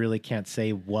is, we really can't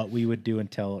say what we would do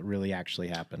until it really actually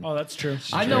happened. Oh, that's true.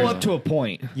 I know up to a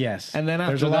point. Yes. And then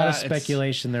there's after a lot of that, it's-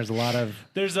 speculation. There's a lot of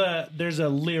There's a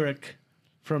lyric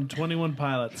from 21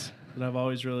 Pilots that I've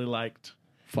always really liked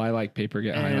Fly like paper,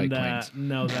 get high like And planes.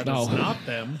 no, that No. is not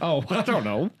them. Oh, I don't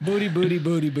know. Booty, booty,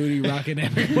 booty, booty, rocking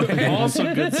everywhere. Also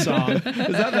a good song.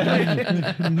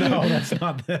 No, that's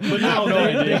not them. But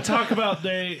no, they talk about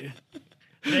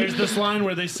there's this line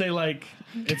where they say like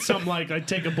it's something like I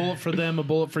take a bullet for them, a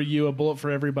bullet for you, a bullet for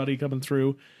everybody coming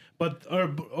through. But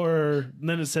or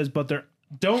then it says, but there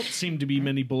don't seem to be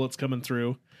many bullets coming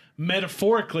through.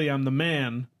 Metaphorically, I'm the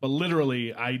man, but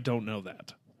literally, I don't know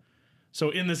that. So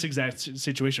in this exact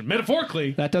situation,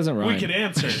 metaphorically, That doesn't rhyme. we could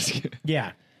answer.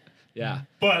 Yeah. Yeah.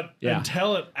 But Yeah.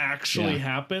 until it actually Yeah.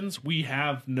 happens, we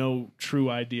have no true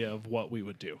idea of what we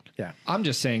would do. Yeah. I'm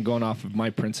just saying, going off of my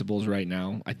principles right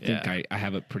now, I think Yeah. I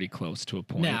have it pretty close to a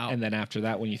point. Now- And then after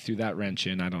that, when you threw that wrench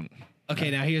in, I don't. Okay,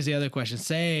 now here's the other question.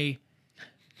 Say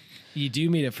you do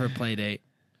meet it for a play date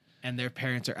and their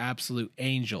parents are absolute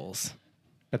angels.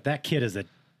 But that kid is a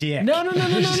dick. No.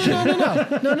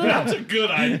 That's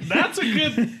a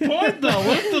good point, though.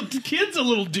 What if the kid's a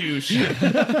little douche?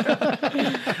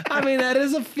 I mean, that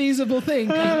is a feasible thing.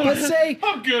 But say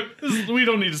I'm good. We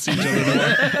don't need to see each other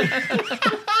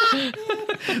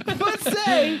anymore. But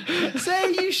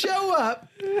say you show up,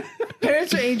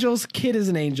 parents are angels, kid is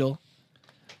an angel.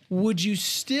 Would you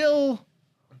still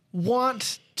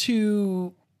want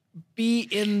to be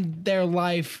in their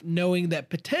life knowing that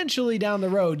potentially down the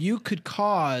road you could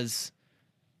cause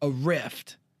a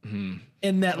rift?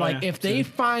 In that, like, yeah, if they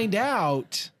find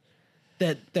out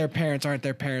that their parents aren't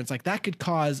their parents, like that could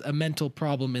cause a mental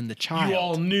problem in the child. You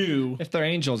all knew. If they're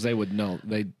angels, they would know.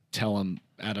 They'd tell them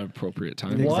at an appropriate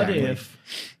time. What Exactly.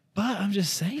 if? But I'm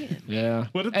just saying. Yeah.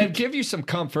 What if and the- give you some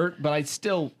comfort, but I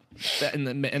still.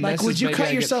 And Like, this would is you maybe cut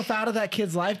I get- yourself out of that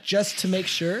kid's life just to make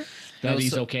sure? that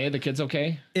he's okay? The kid's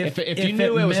okay? If- If if you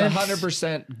knew it it was meant-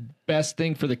 100% best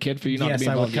thing for the kid for you not to Yes, be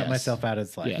I involved, would cut yes. myself out of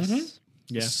his life. Yes.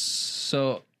 Yeah.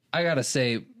 So I gotta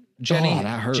say, Jenny. Oh,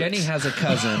 that hurts. Jenny has a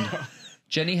cousin.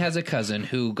 Jenny has a cousin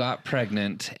who got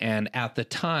pregnant, and at the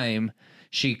time,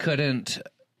 she couldn't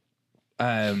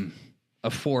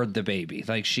afford the baby.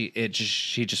 Like she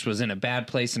just was in a bad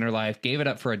place in her life. Gave it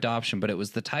up for adoption, but it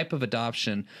was the type of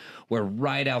adoption where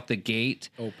right out the gate,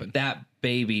 that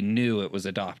baby knew it was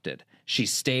adopted. She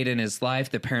stayed in his life.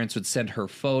 The parents would send her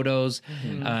photos.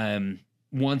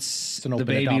 Once an the open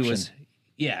baby adoption. was.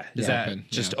 Yeah, is that Open,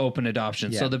 just yeah. open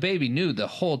adoption? So Yeah. the baby knew the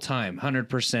whole time,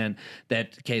 100%,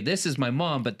 that okay, this is my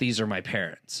mom, but these are my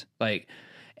parents. Like,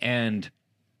 and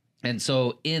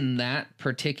so in that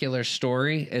particular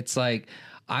story, it's like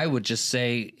I would just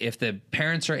say if the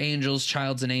parents are angels,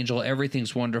 child's an angel,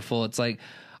 everything's wonderful. It's like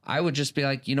I would just be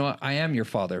like, you know what, I am your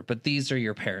father, but these are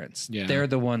your parents. Yeah. They're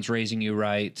the ones raising you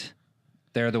right.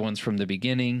 They're the ones from the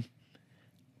beginning.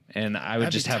 And I would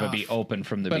That'd just be have it tough. be open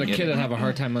from the But a beginning. kid would have a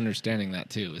hard time understanding that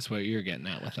too, is what you're getting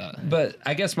at with that. But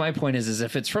I guess my point is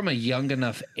if it's from a young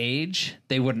enough age,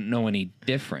 they wouldn't know any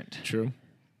different. True.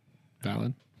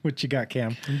 Valid. What you got,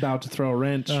 Cam? I'm about to throw a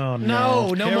wrench. Oh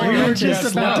No, no more we were wrenches.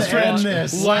 just about to end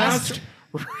this. Last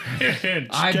wrench.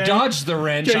 I've okay? dodged the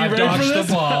wrench. Okay, you I've ready for dodged this?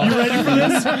 the ball. You ready for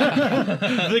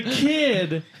this? The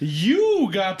kid you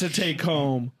got to take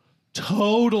home,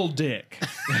 total dick.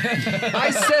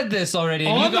 I said this already,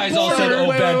 and On you the guys all board. said, "Oh,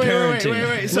 Wait, bad wait, parenting."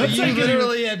 wait. So Let's you take it-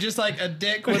 literally have just like a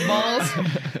dick with balls?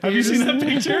 Have you seen that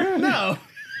picture? No.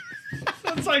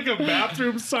 That's like a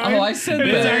bathroom sign. Oh, I said and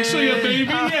it's that. actually a baby.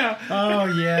 Yeah. Oh,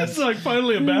 yes. It's like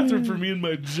finally a bathroom for me and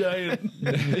my giant.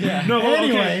 Yeah. No.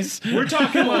 Anyways. Okay. We're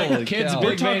talking like Holy Kid's cow. we're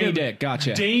big veiny talking dick.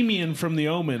 Gotcha. Damien from The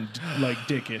Omen, like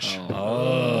dickish.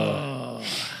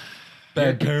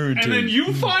 Bad parenting. And then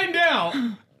you find out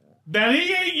that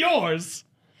he ain't yours.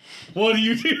 What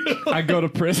do? I go to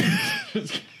prison.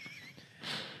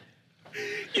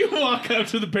 You walk up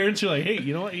to the parents. You're like, "Hey,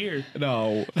 you know what? Here,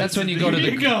 No. That's when you go to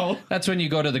here you the. go." That's when you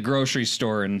go to the grocery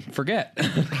store and forget.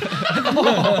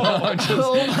 Oh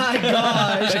my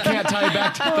gosh. They can't tie it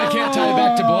back. They can't tie it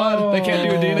back to blood. They can't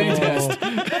do a DNA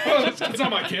test. That's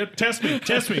not my kid. Test me.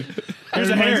 Test me. Here's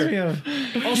a Reminds me hair. of-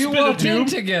 I'll You spit a walked in tube.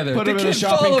 together. Put the him in a kid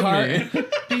shopping followed cart. me.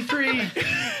 Be free.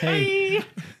 Hey,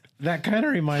 that kind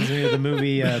of reminds me of the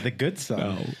movie The Good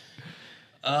Son.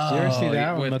 Did you ever see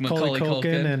that with with Macaulay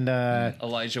Culkin and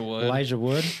Elijah Wood. Elijah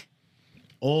Wood?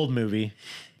 Old movie,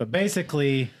 but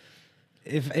basically,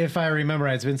 if I remember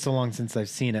right, it's been so long since I've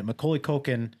seen it. Macaulay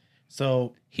Culkin.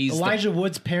 So He's Elijah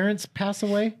Wood's parents pass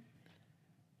away,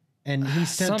 and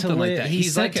he's sent to Something like live. that.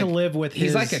 He's sent to live with his.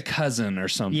 He's like a cousin or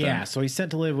something. Yeah, so he's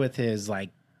sent to live with his like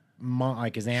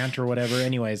his aunt or whatever.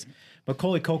 Anyways,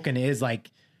 Macaulay Culkin is like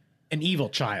an evil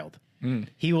child.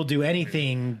 He will do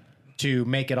anything to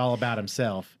make it all about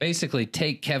himself. Basically,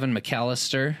 take Kevin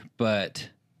McAllister, but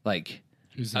like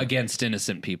against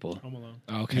innocent people. Home Alone.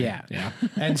 Okay. Yeah.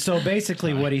 And so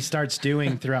basically what he starts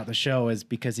doing throughout the show is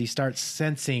because he starts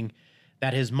sensing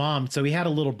that his mom, so he had a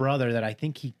little brother that I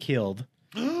think he killed.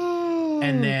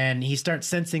 And then he starts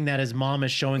sensing that his mom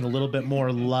is showing a little bit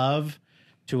more love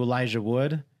to Elijah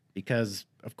Wood because,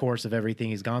 of course, of everything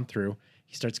he's gone through.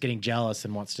 He starts getting jealous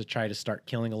and wants to try to start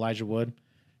killing Elijah Wood.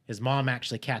 His mom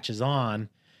actually catches on.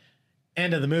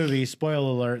 End of the movie, spoiler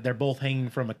alert, they're both hanging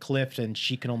from a cliff and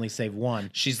she can only save one.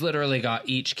 She's literally got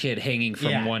each kid hanging from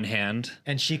Yeah. one hand.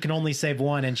 And she can only save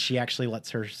one, and she actually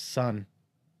lets her son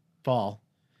fall.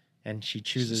 And she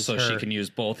chooses So her, she can use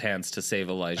both hands to save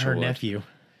Elijah her Wood. nephew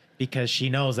because she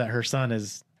knows that her son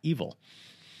is evil.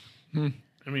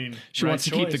 I mean, She wants to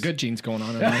keep the good genes going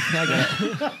on in life. I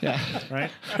get it. Yeah.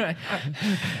 right?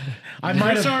 I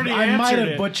might Chris already have answered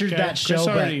it, butchered okay? that Chris show,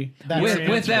 already- but that's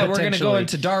With that, we're going to go potentially-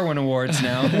 into Darwin Awards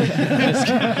now.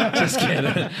 just kidding.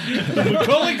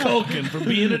 Macaulay Culkin for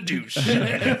being a douche.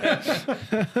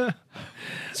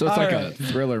 So it's like a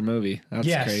thriller movie. That's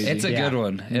Yes. crazy. It's a Yeah. good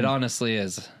one. It honestly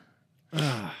is.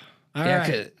 All Yeah,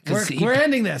 right. 'cause We're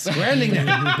ending this. We're ending this.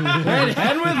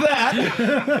 And with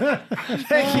that,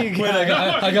 thank you guys.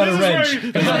 I got a wrench.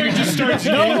 This is where he just starts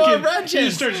yanking. more He wrenches.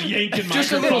 just starts yanking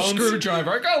Just a little microphones.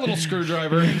 screwdriver. I got a little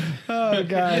screwdriver. Oh,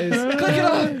 guys. Click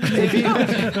it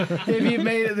up. If you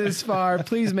made it this far,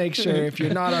 please make sure, if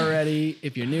you're not already,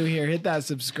 if you're new here, hit that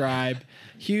subscribe.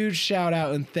 Huge shout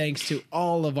out and thanks to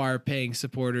all of our paying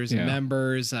supporters and Yeah.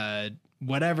 members,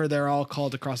 whatever they're all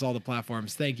called across all the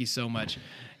platforms. Thank you so much.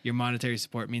 Your monetary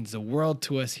support means the world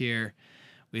to us here.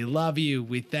 We love you.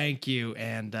 We thank you.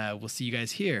 And we'll see you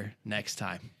guys here next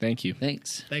time. Thank you.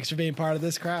 Thanks. Thanks for being part of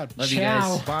this crowd. Love you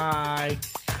guys. Bye.